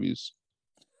to the movies.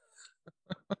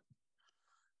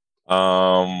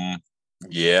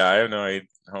 Yeah, I have no idea.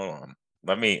 Hold on.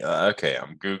 Let me okay,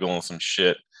 I'm Googling some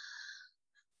shit.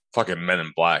 Fucking Men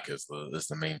in Black is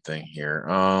the main thing here.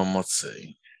 Let's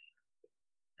see.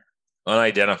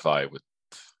 Unidentified with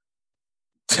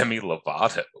Demi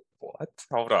Lovato. What?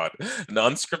 Hold on. An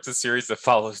unscripted series that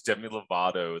follows Demi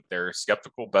Lovato, their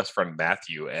skeptical best friend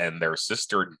Matthew, and their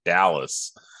sister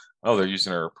Dallas. Oh, they're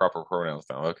using her proper pronouns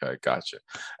now. Okay, gotcha.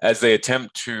 As they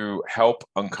attempt to help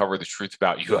uncover the truth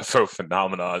about UFO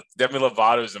phenomena, Demi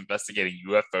Lovato is investigating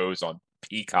UFOs on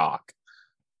Peacock.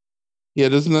 Yeah,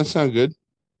 doesn't that sound good?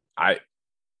 I'm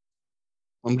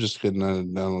just kidding. I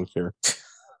don't care.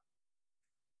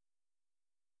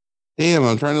 Damn,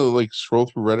 I'm trying to like scroll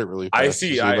through Reddit really fast. I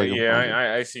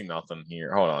see nothing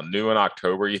here. Hold on. New in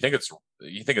October. You think it's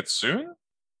soon?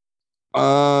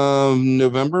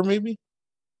 November maybe?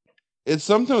 It's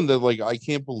something that like I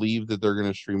can't believe that they're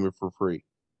gonna stream it for free.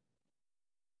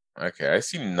 Okay, I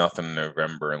see nothing in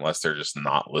November unless they're just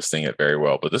not listing it very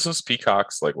well. But this is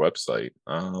Peacock's like website.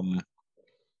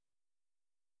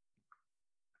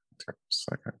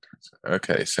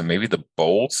 Okay, so maybe the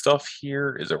bold stuff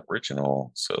here is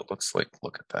original. So it looks like,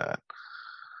 look at that.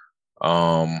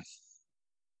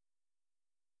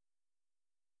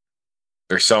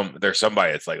 There's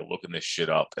somebody that's like looking this shit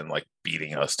up and like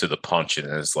beating us to the punch, and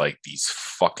it's like these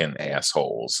fucking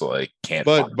assholes like can't.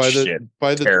 But by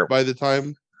the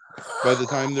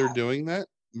time they're doing that,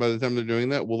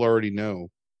 we'll already know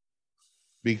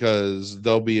because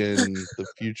they'll be in the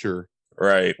future.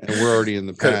 Right. And we're already in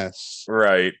the past.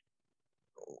 Right.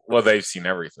 Well, they've seen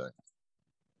everything.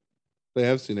 They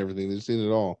have seen everything. They've seen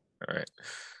it all. All right.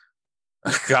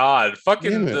 God,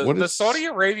 fucking the Saudi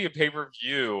Arabia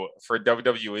pay-per-view for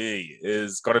WWE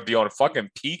is going to be on fucking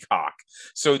Peacock.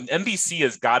 So NBC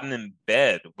has gotten in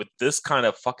bed with this kind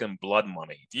of fucking blood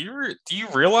money. Do you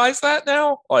realize that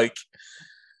now? Like,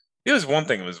 it was one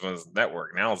thing, it was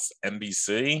network. Now it's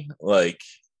NBC. Like,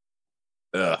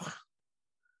 ugh.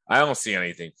 I don't see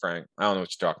anything, Frank. I don't know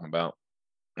what you're talking about.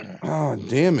 Oh,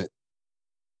 damn it.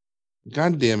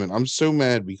 God damn it. I'm so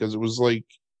mad because it was like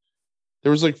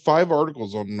there was like 5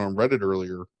 articles on Reddit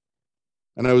earlier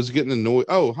and I was getting annoyed.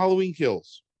 Oh, Halloween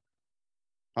Kills.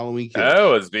 Oh,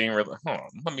 it's being hold on.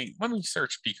 Let me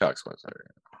search Peacock's website.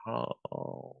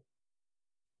 Oh.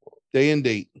 Day and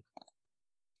date.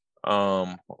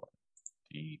 Oh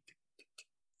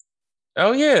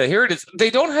yeah, here it is. They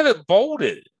don't have it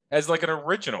bolded as like an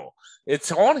original.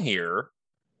 It's on here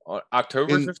on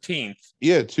October 15th.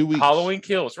 Yeah, 2 weeks. Halloween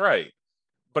Kills, right.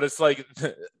 But it's like,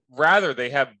 rather, they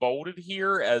have bolded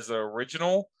here as an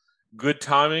original. Good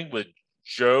Timing with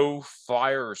Joe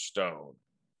Firestone.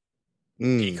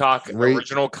 Peacock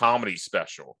original comedy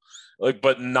special. Like,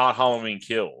 but not Halloween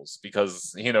Kills.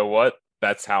 Because, you know what?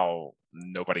 That's how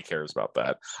nobody cares about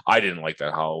that. I didn't like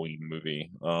that Halloween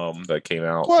movie that came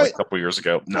out like a couple years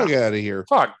ago. No, Fuck out of here.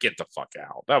 Fuck, get the fuck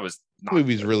out. That was not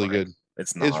movie's good, really right? good.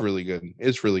 It's not. It's really good.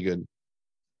 It's really good.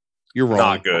 You're wrong.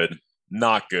 Not good.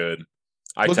 Not good.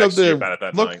 I texted you about it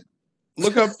that night.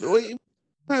 Look up.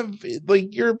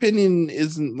 Like your opinion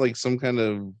isn't like some kind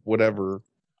of whatever.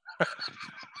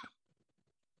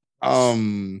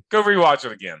 Go rewatch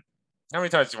it again. How many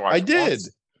times did you watch it? I did.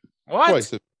 Once? What?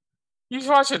 Twice. You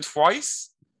watched it twice?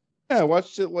 Yeah, I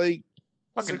watched it like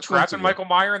fucking trapping Michael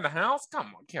Myers in the house. Come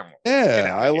on.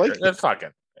 Yeah, I like it. Fucking.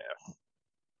 Yeah.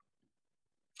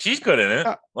 She's good in it.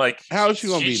 Like, how is she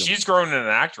gonna beat him? She's grown in an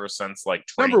actress since like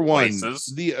number one.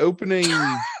 Places. The opening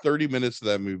 30 minutes of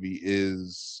that movie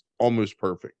is almost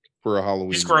perfect for a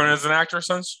Halloween. She's grown as an actress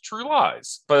since True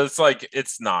Lies, but it's like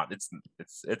it's not.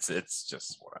 It's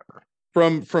just whatever.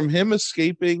 From him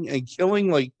escaping and killing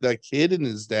like that kid and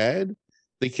his dad,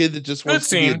 the kid that just wants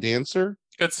to be a dancer.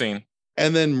 Good scene.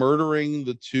 And then murdering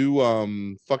the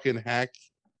two fucking hack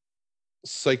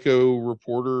psycho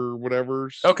reporter whatever.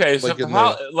 Okay, so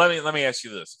let me ask you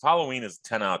this. If Halloween is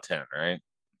 10 out of 10, right?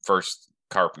 First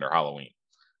Carpenter Halloween.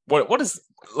 What is,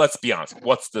 let's be honest,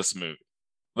 what's this movie?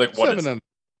 Like what is it?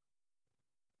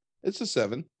 It's a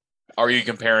 7. Are you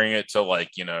comparing it to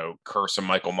like, Curse of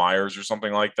Michael Myers or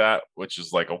something like that, which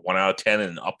is like a 1 out of 10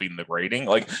 and upping the rating?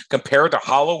 Like compared to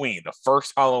Halloween, the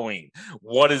first Halloween,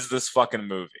 what is this fucking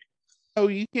movie? Oh,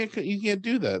 you can't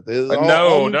do that.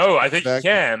 No, I think you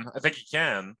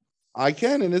can. I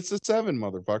can, and it's a 7,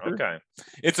 motherfucker. Okay.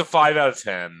 It's a 5 out of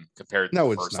 10 compared to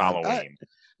the first Halloween.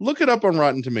 Look it up on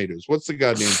Rotten Tomatoes. What's the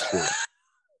goddamn score?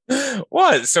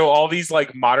 What? So all these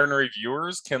like modern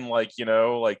reviewers can like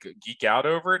geek out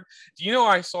over it. Do you know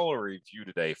I saw a review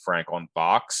today, Frank, on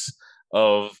Vox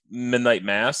of Midnight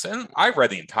Mass, and I read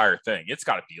the entire thing. It's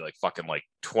got to be like fucking like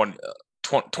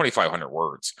 2,500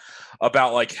 words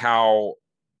about like how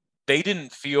they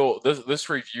didn't feel this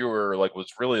reviewer like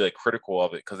was really like critical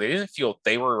of it because they didn't feel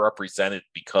they were represented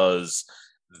because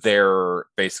they're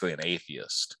basically an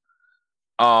atheist.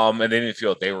 And they didn't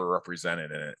feel they were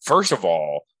represented in it. First of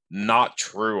all, not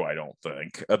true, I don't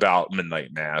think, about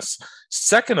Midnight Mass.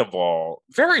 Second of all,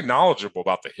 very knowledgeable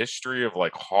about the history of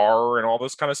like horror and all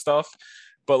this kind of stuff,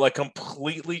 but like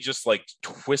completely just like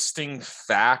twisting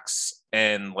facts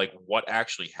and like what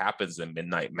actually happens in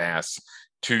Midnight Mass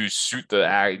to suit the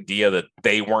idea that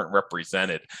they weren't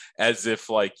represented, as if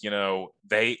like, an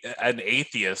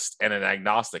atheist and an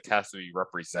agnostic has to be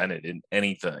represented in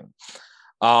anything.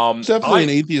 Definitely an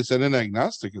atheist and an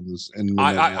agnostic in this.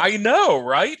 I know,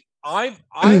 right? I'm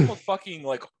a fucking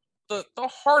like the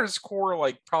hardest core,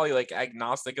 like probably like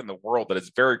agnostic in the world that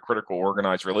is very critical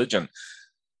organized religion.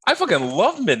 I fucking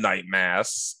love Midnight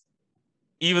Mass,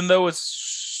 even though it's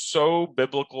so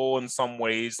biblical in some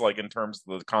ways, like in terms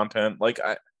of the content. Like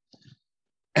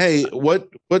hey, what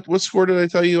score did I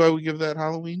tell you I would give that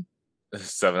Halloween?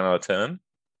 7 out of 10.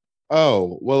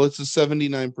 Oh, well, it's a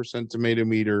 79% tomato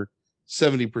meter.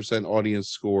 70% audience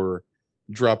score.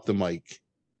 Drop the mic.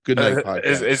 Good night,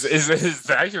 podcast. Is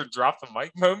that your drop the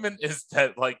mic moment? Is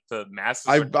that like the masses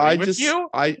agree with you?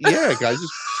 I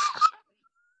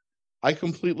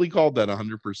completely called that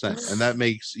 100%, and that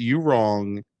makes you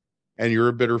wrong, and you're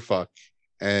a bitter fuck.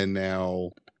 And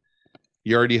now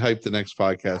you already hyped the next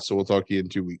podcast, so we'll talk to you in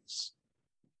 2 weeks.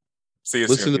 See you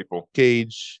soon, people.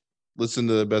 Cage. Listen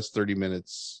to the best 30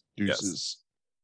 minutes. Deuces. Yes.